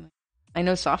 whatever. I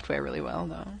know software really well,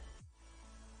 though.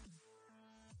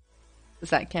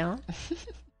 Does that count?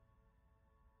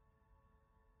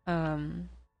 um,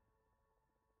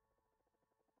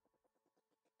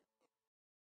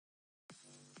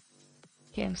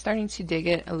 okay, I'm starting to dig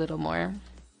it a little more.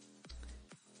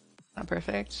 Not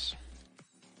perfect.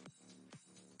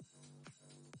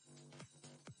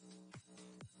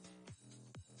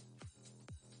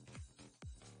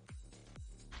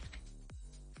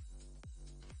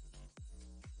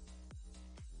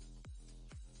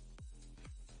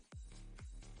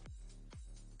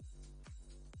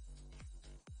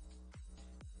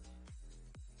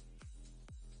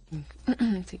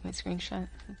 Take my screenshot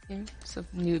here so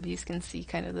newbies can see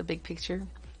kind of the big picture.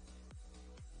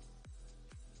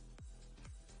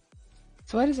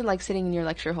 So what is it like sitting in your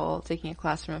lecture hall taking a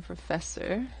class from a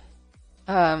professor?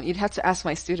 You'd have to ask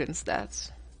my students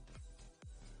that.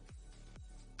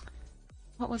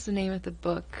 What was the name of the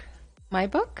book? My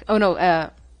book? Oh no,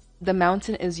 The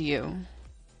Mountain is You.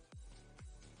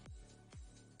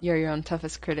 You're your own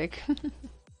toughest critic.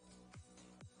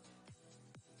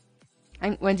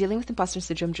 When dealing with imposter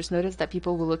syndrome, just notice that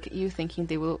people will look at you thinking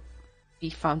they will be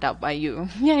found out by you.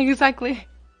 Yeah, exactly.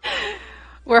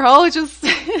 We're all just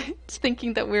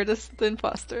thinking that we're the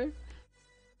imposter.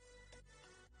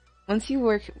 Once you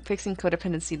work fixing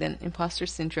codependency, then imposter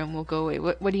syndrome will go away.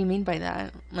 What do you mean by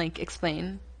that? Like,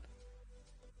 explain.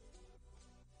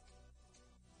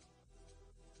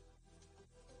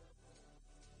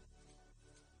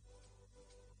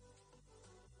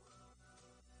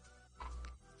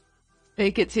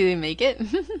 Make it till you make it.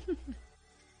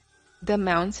 The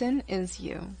mountain is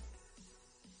you.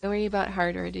 Don't worry about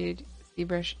hardware, dude.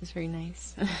 ZBrush is very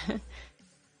nice.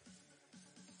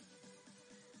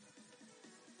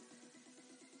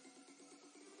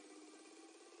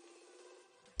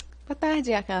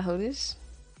 Papadia Kaholis.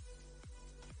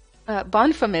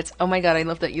 Bonfamit. Oh my god, I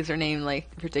love that username like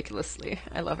ridiculously.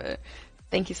 I love it.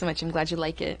 Thank you so much. I'm glad you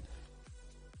like it.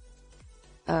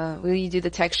 Will you do the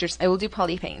textures? I will do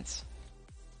poly paints.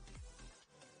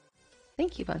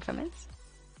 Thank you, Bonfamit.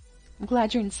 I'm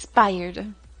glad you're inspired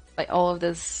by all of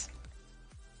this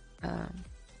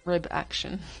rib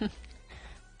action.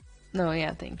 No,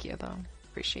 yeah, thank you though.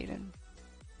 Appreciate it.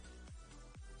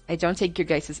 I don't take your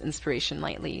guys' inspiration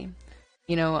lightly.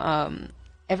 You know,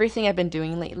 everything I've been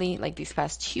doing lately, like these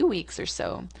past 2 weeks or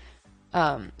so.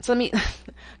 So let me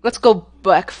let's go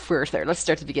back further. Let's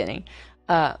start at the beginning.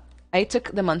 I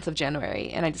took the month of January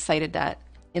and I decided that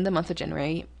in the month of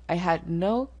January I had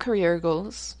no career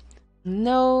goals,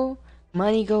 no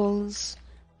money goals,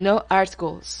 no art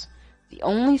goals. The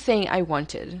only thing I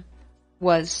wanted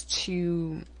was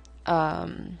to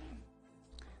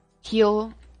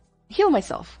heal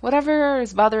myself. Whatever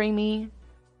is bothering me,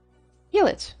 heal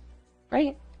it,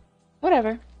 right?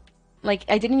 Whatever. Like,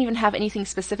 I didn't even have anything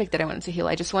specific that I wanted to heal.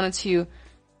 I just wanted to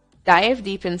dive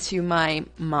deep into my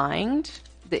mind,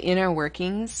 the inner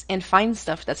workings, and find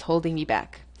stuff that's holding me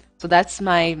back. So that's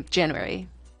my January,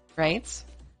 right?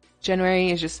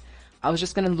 January is just, I was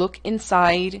just gonna look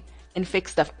inside and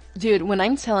fix stuff. Dude, when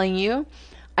I'm telling you,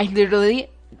 I literally,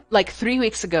 like 3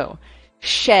 weeks ago,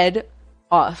 shed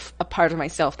off a part of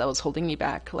myself that was holding me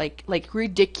back. Like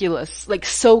ridiculous. Like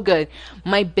so good.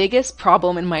 My biggest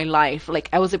problem in my life, like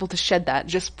I was able to shed that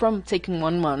just from taking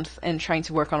 1 month and trying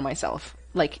to work on myself.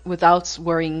 Like without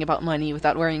worrying about money,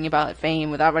 without worrying about fame,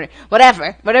 without worrying, whatever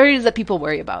it is that people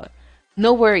worry about.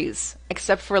 No worries,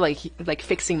 except for like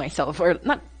fixing myself, or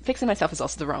not fixing myself is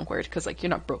also the wrong word, because like you're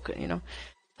not broken, you know?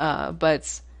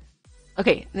 But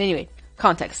okay, anyway,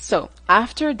 context. So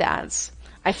after that,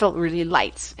 I felt really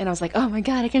light, and I was like, oh my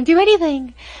god, I can do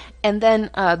anything. And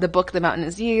then the book, The Mountain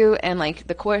Is You, and like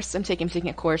the course I'm taking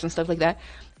a course and stuff like that,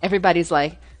 everybody's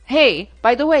like, hey,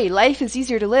 by the way, life is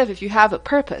easier to live if you have a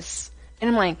purpose. And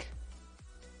I'm like,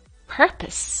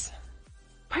 purpose?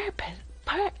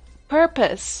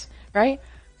 Purpose, right?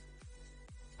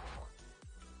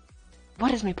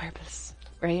 What is my purpose,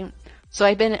 right? So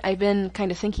I've been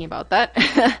kind of thinking about that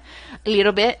a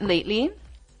little bit lately.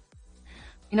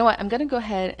 You know what? I'm gonna go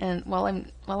ahead and while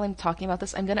I'm talking about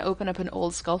this, I'm gonna open up an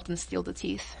old sculpt and steal the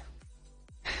teeth.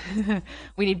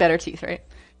 We need better teeth, right?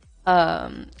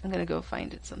 I'm gonna go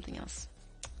find something else.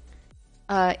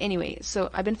 Anyway, so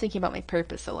I've been thinking about my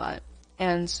purpose a lot,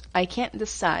 and I can't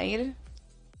decide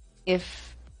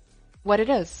what it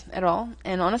is at all.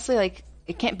 And honestly, like,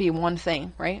 it can't be one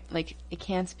thing, right? Like, it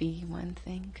can't be one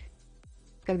thing.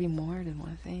 It's gotta be more than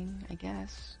one thing, I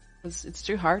guess. It's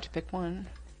too hard to pick one.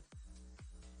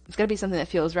 It's gotta be something that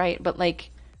feels right. But like,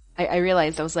 I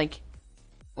realized I was like,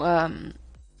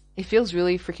 it feels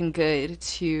really freaking good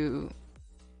to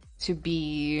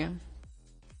be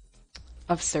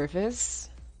of service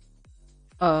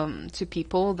to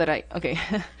people that okay.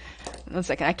 1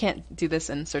 second, I can't do this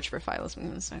and search for files.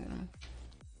 1 second.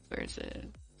 Where is it?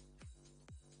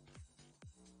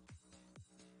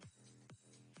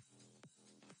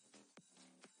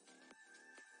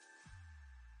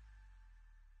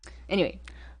 Anyway,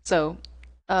 so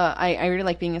I really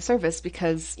like being a service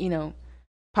because, you know,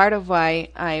 part of why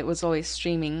I was always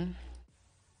streaming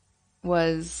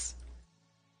was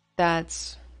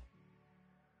that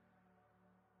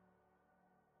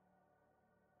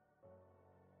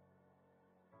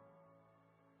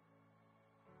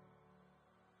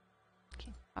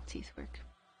how teeth work.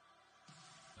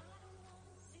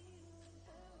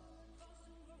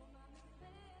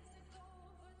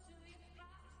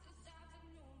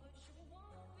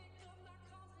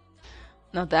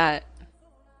 Now that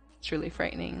it's really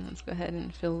frightening. Let's go ahead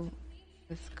and fill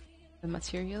with the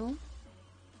material.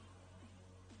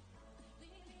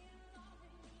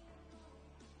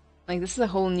 Like, this is a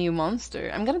whole new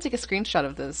monster. I'm gonna take a screenshot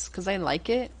of this because I like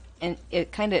it, and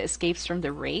it kind of escapes from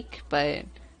the rake, but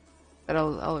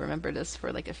I'll remember this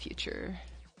for like a future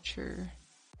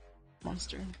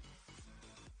monster.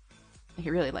 I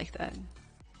really like that.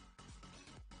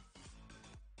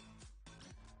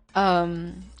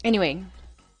 Anyway,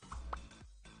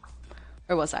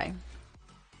 where was I?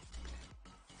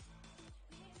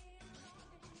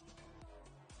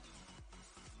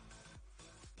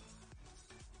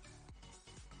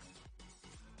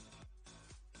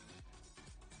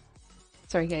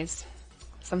 Sorry guys,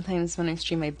 Sometimes when I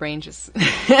stream, my brain just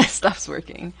stops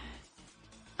working.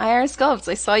 IR Sculpts,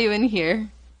 I saw you in here.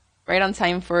 Right on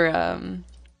time for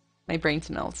my brain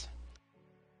to melt.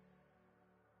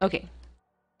 Okay.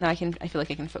 Now I feel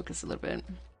like I can focus a little bit.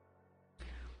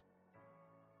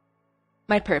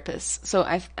 My purpose. So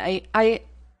I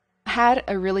had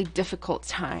a really difficult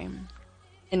time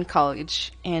in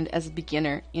college and as a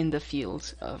beginner in the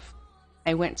field of,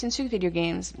 I went into video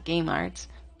games, game art,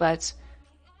 but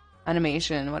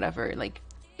animation, whatever, like,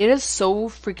 it is so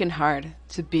freaking hard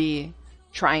to be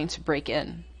trying to break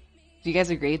in. Do you guys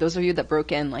agree? Those of you that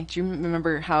broke in, like, do you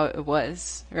remember how it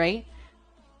was, right?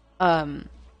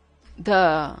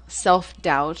 The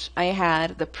self-doubt I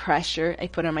had, the pressure I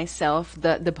put on myself,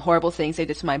 the horrible things I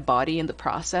did to my body in the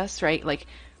process, right? Like,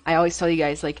 I always tell you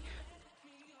guys, like,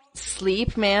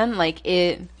 sleep, man, like,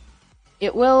 it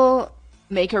will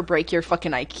make or break your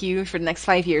fucking IQ for the next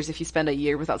 5 years if you spend a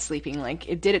year without sleeping. Like,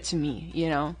 it did it to me, you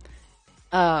know?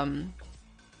 And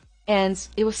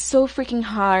it was so freaking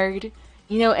hard,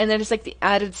 you know, and then there's like the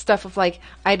added stuff of like,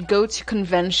 I'd go to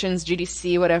conventions,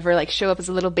 GDC, whatever, like show up as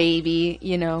a little baby,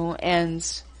 you know, and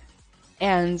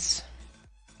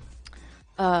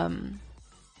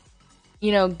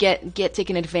you know, get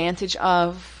taken advantage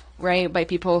of, right, by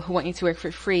people who want you to work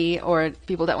for free or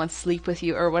people that want to sleep with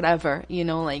you or whatever, you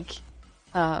know, like,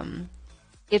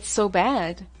 it's so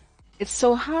bad. It's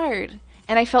so hard.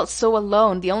 And I felt so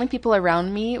alone. The only people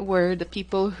around me were the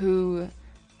people who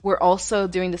were also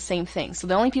doing the same thing. So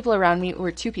the only people around me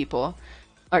were two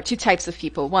types of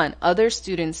people. One, other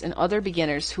students and other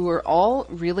beginners who were all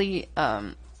really,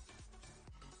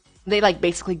 they like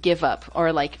basically give up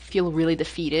or like feel really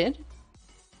defeated.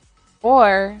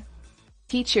 Or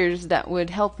teachers that would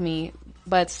help me,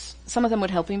 but some of them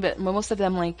would help me, but most of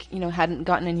them, like, you know, hadn't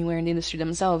gotten anywhere in the industry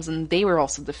themselves, and they were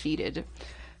also defeated.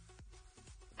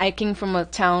 I came from a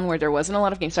town where there wasn't a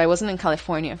lot of games, so I wasn't in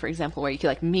California, for example, where you could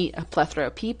like meet a plethora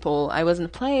of people. I was in a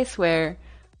place where,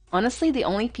 honestly, the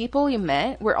only people you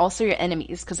met were also your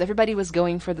enemies, because everybody was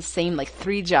going for the same, like,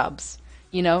 3 jobs,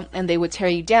 you know, and they would tear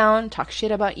you down, talk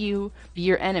shit about you, be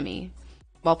your enemy,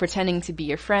 while pretending to be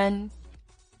your friend.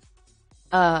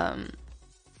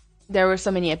 There were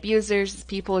so many abusers.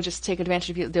 People just take advantage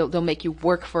of you. They'll make you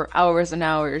work for hours and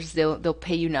hours. They'll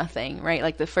pay you nothing, right?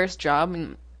 Like the first job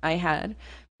I had,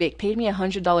 they paid me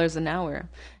 $100 an hour,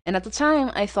 and at the time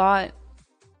I thought,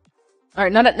 or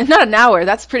not an hour.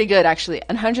 That's pretty good actually.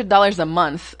 $100 a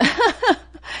month.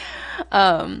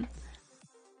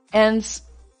 And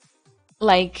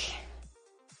like,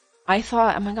 I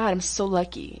thought, oh my god, I'm so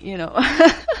lucky, you know.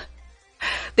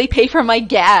 They pay for my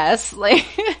gas, like.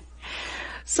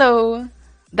 So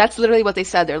that's literally what they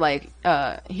said. They're like,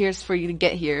 here's for you to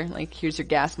get here. Like, here's your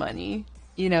gas money,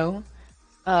 you know?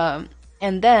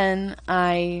 And then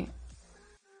okay,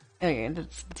 the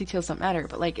details don't matter,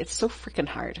 but like, it's so freaking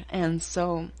hard. And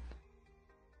so,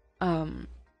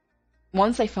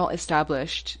 once I felt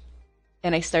established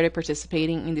and I started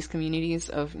participating in these communities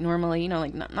of normally, you know,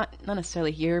 like not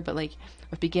necessarily here, but like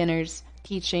with beginners,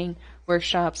 teaching,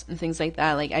 workshops and things like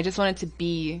that. Like, I just wanted to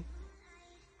be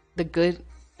a good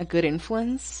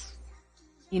influence,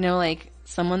 you know, like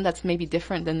someone that's maybe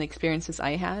different than the experiences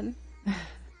I had.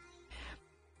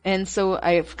 And so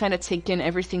I've kind of taken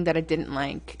everything that I didn't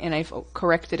like and I've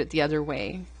corrected it the other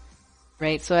way,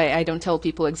 right? So I don't tell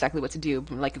people exactly what to do,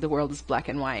 like the world is black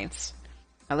and white.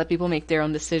 I let people make their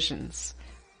own decisions.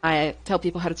 I tell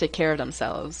people how to take care of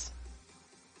themselves.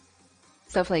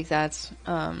 Stuff like that.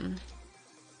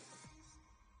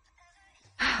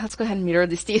 Let's go ahead and mirror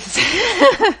these teeth.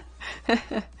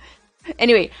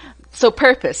 Anyway, so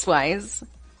purpose-wise,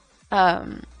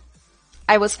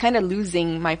 I was kind of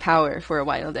losing my power for a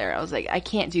while there. I was like, I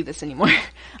can't do this anymore.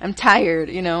 I'm tired,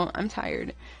 you know, I'm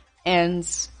tired. And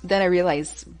then I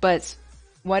realized, but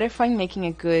what if I'm making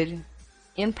a good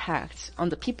impact on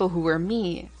the people who were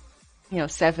me, you know,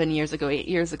 7 years ago, 8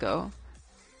 years ago?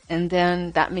 And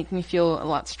then that made me feel a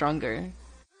lot stronger.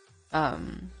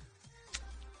 And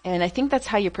I think that's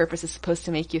how your purpose is supposed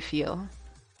to make you feel.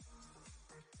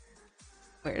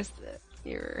 Where's the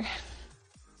error?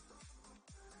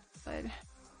 But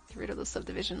get rid of those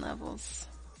subdivision levels.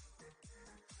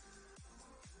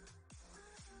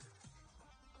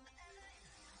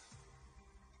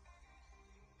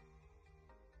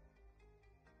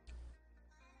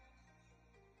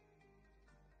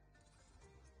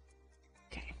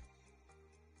 Okay.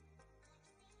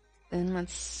 Then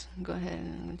let's go ahead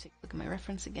and take a look at my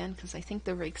reference again, because I think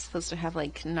the Rake's supposed to have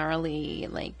like gnarly,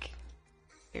 like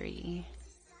very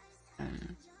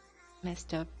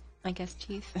messed up, I guess,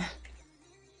 teeth.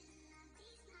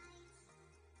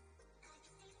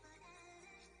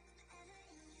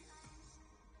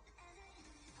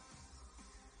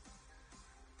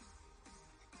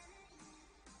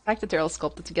 The fact that they're all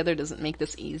sculpted together doesn't make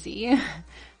this easy.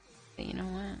 But you know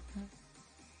what?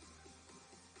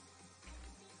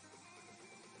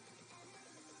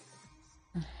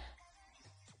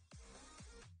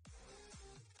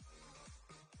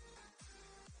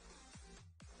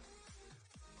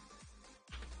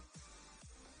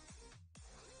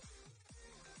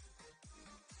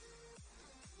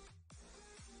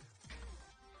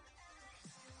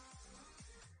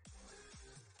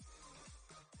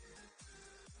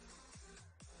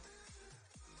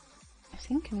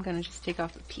 I think I'm gonna just take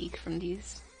off the peak from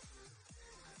these.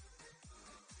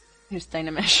 Just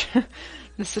dynamesh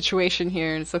the situation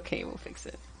here, and it's okay, we'll fix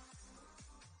it.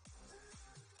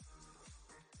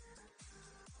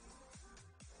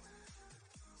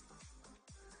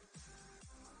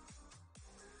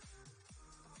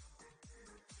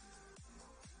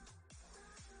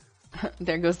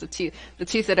 There goes the tooth. The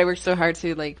tooth that I worked so hard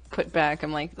to like put back.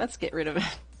 I'm like, let's get rid of it.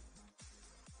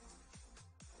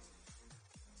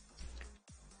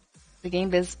 The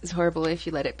game biz is horrible if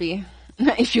you let it be.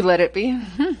 If you let it be.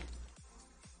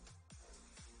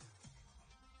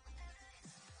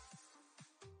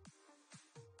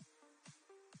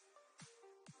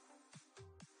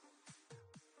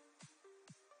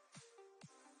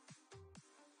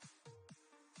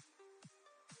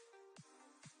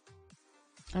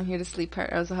 I'm here to sleep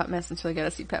part. I was a hot mess until I got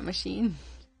a CPAP machine.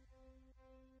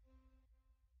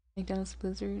 McDonald's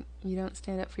Blizzard, you don't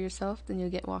stand up for yourself, then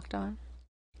you'll get walked on.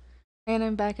 And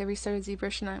I'm back. I restarted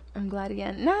ZBrush and I'm glad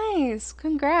again. Nice!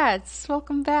 Congrats!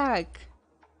 Welcome back!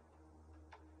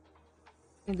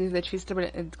 How do you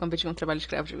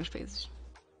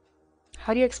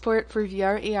export for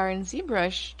VR, AR, and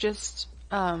ZBrush? Just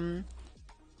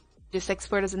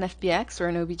export as an FBX or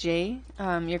an OBJ.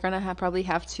 You're gonna probably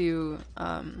have to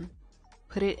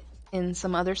put it in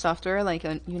some other software like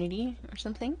a Unity or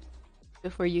something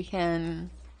before you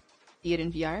can see it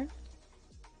in VR.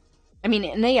 I mean,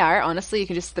 in AR, honestly, you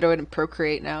can just throw it in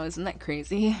Procreate now. Isn't that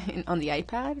crazy? On the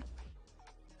iPad?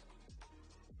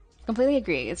 Completely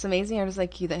agree. It's amazing artists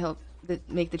like you that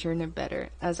make the journey better.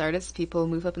 As artists, people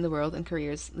move up in the world and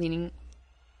careers, leaning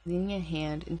a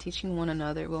hand and teaching one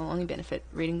another will only benefit,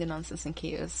 rating the nonsense and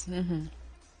chaos.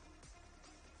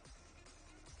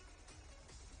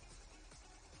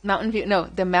 Mountain View. No,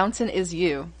 the mountain is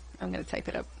you. I'm gonna type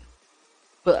it up.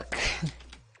 Book.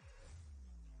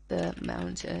 The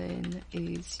mountain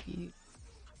is you.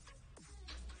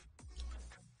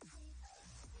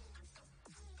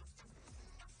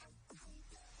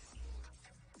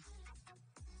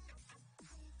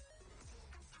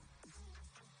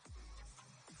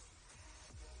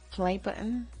 Play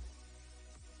button.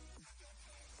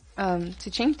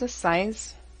 To change the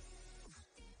size.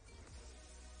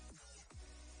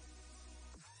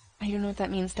 I don't know what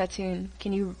that means, Tattoon.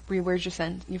 Can you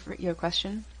reword your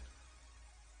question?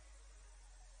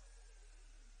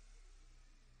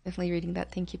 Definitely reading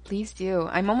that. Thank you. Please do.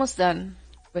 I'm almost done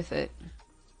with it.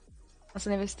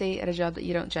 Also, never stay at a job that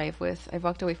you don't jive with. I've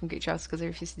walked away from great jobs because I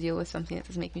refuse to deal with something that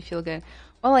doesn't make me feel good.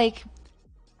 Well, like,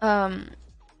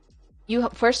 you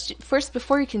first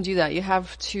before you can do that, you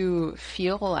have to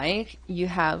feel like you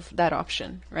have that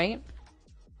option, right?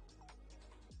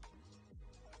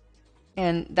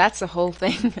 And that's a whole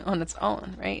thing on its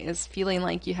own, right? Is feeling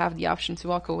like you have the option to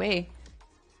walk away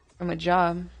from a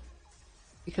job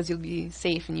because you'll be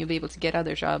safe and you'll be able to get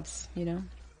other jobs, you know?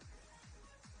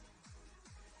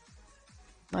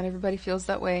 Not everybody feels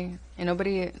that way,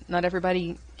 and not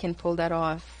everybody can pull that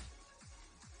off.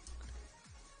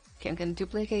 Okay, I'm gonna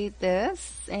duplicate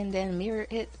this and then mirror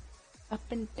it up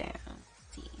and down.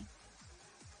 See.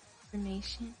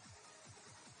 Information.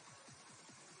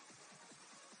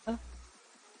 Oh.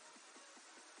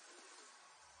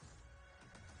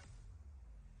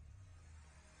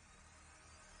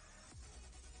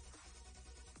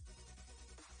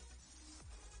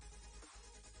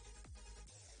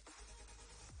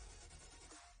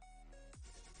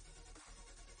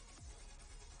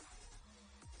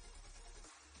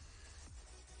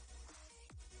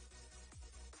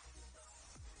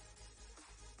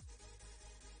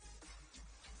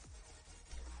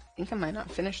 I think I might not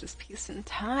finish this piece in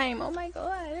time. Oh my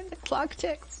god, the clock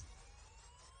ticks.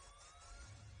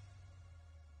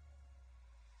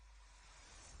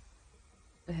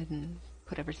 Go ahead and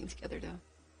put everything together though.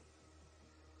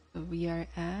 So we are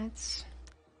at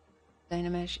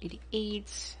Dynamesh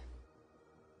 88.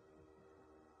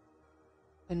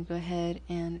 And go ahead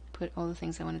and put all the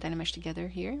things I want to Dynamesh together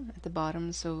here at the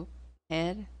bottom. So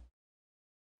head,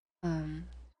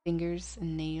 fingers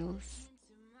and nails.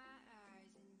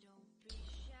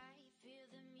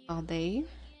 All day.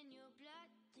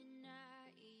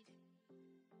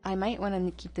 I might want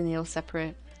to keep the nails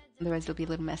separate, otherwise it'll be a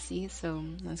little messy, so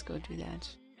let's go do that.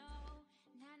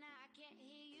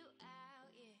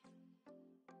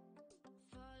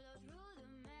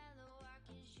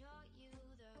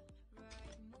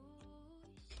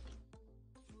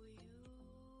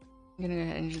 I'm gonna go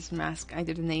ahead and just mask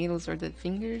either the nails or the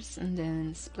fingers and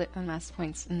then split on mask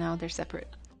points, and now they're separate.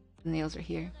 The nails are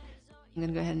here. I'm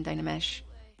gonna go ahead and Dynamesh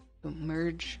to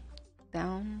merge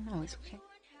down. Always okay.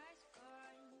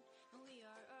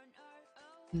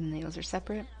 And the nails are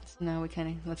separate. So now we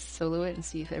let's solo it and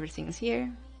see if everything's here.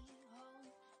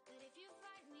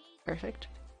 Perfect.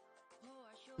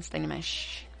 Let's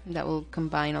Dynamesh. That will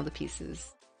combine all the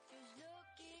pieces.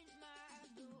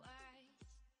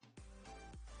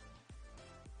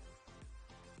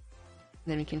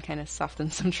 Then we can kind of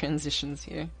soften some transitions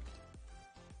here.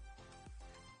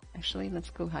 Actually, let's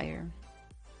go higher.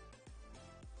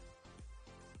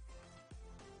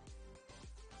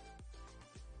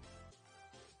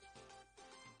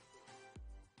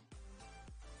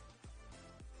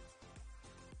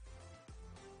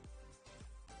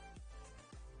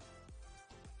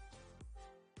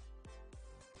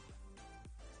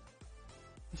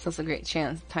 It's also a great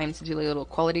time to do a little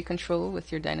quality control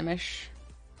with your Dynamesh,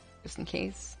 just in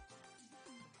case.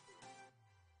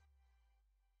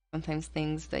 Sometimes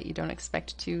things that you don't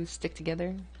expect to stick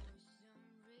together.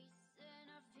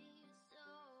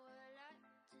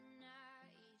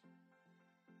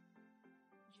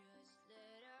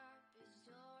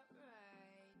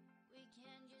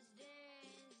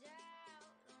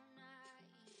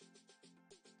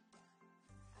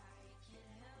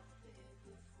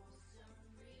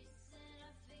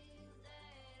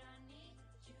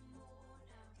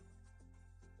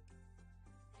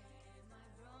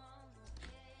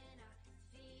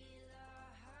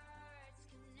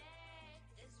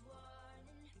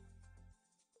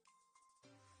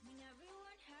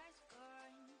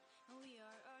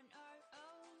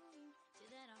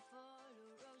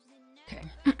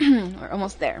 We're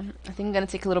almost there. I think I'm gonna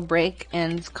take a little break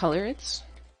and color it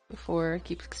before I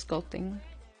keep sculpting.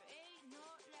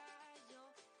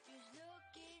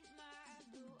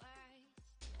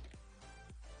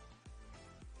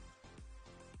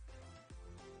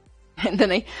 And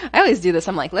then I always do this.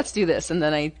 I'm like, let's do this, and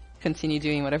then I continue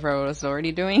doing whatever I was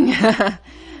already doing.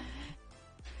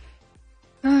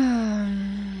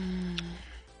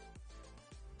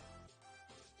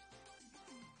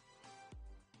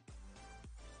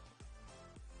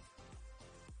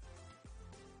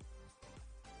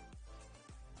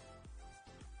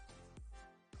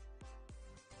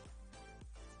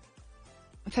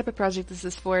 What type of project is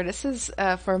this for? This is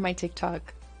for my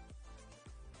TikTok.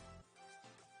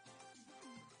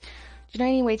 Do you know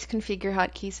any way to configure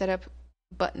hotkey setup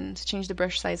button to change the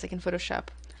brush size like in Photoshop?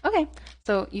 Okay,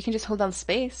 so you can just hold down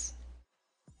space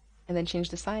and then change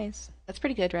the size. That's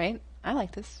pretty good, right? I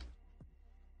like this.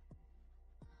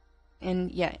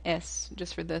 And yeah, S,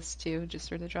 just for this too, just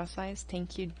for the draw size.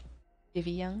 Thank you,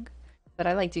 Divvy Young. But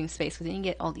I like doing space because then you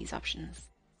get all these options.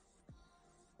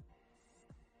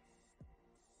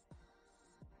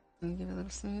 And give it a little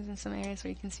smooth in some areas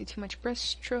where you can see too much brush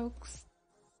strokes.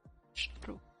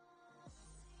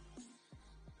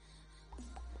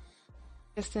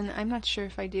 Justin, I'm not sure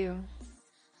if I do.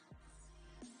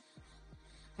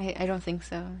 I don't think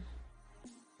so.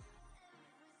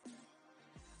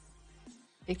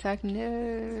 TikTok,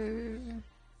 no.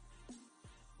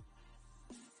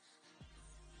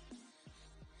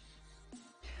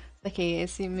 Ok,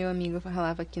 esse meu amigo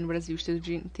falava aqui no Brasil o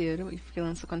dia inteiro e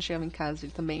freelancer quando chegava em casa.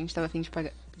 Ele também estava a fim de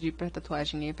pedir pra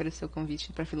tatuagem e aí apareceu o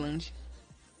convite pra Finlândia.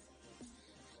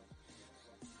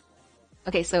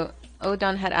 Okay, so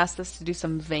Odon had asked us to do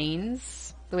some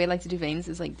veins. The way I like to do veins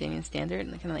is like Damien Standard,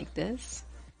 kind of like this.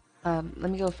 Let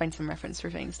me go find some reference for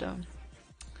veins though.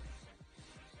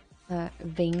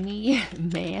 Veiny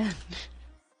man.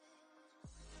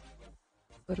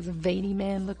 What does a veiny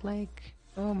man look like?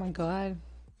 Oh my god.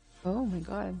 Oh my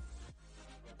god.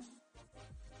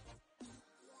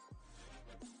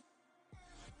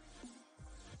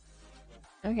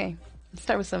 Okay, let's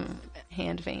start with some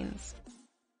hand veins.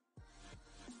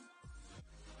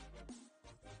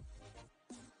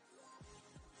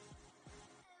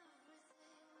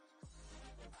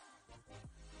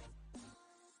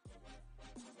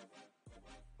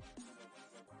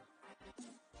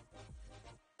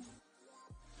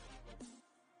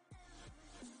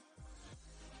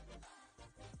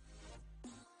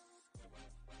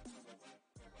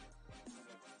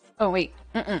 Oh wait,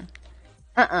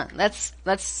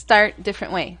 Let's start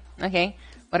different way. Okay,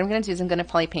 what I'm gonna do is I'm gonna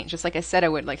poly paint just like I said I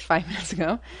would like 5 minutes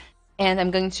ago, And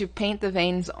I'm going to paint the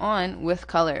veins on with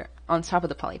color on top of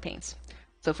the poly paints.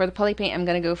 So for the poly paint, I'm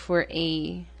going to go for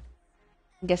a,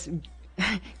 I guess,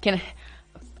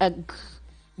 a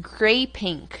gray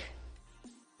pink.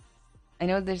 I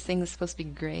know this thing is supposed to be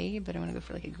gray, but I want to go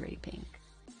for like a gray pink.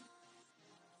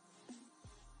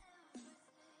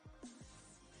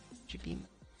 Should be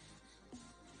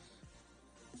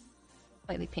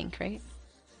slightly pink, right?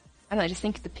 I don't know, I just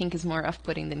think the pink is more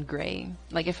off-putting than gray.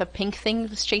 Like if a pink thing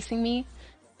was chasing me,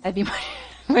 I'd be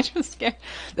much more scared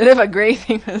than if a gray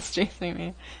thing was chasing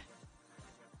me.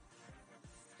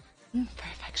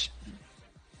 Perfection.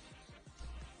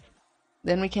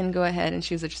 Then we can go ahead and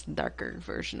choose a just darker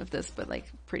version of this, but like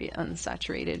pretty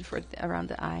unsaturated for around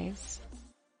the eyes.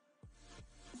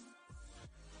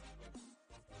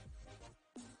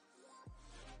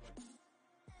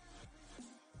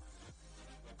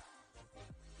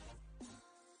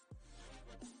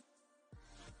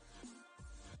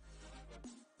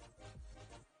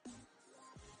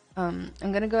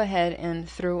 I'm gonna go ahead and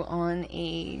throw on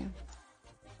a,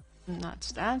 not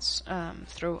stats,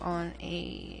 throw on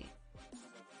a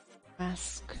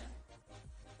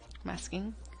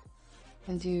masking,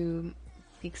 and do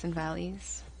peaks and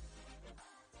valleys.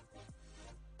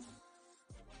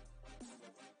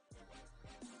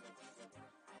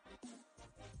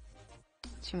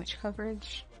 Too much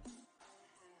coverage.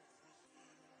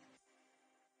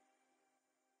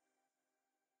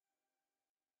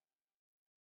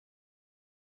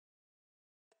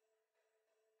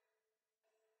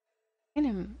 Kind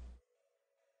of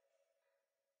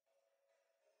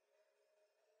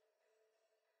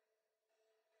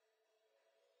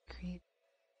create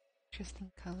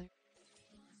interesting color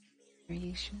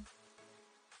variation.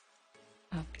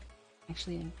 Oh,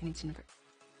 actually, I need to invert.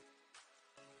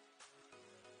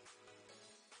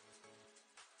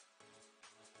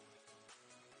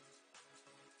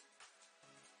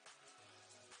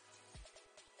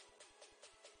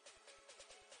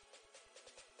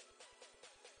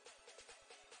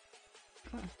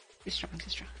 Oh, too strong, too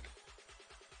strong.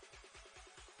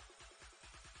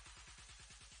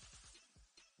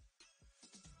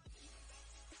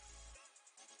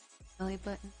 Belly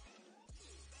button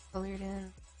colored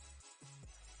in.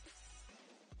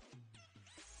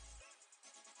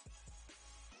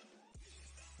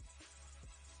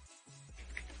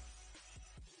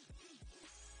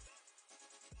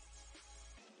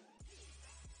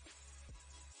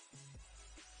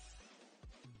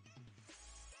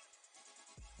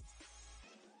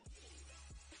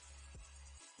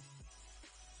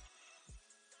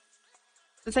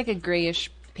 It's like a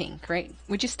grayish pink, right?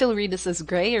 Would you still read this as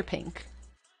gray or pink?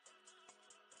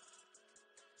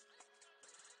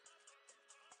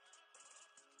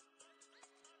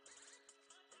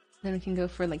 Then we can go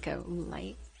for like a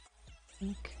light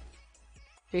pink.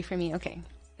 Gray for me, okay.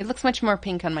 It looks much more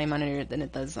pink on my monitor than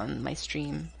it does on my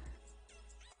stream.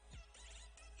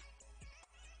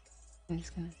 I'm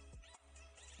just gonna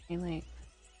highlight.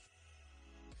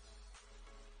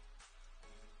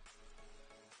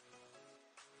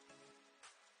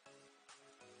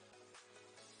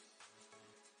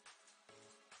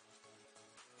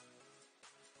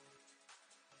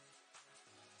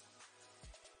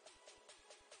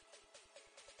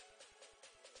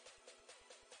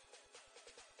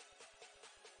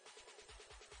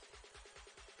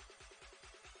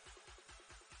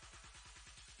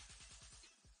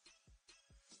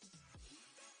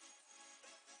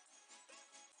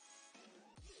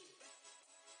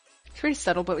 It's pretty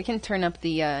subtle, but we can turn up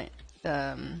the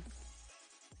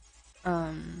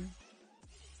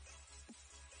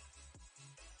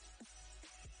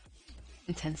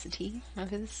intensity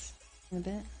of his a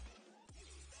bit.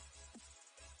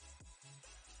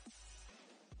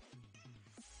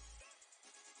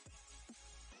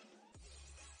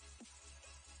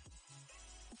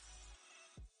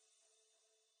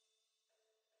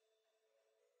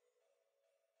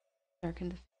 Darken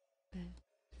the bit.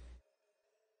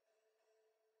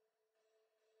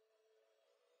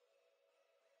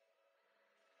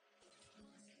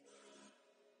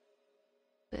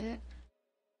 Bit.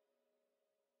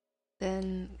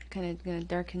 Then kind of gonna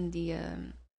darken the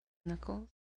knuckles.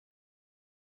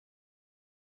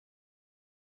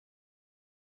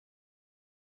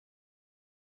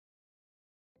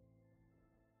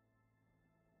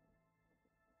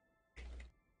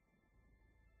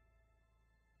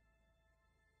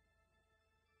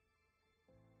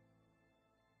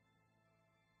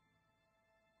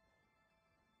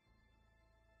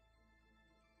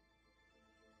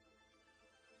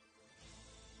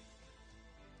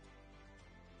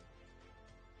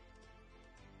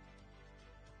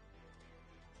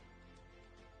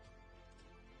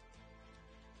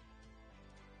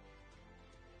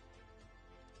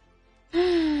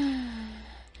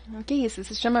 Que isso?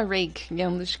 Isso se chama Rake, e é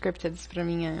um dos Cryptids pra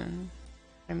minha...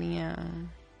 Pra minha...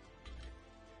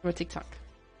 Pro meu TikTok.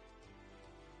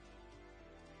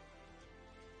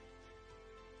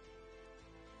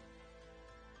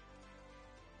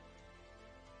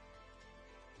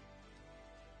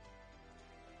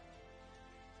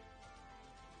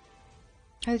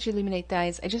 How did you illuminate the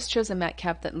eyes? I just chose a matte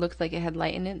cap that looked like it had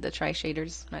light in it, the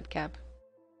Tri-Shaders matte cap.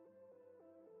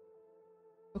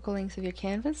 Focal length of your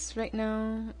canvas right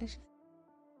now is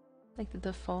like the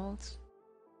default.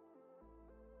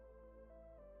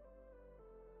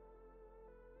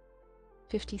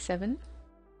 $57.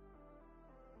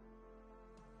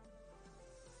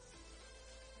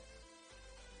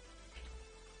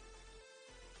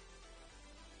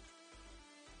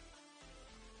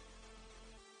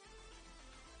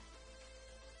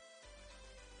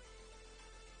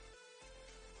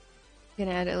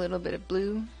 Gonna add a little bit of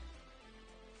blue.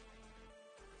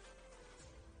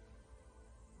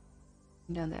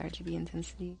 Down the RGB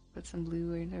intensity, put some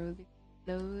blue where there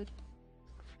will be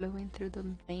flowing through the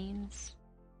veins.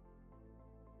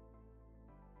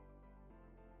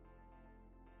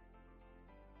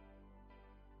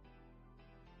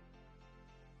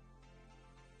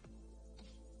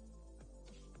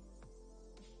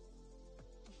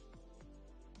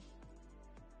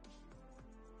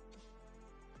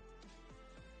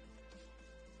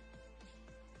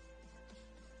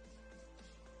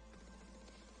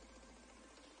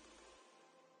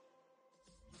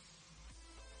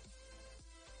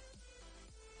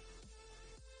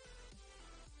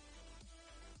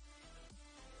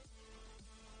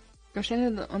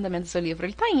 Gostei do andamento do seu livro.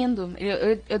 Ele tá indo.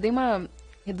 Eu dei uma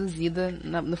reduzida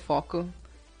no foco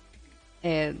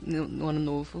no ano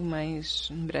novo, mas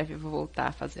em breve eu vou voltar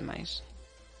a fazer mais.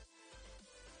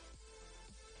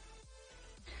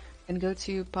 And go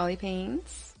to Poly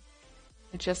Paints,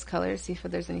 adjust color, see if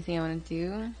there's anything I want to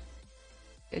do.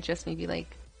 Adjust maybe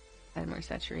like add more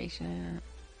saturation.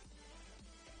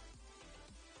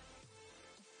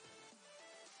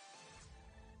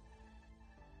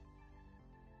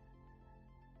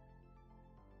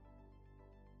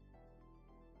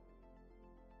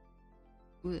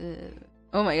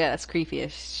 Oh my god, that's creepy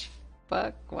as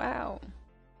fuck. Wow.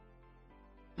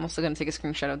 I'm also gonna take a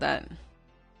screenshot of that.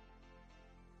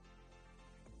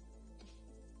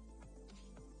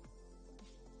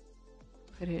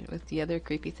 Put it with the other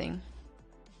creepy thing.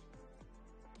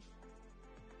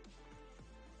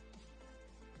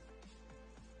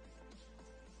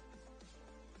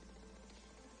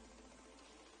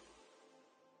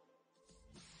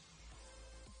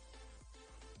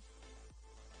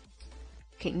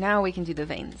 Okay, now we can do the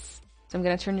veins. So I'm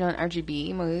gonna turn it on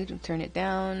RGB mode and turn it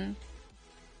down.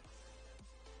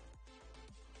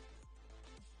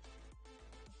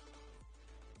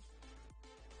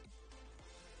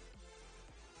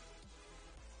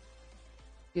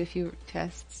 Do a few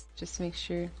tests just to make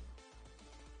sure.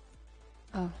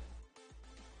 Oh.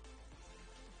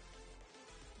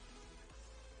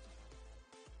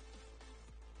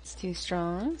 It's too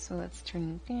strong, so let's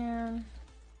turn it down.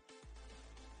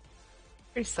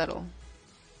 Pretty subtle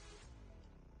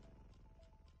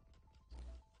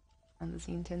on the Z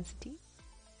intensity.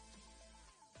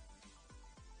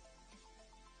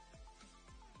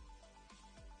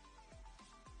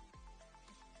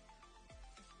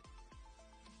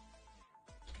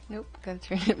 Nope, gotta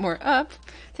turn it more up.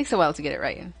 Takes a while to get it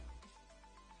right.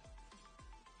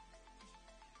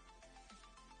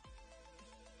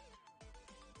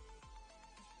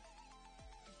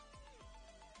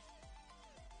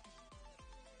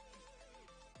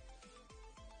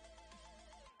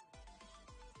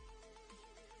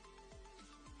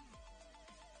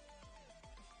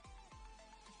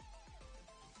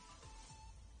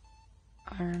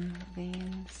 Arm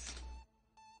veins.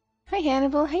 Hi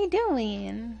Hannibal, how you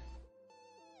doing?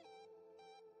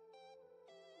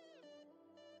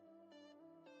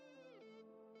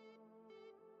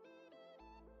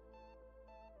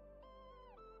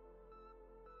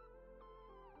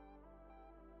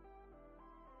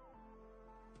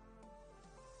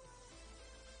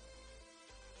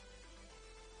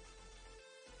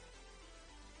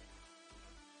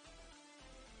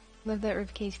 Love that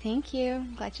ribcage, thank you.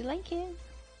 Glad you like it.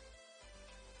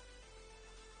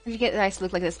 You get the eyes to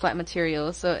look like this flat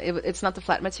material, so it's not the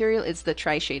flat material, it's the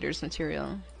Tri-Shaders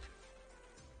material.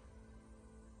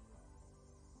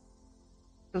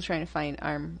 Still trying to find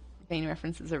arm vein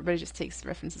references. Everybody just takes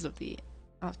references of the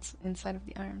inside of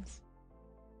the arms.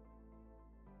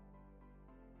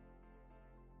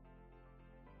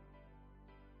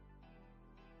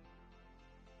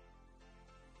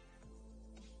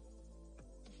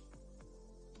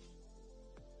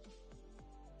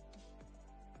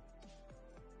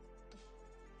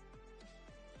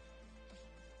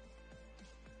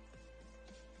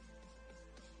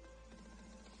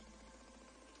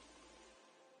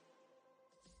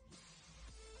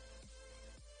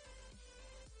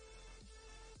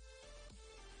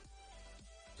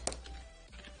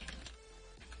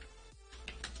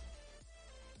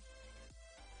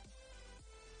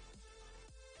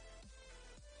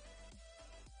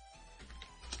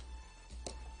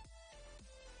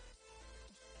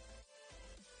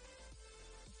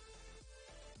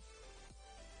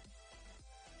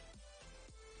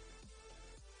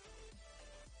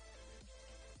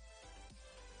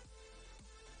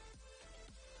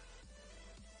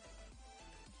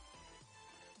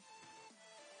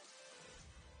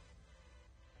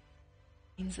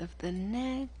 lines of the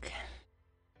neck.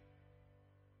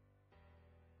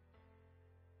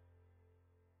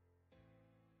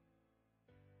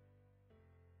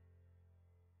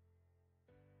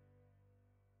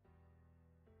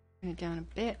 Turn it down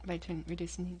a bit by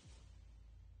reducing the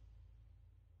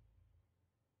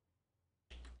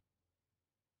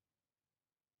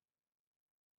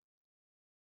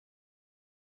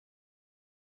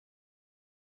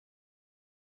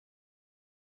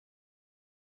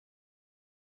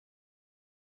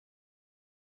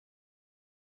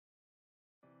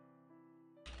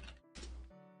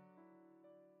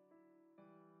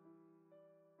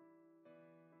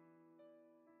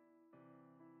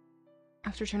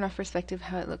after turn off perspective,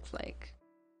 how it looks like.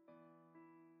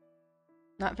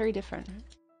 Not very different.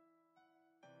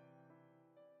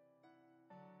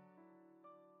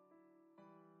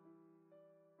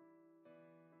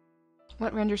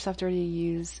 What render software do you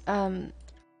use?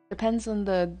 Depends on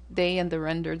the day and the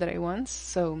render that I want.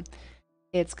 So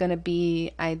it's gonna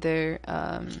be either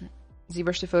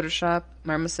ZBrush to Photoshop,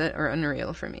 Marmoset, or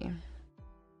Unreal for me.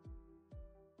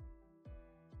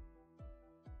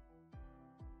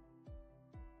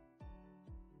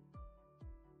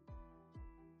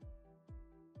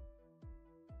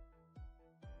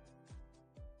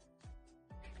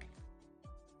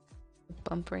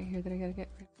 Bump right here that I gotta get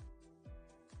rid of.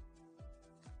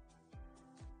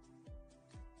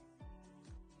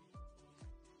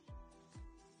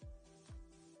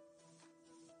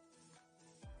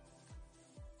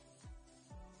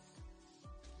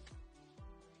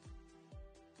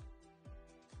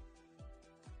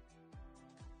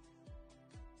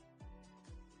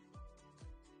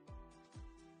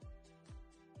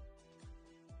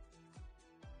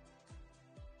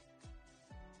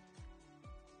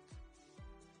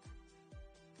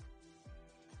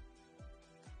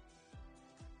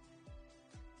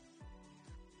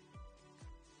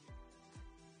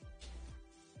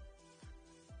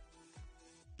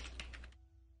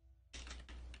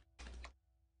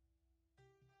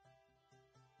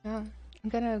 Oh, I'm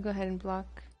gonna go ahead and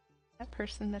block that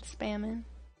person that's spamming.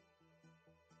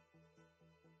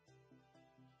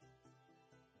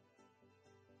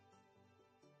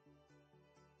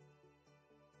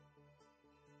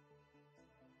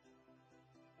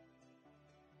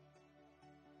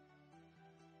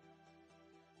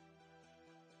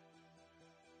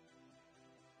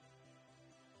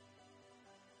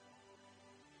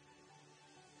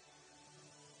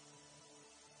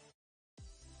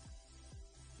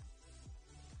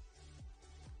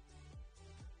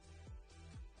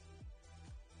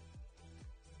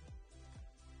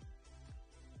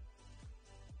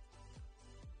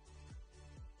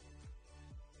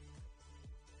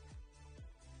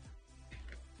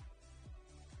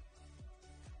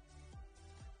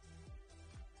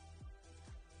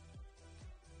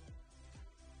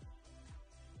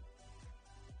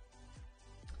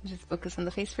 Just focus on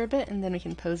the face for a bit, and then we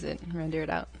can pose it and render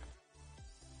it out.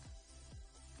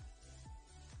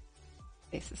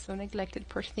 Face is so neglected,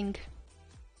 poor thing.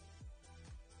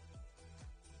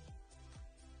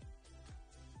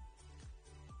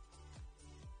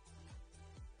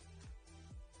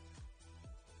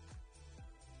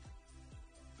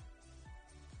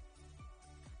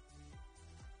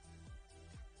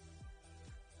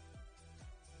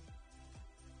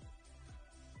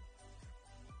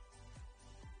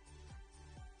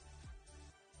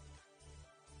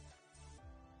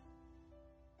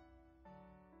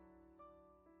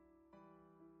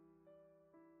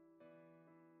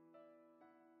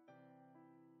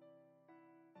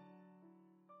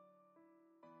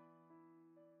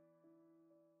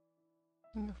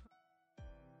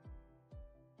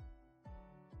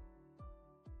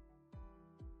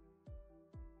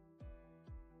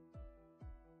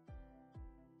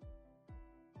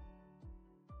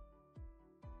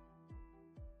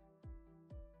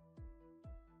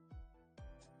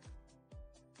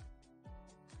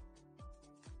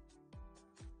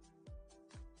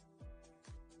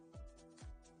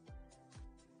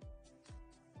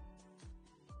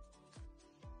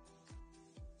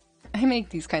 I make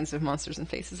these kinds of monsters and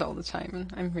faces all the time,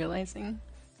 and I'm realizing.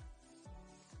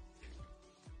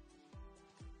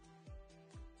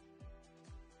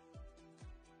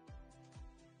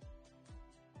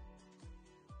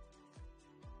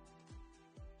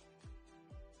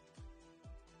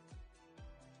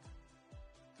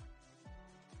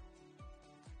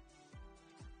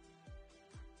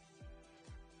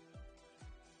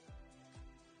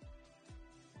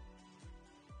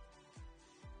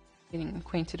 Getting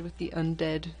acquainted with the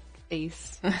undead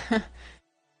face.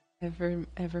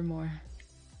 Evermore.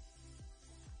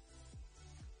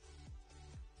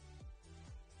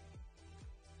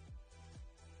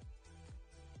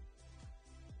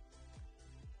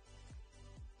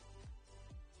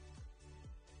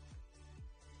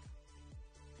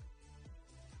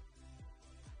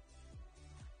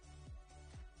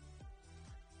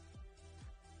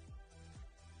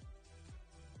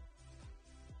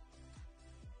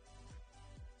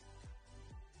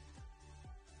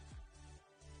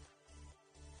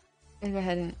 I'm gonna go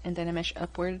ahead and then I mesh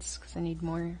upwards because I need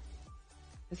more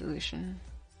resolution.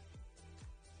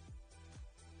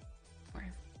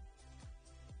 More.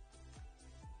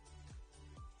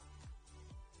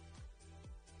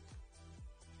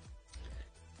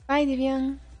 Bye,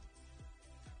 Divyang.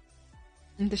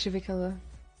 And the Shivikala.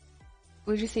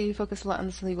 Would you say you focus a lot on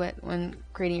the silhouette when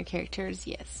creating your characters?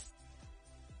 Yes.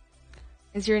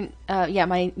 Is your yeah,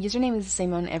 my username is the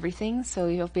same on everything, so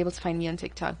you'll be able to find me on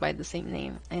TikTok by the same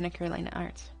name, Anna Carolina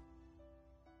Art.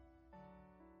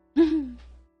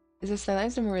 Is this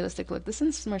stylized or more realistic look? This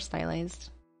one's more stylized.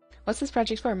 What's this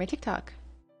project for? My TikTok.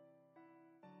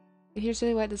 If your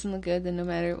silhouette doesn't look good, then no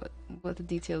matter what the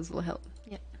details will help.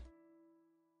 Yeah.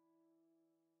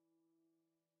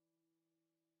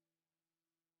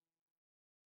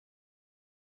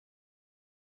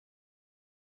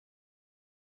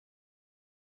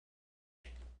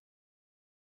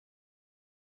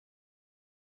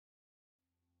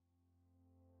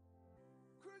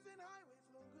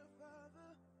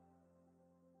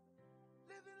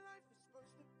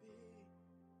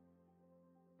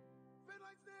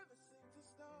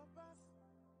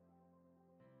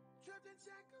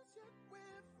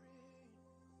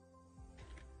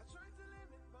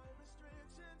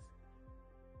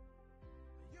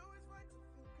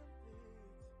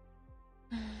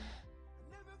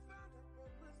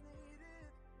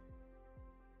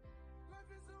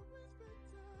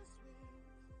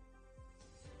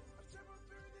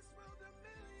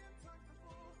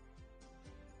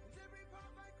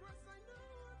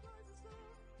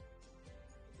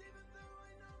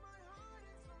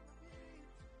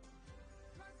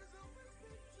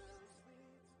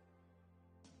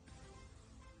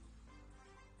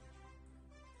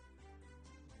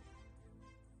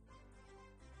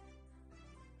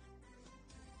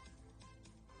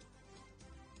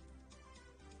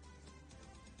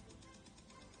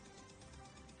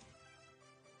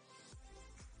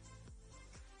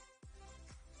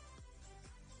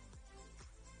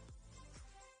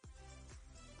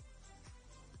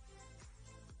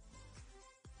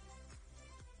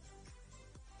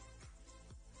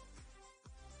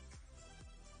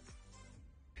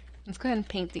 Let's go ahead and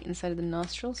paint the inside of the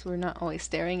nostril so we're not always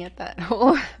staring at that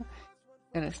hole. I'm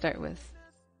gonna start with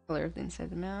color of the inside of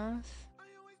the mouth.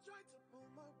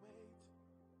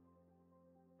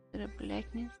 Bit of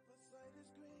blackness.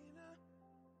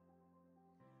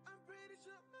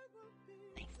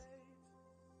 Nice.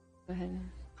 Go ahead and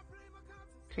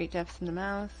create depth in the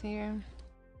mouth here.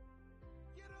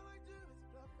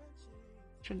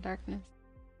 Extra darkness,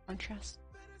 contrast.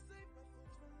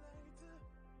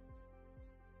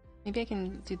 Maybe I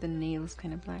can do the nails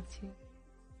kind of black too.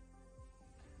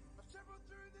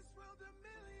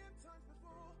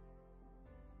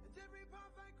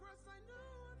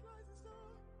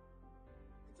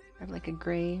 I have like a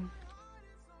gray,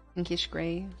 pinkish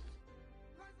gray.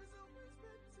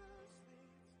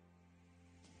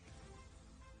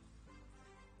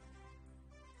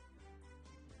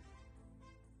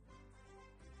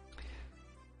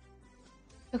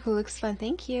 Oh, cool, looks fun.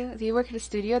 Thank you. Do you work at a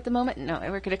studio at the moment? No, I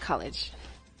work at a college.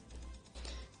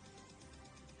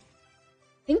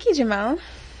 Thank you, Jamal.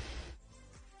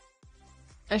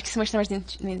 Acho que se mostra mais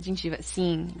na gengiva.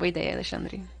 Sim, boa ideia,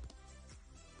 Alexandre.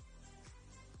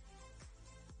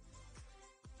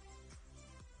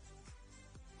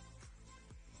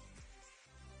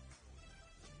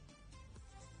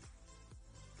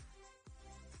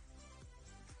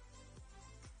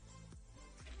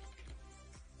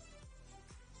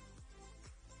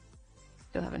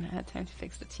 Still haven't had time to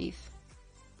fix the teeth.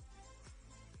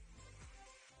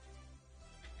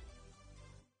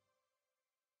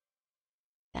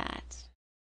 That.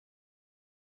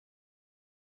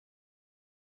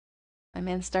 My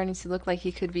man's starting to look like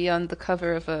he could be on the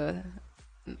cover of a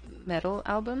metal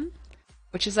album,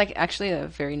 which is like actually a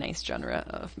very nice genre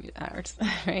of art,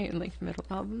 right? Like metal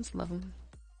albums, love them.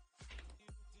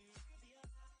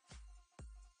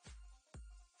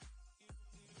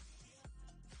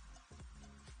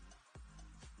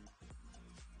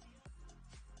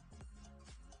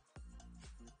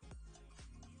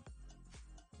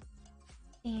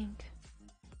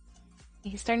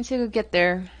 He's starting to get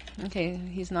there. Okay,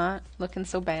 he's not looking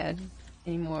so bad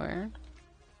anymore.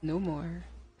 No more.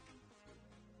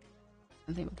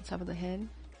 Something at the top of the head.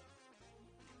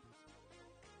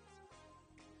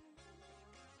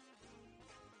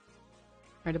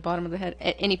 Or the bottom of the head.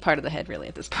 Any part of the head, really,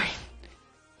 at this point.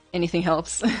 Anything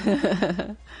helps.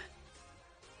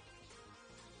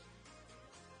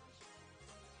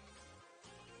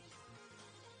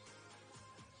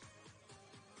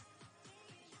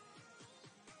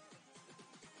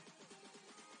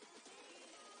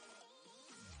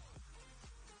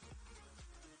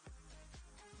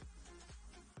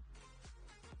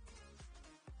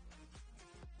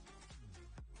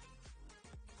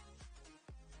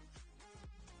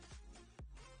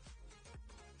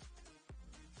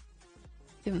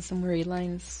 Give them some worry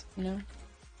lines, you know?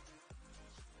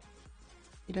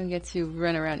 You don't get to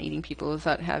run around eating people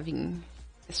without having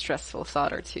a stressful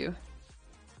thought or two.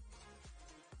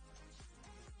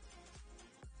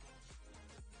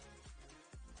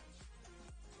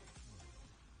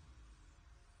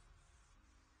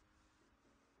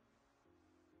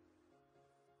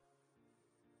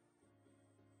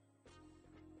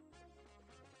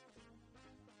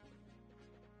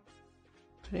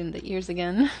 Put in the ears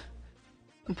again.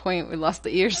 At one point we lost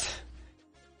the ears.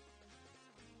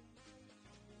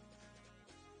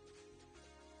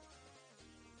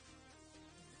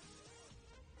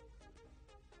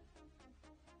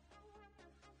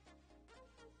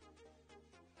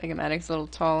 Pigmatic's a little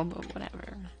tall, but whatever.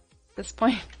 At this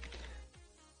point,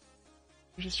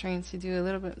 I'm just trying to do a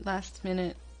little bit last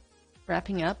minute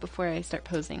wrapping up before I start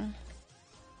posing.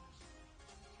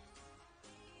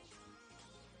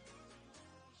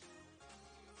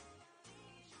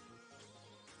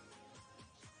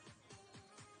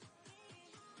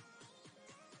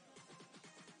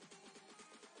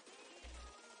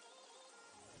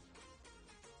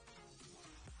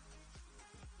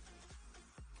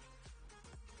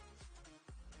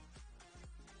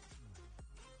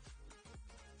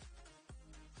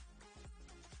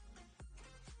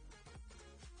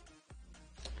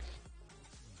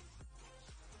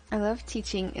 I love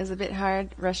teaching. It's a bit hard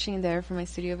rushing there for my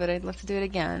studio, but I'd love to do it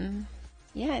again.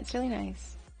 Yeah, it's really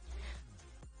nice.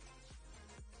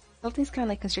 Something's kind of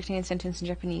like constructing a sentence in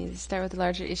Japanese. Start with the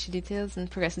larger issue details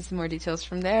and progress into more details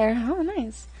from there. Oh,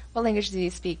 nice. What language do you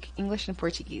speak? English and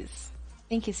Portuguese.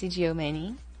 Thank you, CGO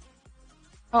Manny.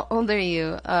 How old are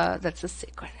you? That's a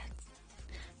secret.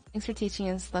 Thanks for teaching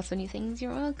us lots of new things.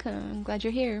 You're welcome. I'm glad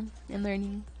you're here and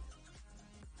learning.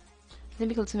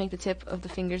 Typical to make the tip of the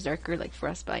fingers darker, like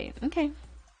frostbite. Okay.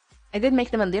 I did make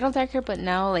them a little darker, but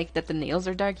now, like, that the nails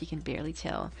are dark, you can barely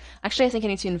tell. Actually, I think I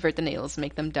need to invert the nails,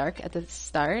 make them dark at the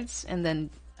starts, and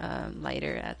then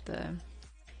lighter at the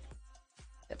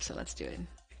tip. So let's do it.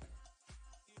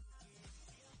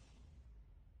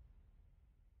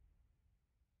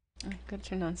 I'm gonna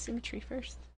turn on symmetry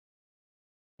first.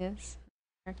 Yes.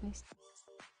 Darkness.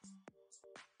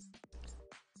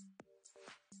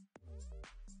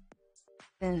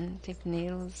 Then take the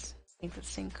nails, make the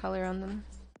same color on them.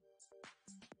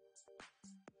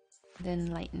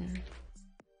 Then lighten.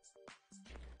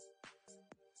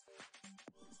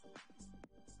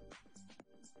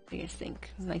 What do you guys think?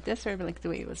 Like this or like the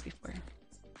way it was before?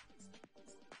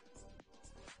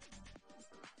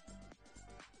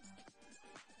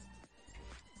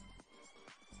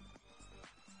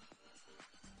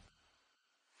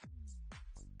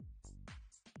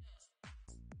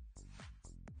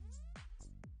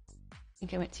 I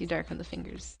think I went too dark on the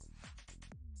fingers.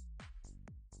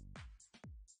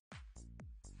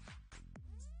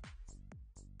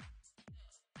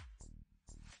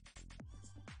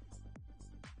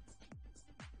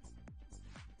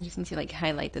 I just need to like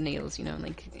highlight the nails, you know,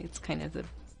 like it's kind of the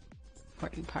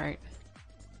important part.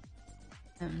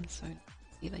 So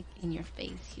be like in your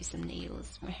face, use some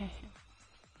nails.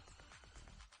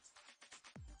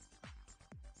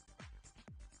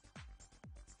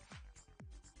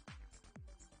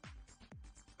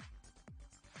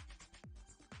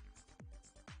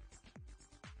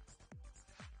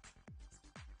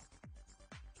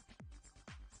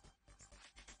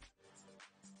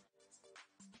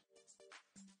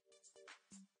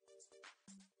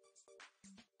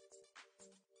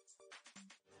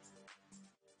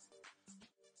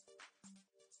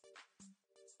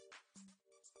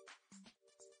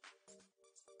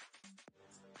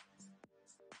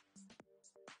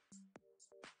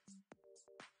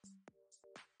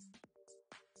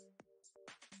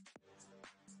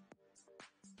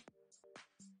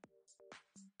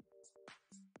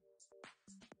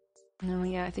 No,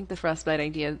 yeah, I think the frostbite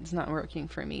idea is not working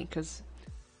for me because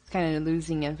it's kind of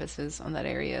losing emphasis on that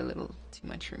area a little too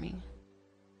much for me.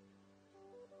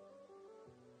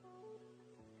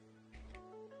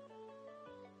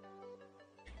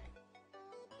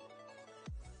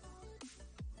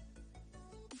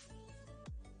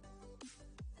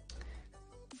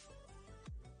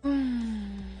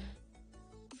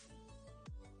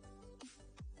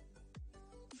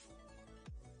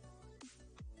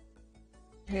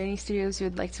 Are there any studios you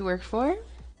would like to work for?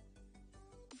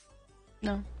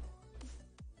 No.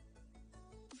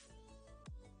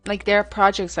 Like, there are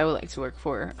projects I would like to work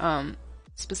for.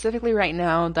 Specifically right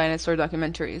now, dinosaur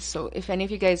documentaries. So if any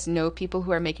of you guys know people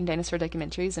who are making dinosaur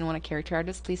documentaries and want a character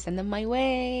artist, please send them my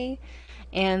way.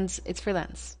 And it's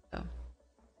freelance. So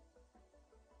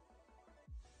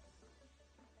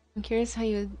I'm curious how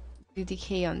you Do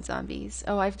decay on zombies.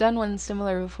 Oh, I've done one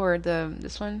similar before.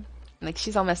 This one, like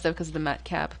she's all messed up because of the mat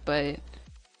cap, but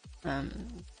I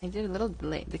did a little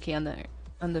decay on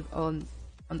the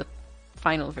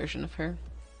final version of her.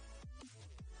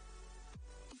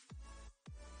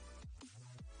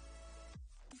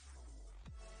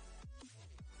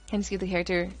 Can you see the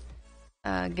character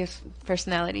gives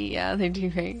personality? Yeah, they do,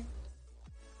 right?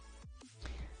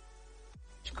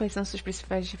 Quais são suas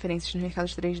principais diferenças no mercado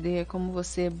de 3D? Como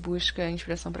você busca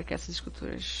inspiração para criar essas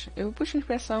esculturas? Eu busco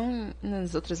inspiração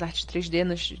nas outras artes 3D,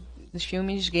 nos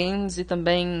filmes, games e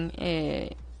também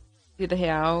vida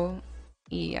real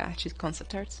e arte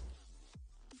concept arts.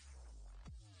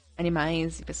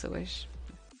 Animais e pessoas.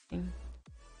 Sim.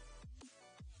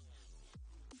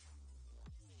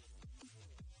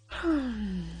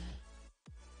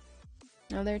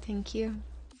 Oh, there, thank you.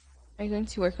 Are you going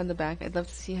to work on the back? I'd love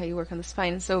to see how you work on the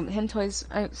spine. So, hand toys,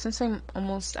 since I'm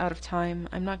almost out of time,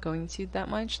 I'm not going to that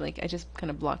much. Like, I just kind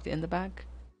of blocked it in the back.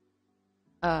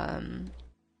 Because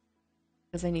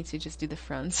I need to just do the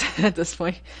fronts at this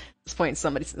point. At this point,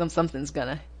 something's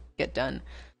gonna get done.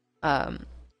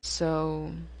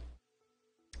 So,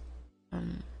 give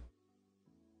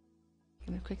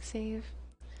me a quick save.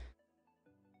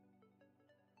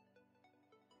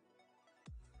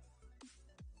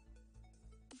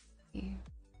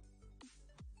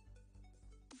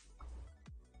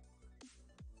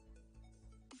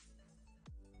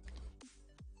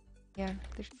 Yeah,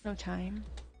 there's no time.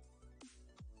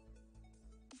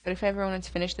 But if I ever wanted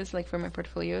to finish this, like for my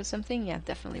portfolio or something, yeah,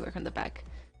 definitely work on the back.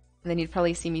 And then you'd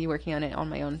probably see me working on it on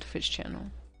my own Twitch channel.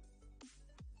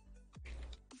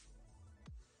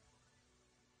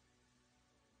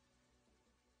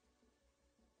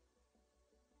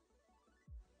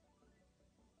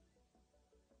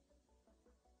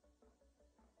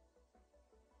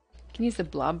 You can use the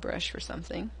blob brush for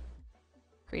something.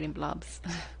 Creating blobs.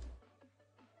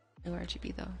 No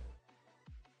RGB though.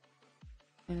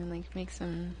 And like make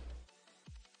some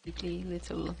weekly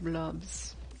little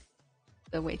blobs.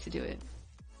 The way to do it.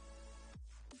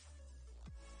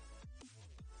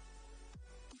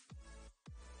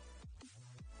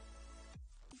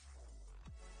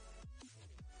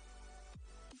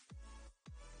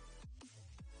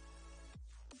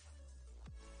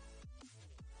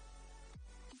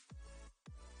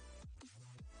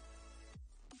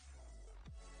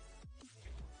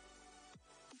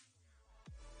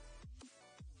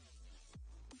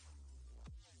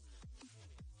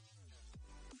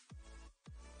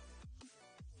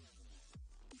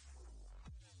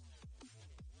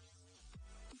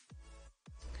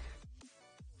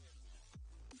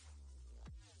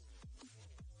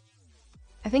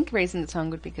 I think raising the tongue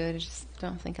would be good. I just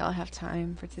don't think I'll have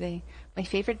time for today. My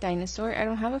favorite dinosaur? I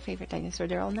don't have a favorite dinosaur.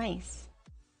 They're all nice.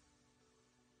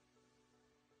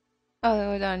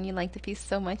 Oh, Don, you like the piece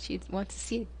so much you'd want to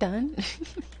see it done?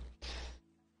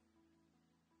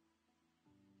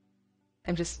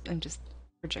 I'm just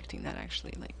projecting that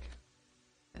actually. Like,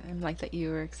 I'm like that you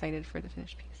were excited for the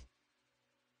finished piece.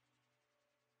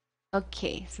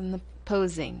 Okay, so in the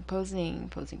posing.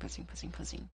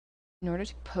 In order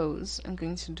to pose, I'm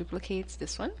going to duplicate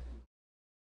this one.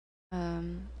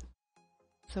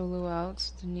 Solo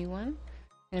out the new one.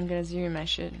 And I'm going to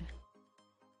ZBrush it.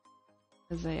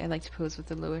 Because I like to pose with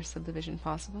the lowest subdivision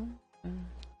possible.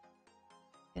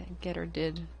 Yeah, get or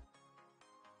did.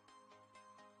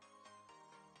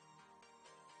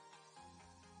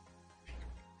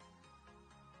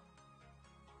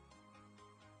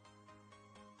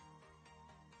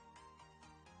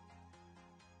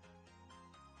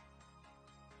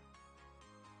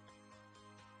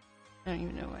 I don't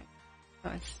even know why.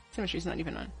 Oh, symmetry's not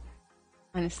even on.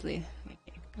 Honestly,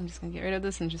 okay. I'm just gonna get rid of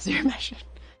this and just ZBrush it.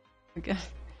 Okay.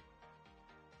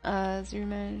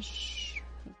 ZBrush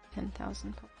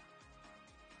 10,000.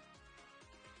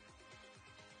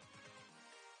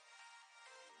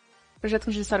 Projeto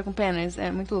com história com penas.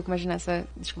 É muito louco imaginar essa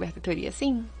descoberta e teoria.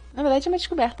 Sim, na verdade é uma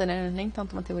descoberta, né? Nem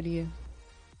tanto uma teoria.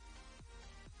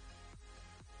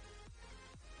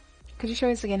 Could you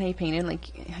show us again how you painted,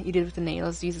 like you did with the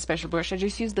nails? Use a special brush. I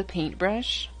just used the paint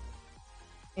brush.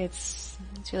 It's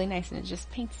really nice and it just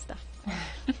paints stuff.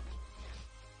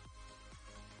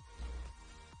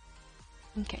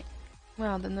 Okay.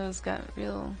 Wow, the nose got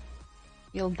real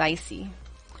dicey.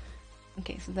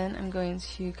 Okay, so then I'm going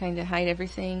to kind of hide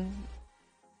everything.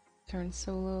 Turn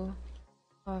solo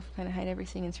off, kind of hide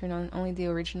everything and turn on only the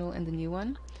original and the new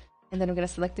one. And then I'm going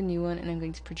to select the new one and I'm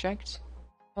going to project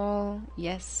all,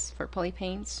 yes, for poly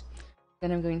paints.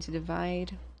 Then I'm going to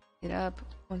divide it up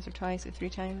once or twice or 3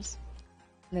 times.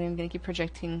 And then I'm going to keep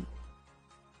projecting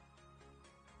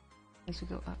as we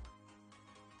go up.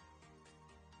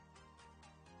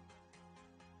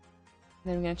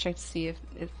 Then I'm gonna check to see if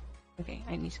okay,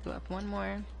 I need to go up one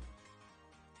more.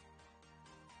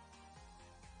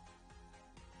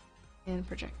 And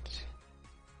project.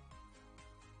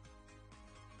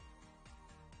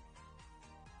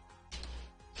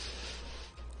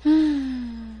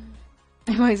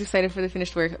 I'm always excited for the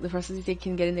finished work. The process you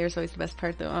can get in there is always the best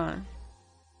part, though.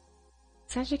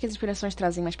 Você acha que as inspirações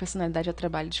trazem mais personalidade ao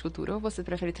trabalho de escultura ou você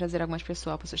prefere trazer algo mais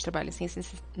pessoal para os seus trabalhos sem essa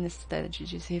necessidade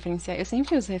de se referenciar? Eu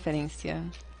sempre uso referência.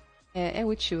 É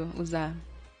útil usar.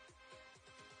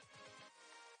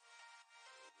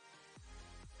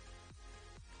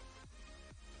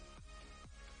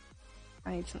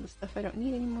 Hide some of the stuff I don't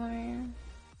need anymore.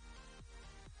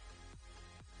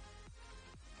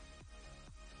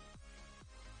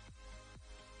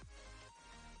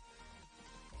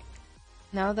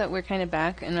 Now that we're kind of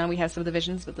back, and now we have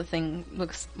subdivisions, but the thing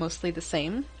looks mostly the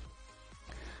same,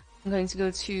 I'm going to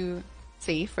go to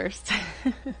save first.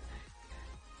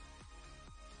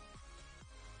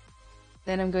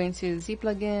 Then I'm going to Z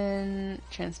plugin,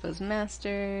 transpose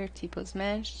master, T-pose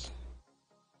mesh.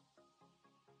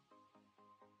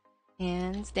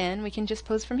 And then we can just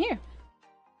pose from here.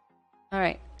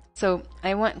 Alright, so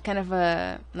I want kind of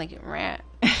a, like, rat.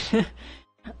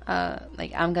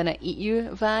 Like I'm gonna eat you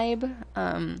vibe.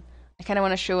 I kind of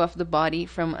want to show off the body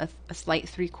from a slight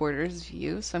 3/4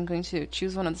 view, so I'm going to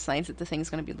choose one of the sides that the thing's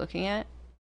going to be looking at.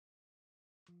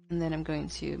 And then I'm going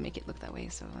to make it look that way,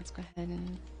 so let's go ahead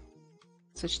and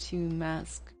switch to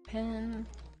mask pen.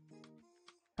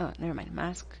 Oh, never mind,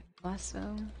 mask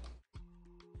lasso.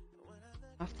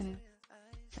 Often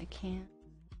as I can.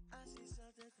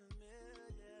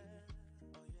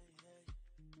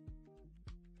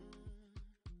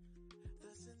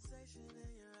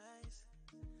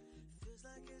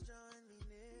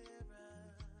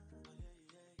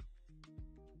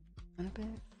 A bit.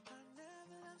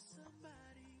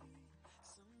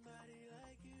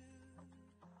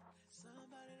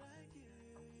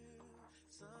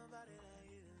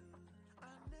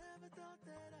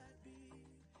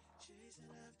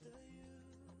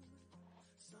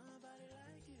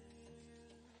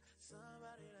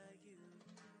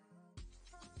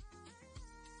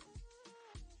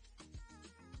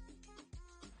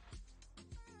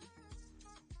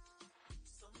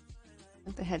 I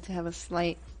want the head to have a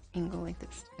slight angle like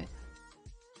this.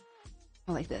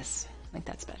 Or like this. Like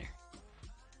that's better.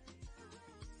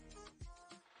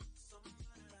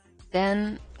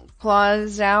 Then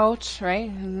claws out,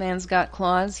 right? Man's got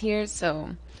claws here, so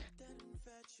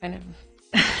kind of.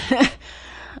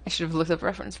 I should have looked up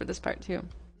reference for this part too.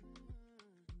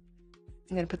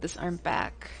 I'm gonna put this arm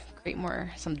back, create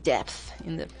some depth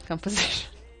in the composition.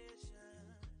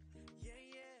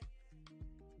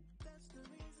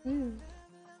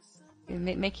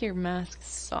 Make your mask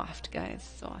soft, guys.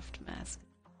 Soft mask.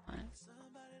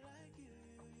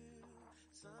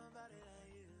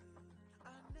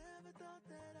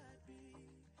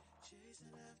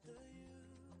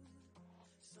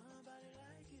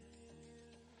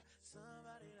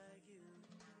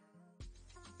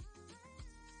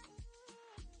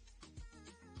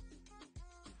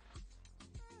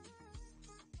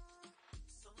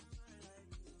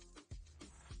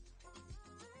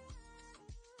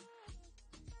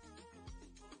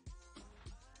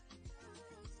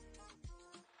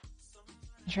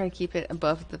 Try to keep it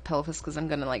above the pelvis because I'm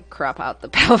gonna like crop out the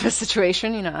pelvis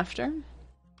situation, you know, after.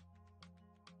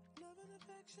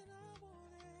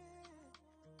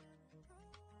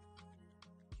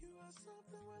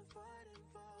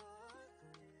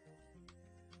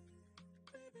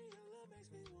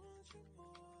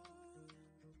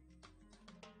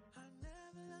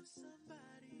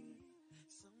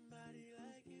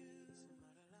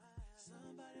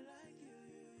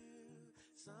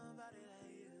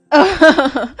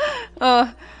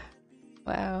 Oh,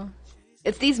 wow.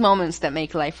 It's these moments that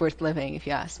make life worth living, if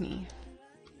you ask me.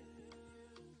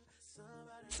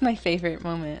 It's my favorite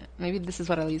moment. Maybe this is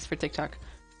what I'll use for TikTok.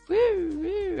 Woo,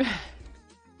 woo.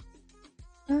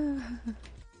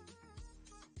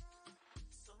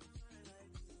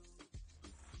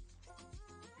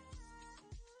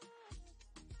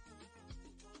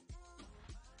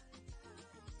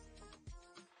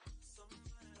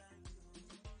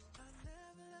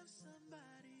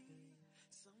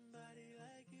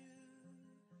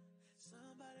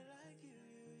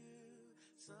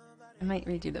 I might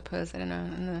redo the pose. I don't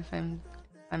know if I'm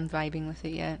vibing with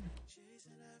it yet.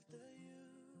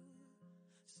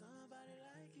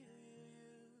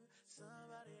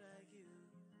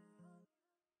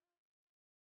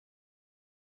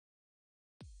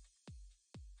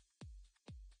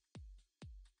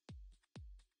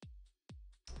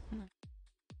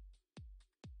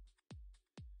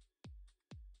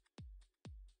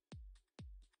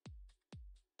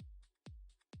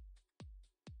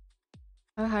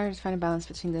 How hard to find a balance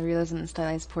between the realism and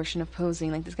stylized portion of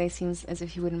posing. Like, this guy seems as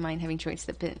if he wouldn't mind having choices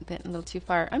that bit a little too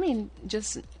far. I mean,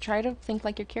 just try to think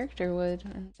like your character would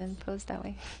and then pose that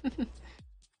way.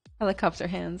 Helicopter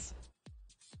hands.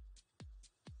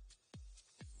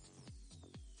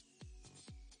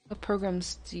 What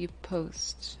programs do you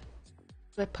post?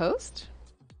 Do I post?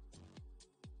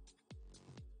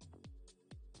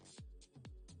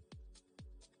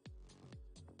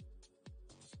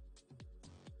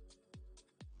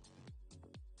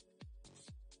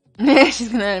 She's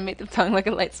gonna animate the tongue like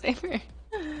a lightsaber.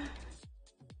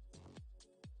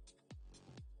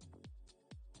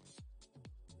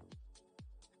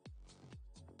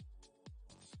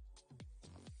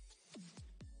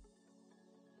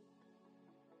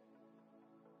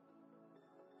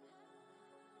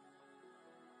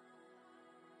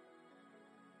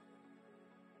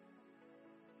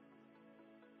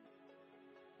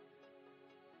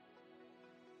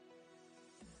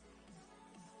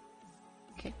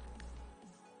 Okay.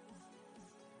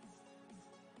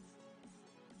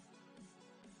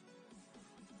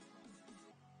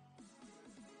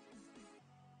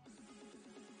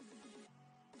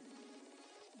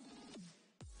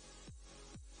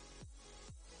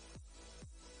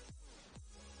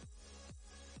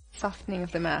 Softening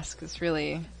of the mask is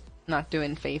really not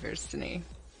doing favors to me.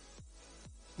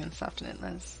 I'm gonna soften it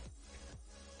less.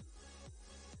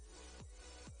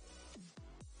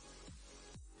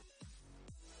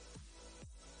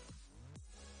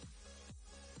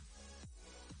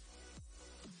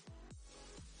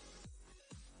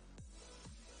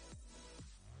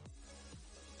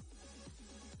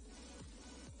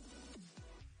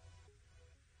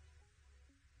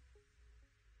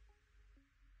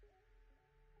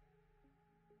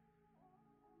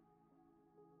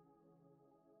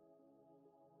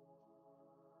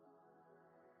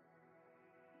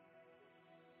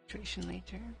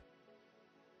 Later.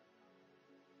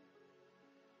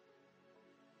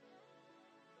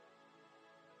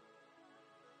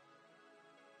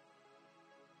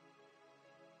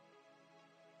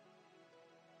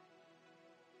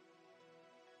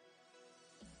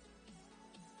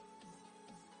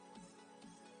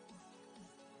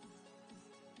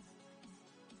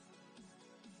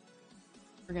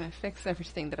 We're gonna fix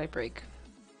everything that I break.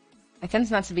 I tend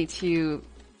not to be too,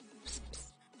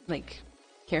 like,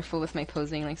 careful with my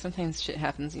posing. Like, sometimes shit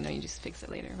happens, you know, you just fix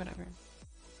it later, whatever.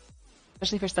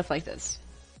 Especially for stuff like this.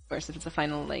 Of course, if it's a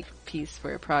final, like, piece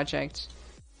for a project,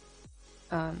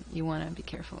 you want to be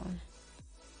careful.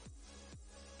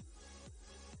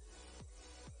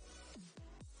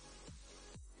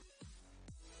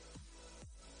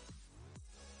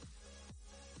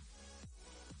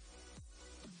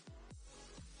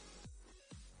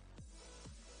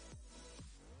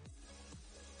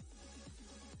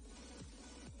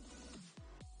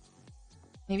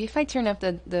 Maybe if I turn up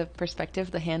the perspective,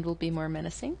 the hand will be more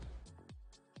menacing.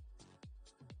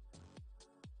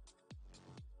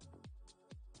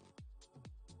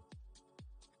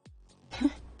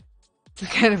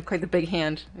 It's kind of quite the big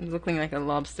hand. It's looking like a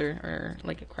lobster or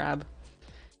like a crab.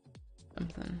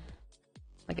 Something.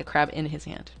 Like a crab in his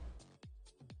hand.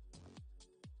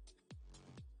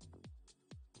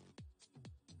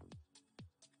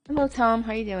 Hello Tom,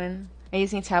 how are you doing? Are you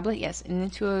using a tablet? Yes,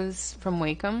 Intuos from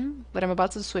Wacom, but I'm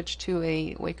about to switch to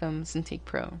a Wacom Cintiq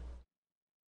Pro.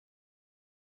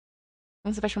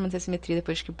 Como você faz pra manter a simetria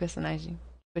depois que o personagem...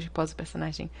 Depois que posa o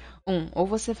personagem? Ou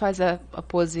você faz a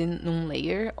pose num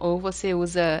layer, ou você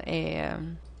usa...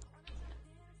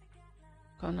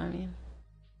 Qual o nome?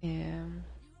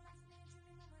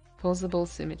 Posable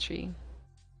Symmetry.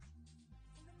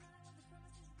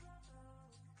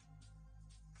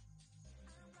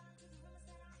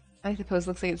 I like the pose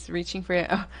looks like it's reaching for it.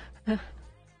 Oh.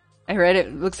 I read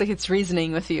it looks like it's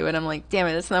reasoning with you, and I'm like, damn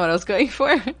it, that's not what I was going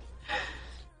for.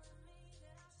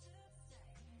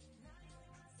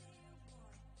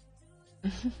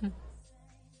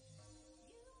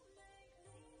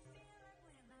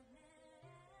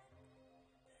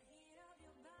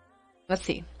 Let's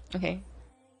see. Okay.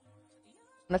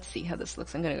 Let's see how this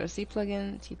looks. I'm gonna go to Z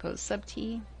plugin, T-pose sub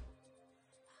T.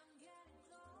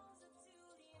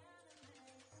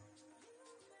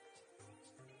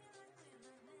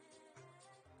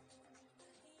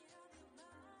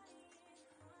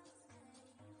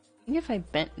 I think if I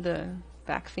bent the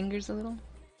back fingers a little.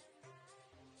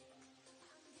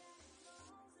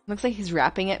 Looks like he's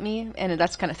rapping at me, and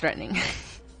that's kind of threatening.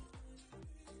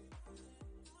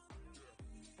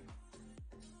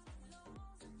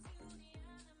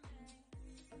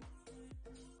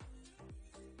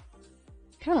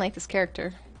 Kind of like this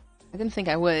character. I didn't think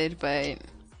I would, but I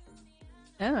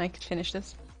don't know, I could finish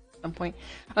this. some point.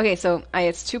 Okay, so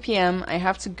it's 2 p.m. I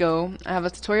have to go. I have a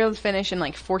tutorial to finish and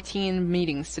like 14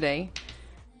 meetings today.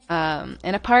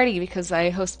 And a party because I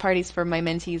host parties for my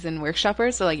mentees and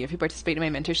workshoppers. So like if you participate in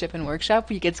my mentorship and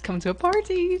workshop, you get to come to a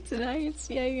party tonight.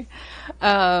 Yay.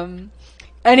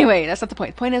 Anyway, that's not the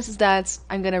point. The point is that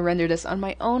I'm gonna render this on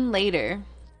my own later.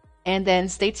 And then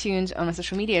stay tuned on my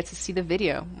social media to see the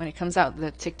video when it comes out,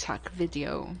 the TikTok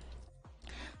video.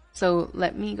 So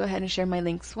let me go ahead and share my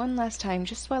links one last time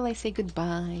just while I say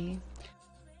goodbye.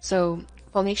 So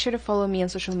well, make sure to follow me on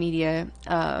social media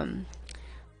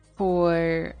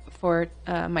for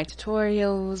my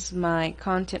tutorials, my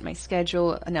content, my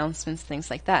schedule, announcements, things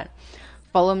like that.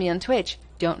 Follow me on Twitch.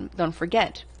 Don't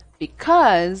forget,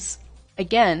 because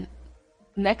again,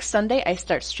 next Sunday I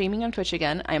start streaming on Twitch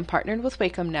again. I am partnered with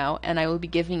Wacom now, and I will be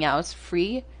giving out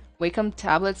free Wacom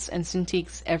tablets and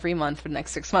Cintiqs every month for the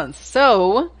next 6 months.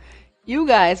 So you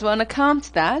guys want to come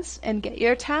to that and get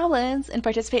your talents and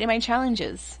participate in my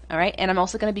challenges, all right? And I'm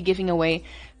also going to be giving away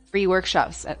free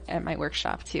workshops at my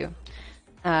workshop too.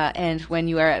 And when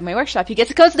you are at my workshop, you get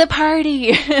to go to the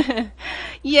party.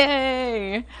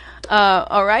 Yay!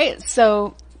 All right,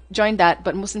 so join that,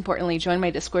 but most importantly, join my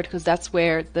Discord because that's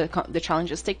where the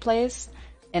challenges take place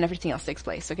and everything else takes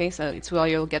place. Okay, so it's where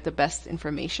you'll get the best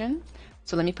information.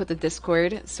 So let me put the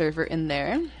Discord server in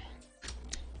there.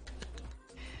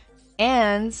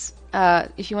 And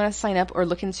if you want to sign up or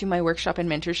look into my workshop and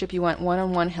mentorship, you want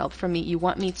one-on-one help from me, you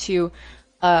want me to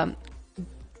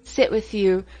sit with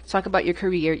you, talk about your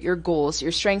career, your goals,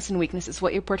 your strengths and weaknesses,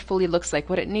 what your portfolio looks like,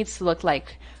 what it needs to look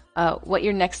like, what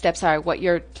your next steps are, what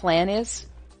your plan is,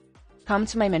 come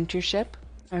to my mentorship,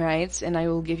 all right? And I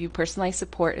will give you personalized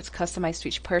support. It's customized to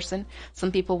each person.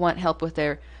 Some people want help with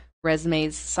their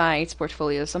resumes, sites,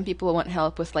 portfolios. Some people want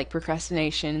help with like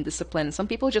procrastination, discipline. Some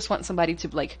people just want somebody to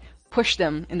like push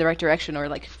them in the right direction or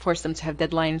like force them to have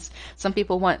deadlines. Some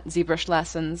people want ZBrush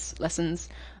lessons.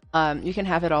 You can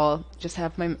have it all. Just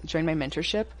join my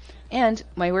mentorship. And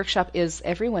my workshop is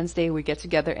every Wednesday. We get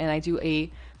together and I do a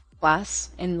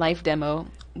class and live demo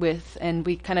and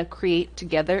we kind of create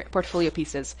together portfolio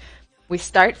pieces. We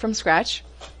start from scratch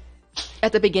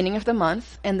at the beginning of the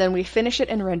month, and then we finish it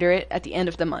and render it at the end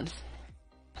of the month.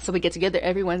 So we get together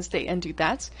every Wednesday and do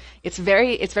that. It's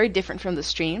very different from the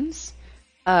streams.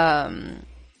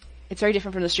 It's very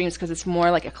different from the streams because it's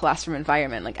more like a classroom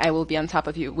environment. Like I will be on top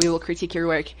of you. We will critique your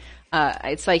work.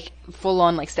 It's like full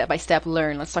on, like step by step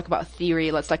learn. Let's talk about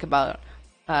theory. Let's talk about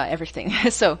everything.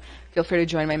 So feel free to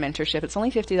join my mentorship. It's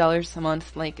only $50 a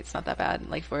month. Like it's not that bad.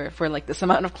 Like for like this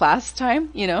amount of class time,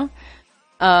 you know.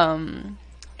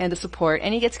 And the support,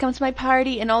 and you get to come to my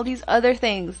party and all these other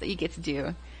things that you get to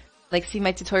do, like see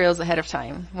my tutorials ahead of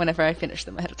time whenever I finish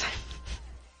them ahead of time.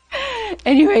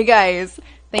 Anyway, guys,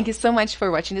 thank you so much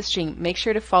for watching the stream. Make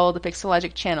sure to follow the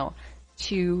Pixelogic channel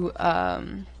to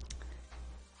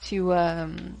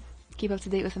keep up to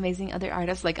date with amazing other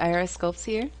artists like IRS Sculpts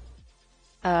here.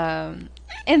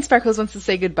 And Sparkles wants to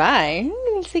say goodbye.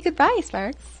 Say goodbye,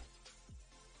 Sparks.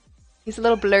 He's a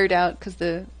little blurred out because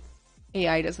the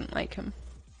AI doesn't like him.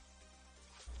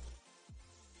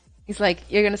 He's like,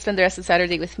 you're going to spend the rest of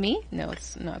Saturday with me? No,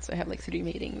 it's not. So I have like 3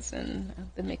 meetings and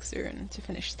the mixer and to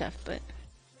finish stuff, but...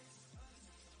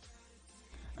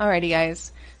 Alrighty,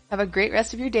 guys. Have a great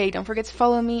rest of your day. Don't forget to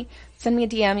follow me. Send me a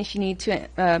DM if you need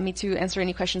me to answer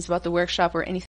any questions about the workshop or anything.